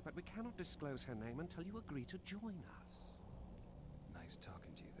sorry, but we cannot disclose her name until you agree to join us. Nice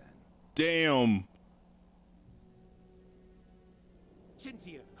talking to you then. Damn.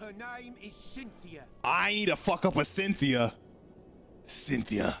 Cynthia. Her name is Cynthia. I need to fuck up a Cynthia.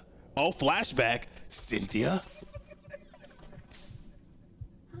 Cynthia. Oh, flashback. Cynthia.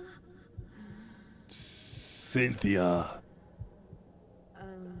 Cynthia.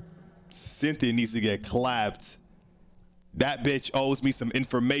 Cynthia needs to get clapped. That bitch owes me some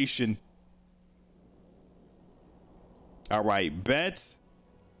information. All right, bets.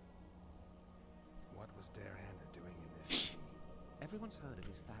 What was Derhana doing in this city? Everyone's heard of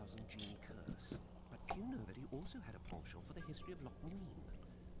his 1,000-gene curse, but few know that he also had a penchant for the history of Lochmarine.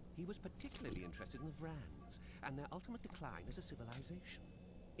 He was particularly interested in the Vrans and their ultimate decline as a civilization.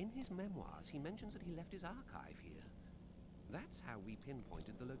 In his memoirs, he mentions that he left his archive here. That's how we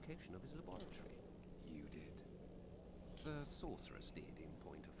pinpointed the location of his laboratory. You did. The sorceress did, in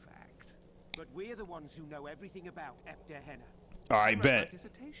point of fact. But we're the ones who know everything about Derhana. All right, bet.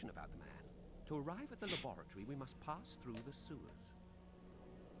 Hesitation about the man. To arrive at the laboratory, we must pass through the sewers.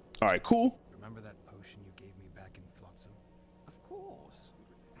 All right, cool. Remember that potion you gave me back in Flotsam? Of course.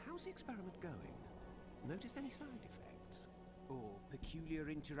 How's the experiment going? Noticed any side effects? Or peculiar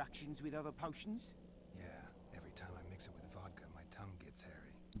interactions with other potions? Yeah, every time I mix it with vodka, my tongue gets hairy.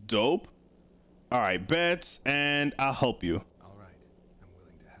 Dope. All right, bets, and I'll help you. All right, I'm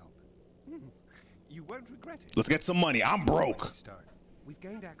willing to help. You won't regret it. Let's get some money. I'm broke. We've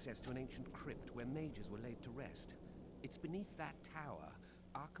gained access to an ancient crypt where mages were laid to rest. It's beneath that tower.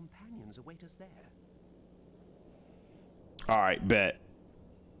 Our companions await us there. All right, bet.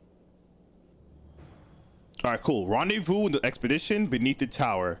 All right, cool. Rendezvous in the expedition beneath the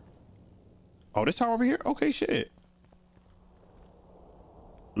tower. Oh, this tower over here? Okay, shit.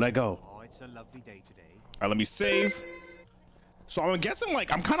 Let go. Oh, it's a lovely day today. All right, let me save. So I'm guessing,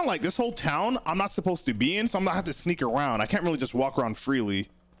 like, I'm kind of like this whole town I'm not supposed to be in, so I'm not have to sneak around. I can't really just walk around freely.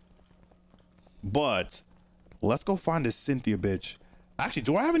 But let's go find this Cynthia bitch. Actually,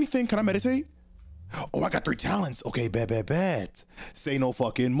 do I have anything? Can I meditate? Oh, I got 3 talents. Okay, bet. Say no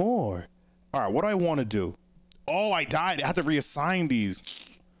fucking more. All right, what do I want to do? Oh, I died. I have to reassign these.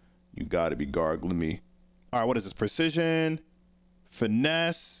 You gotta be gargling me. All right, what is this? Precision,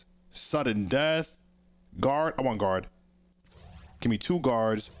 finesse, sudden death, guard. I want guard. Give me 2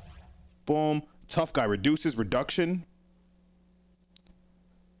 guards. Boom. Tough guy reduces reduction.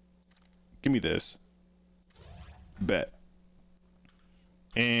 Give me this. Bet.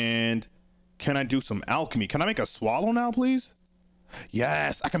 And can I do some alchemy? Can I make a swallow now, please?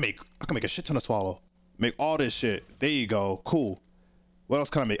 Yes, I can make a shit ton of swallow. Make all this shit. There you go. Cool. What else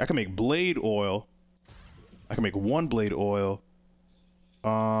can I make? I can make blade oil. I can make 1 blade oil.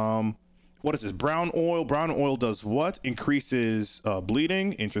 What is this? Brown oil. Brown oil does what? Increases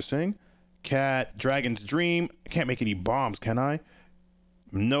bleeding. Interesting. Cat. Dragon's dream. I can't make any bombs, can I?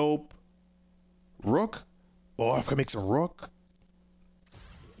 Nope. Rook. Oh, I can make some rook.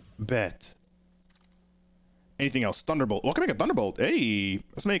 Bet. Anything else? Thunderbolt. Oh, I can make a thunderbolt. Hey,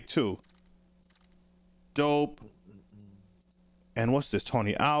 let's make 2. Dope. And what's this?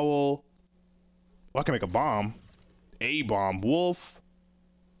 Tawny owl. Oh, I can make a bomb. A bomb. Wolf.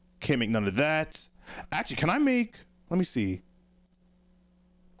 Can't make none of that. Actually, can I make... Let me see.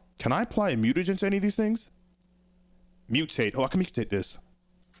 Can I apply a mutagen to any of these things? Mutate. Oh, I can mutate this.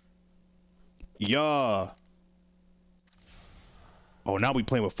 Yeah. Oh, now we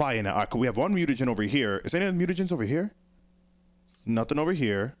playing with fire now. All right, we have 1 mutagen over here. Is any of the mutagens over here? Nothing over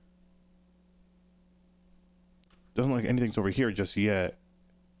here. Doesn't look like anything's over here just yet.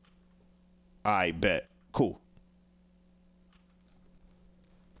 I bet. Cool.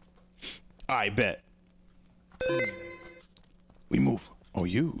 I bet. We move. Oh,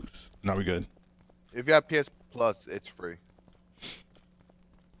 use. Now we good. If you have PS Plus, it's free.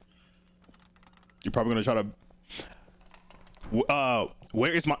 You're probably gonna try to.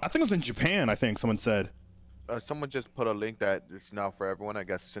 Where is my? I think it was in Japan. I think someone said. Someone just put a link that it's now for everyone. I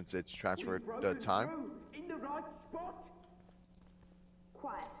guess since it's transferred the time. In the right spot.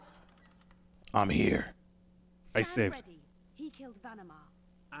 Quiet. I'm here. I saved. Ready. He killed Vanamar.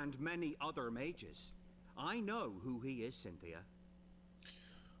 And many other mages. I know who he is, Cynthia.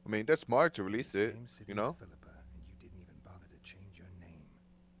 I mean, that's smart to release it, you know? Philippa, and you didn't even bother to change your name.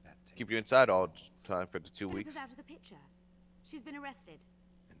 Keep you inside all the time for the 2 weeks. Philippa's out of the picture. She's been arrested.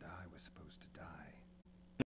 And I was supposed to die.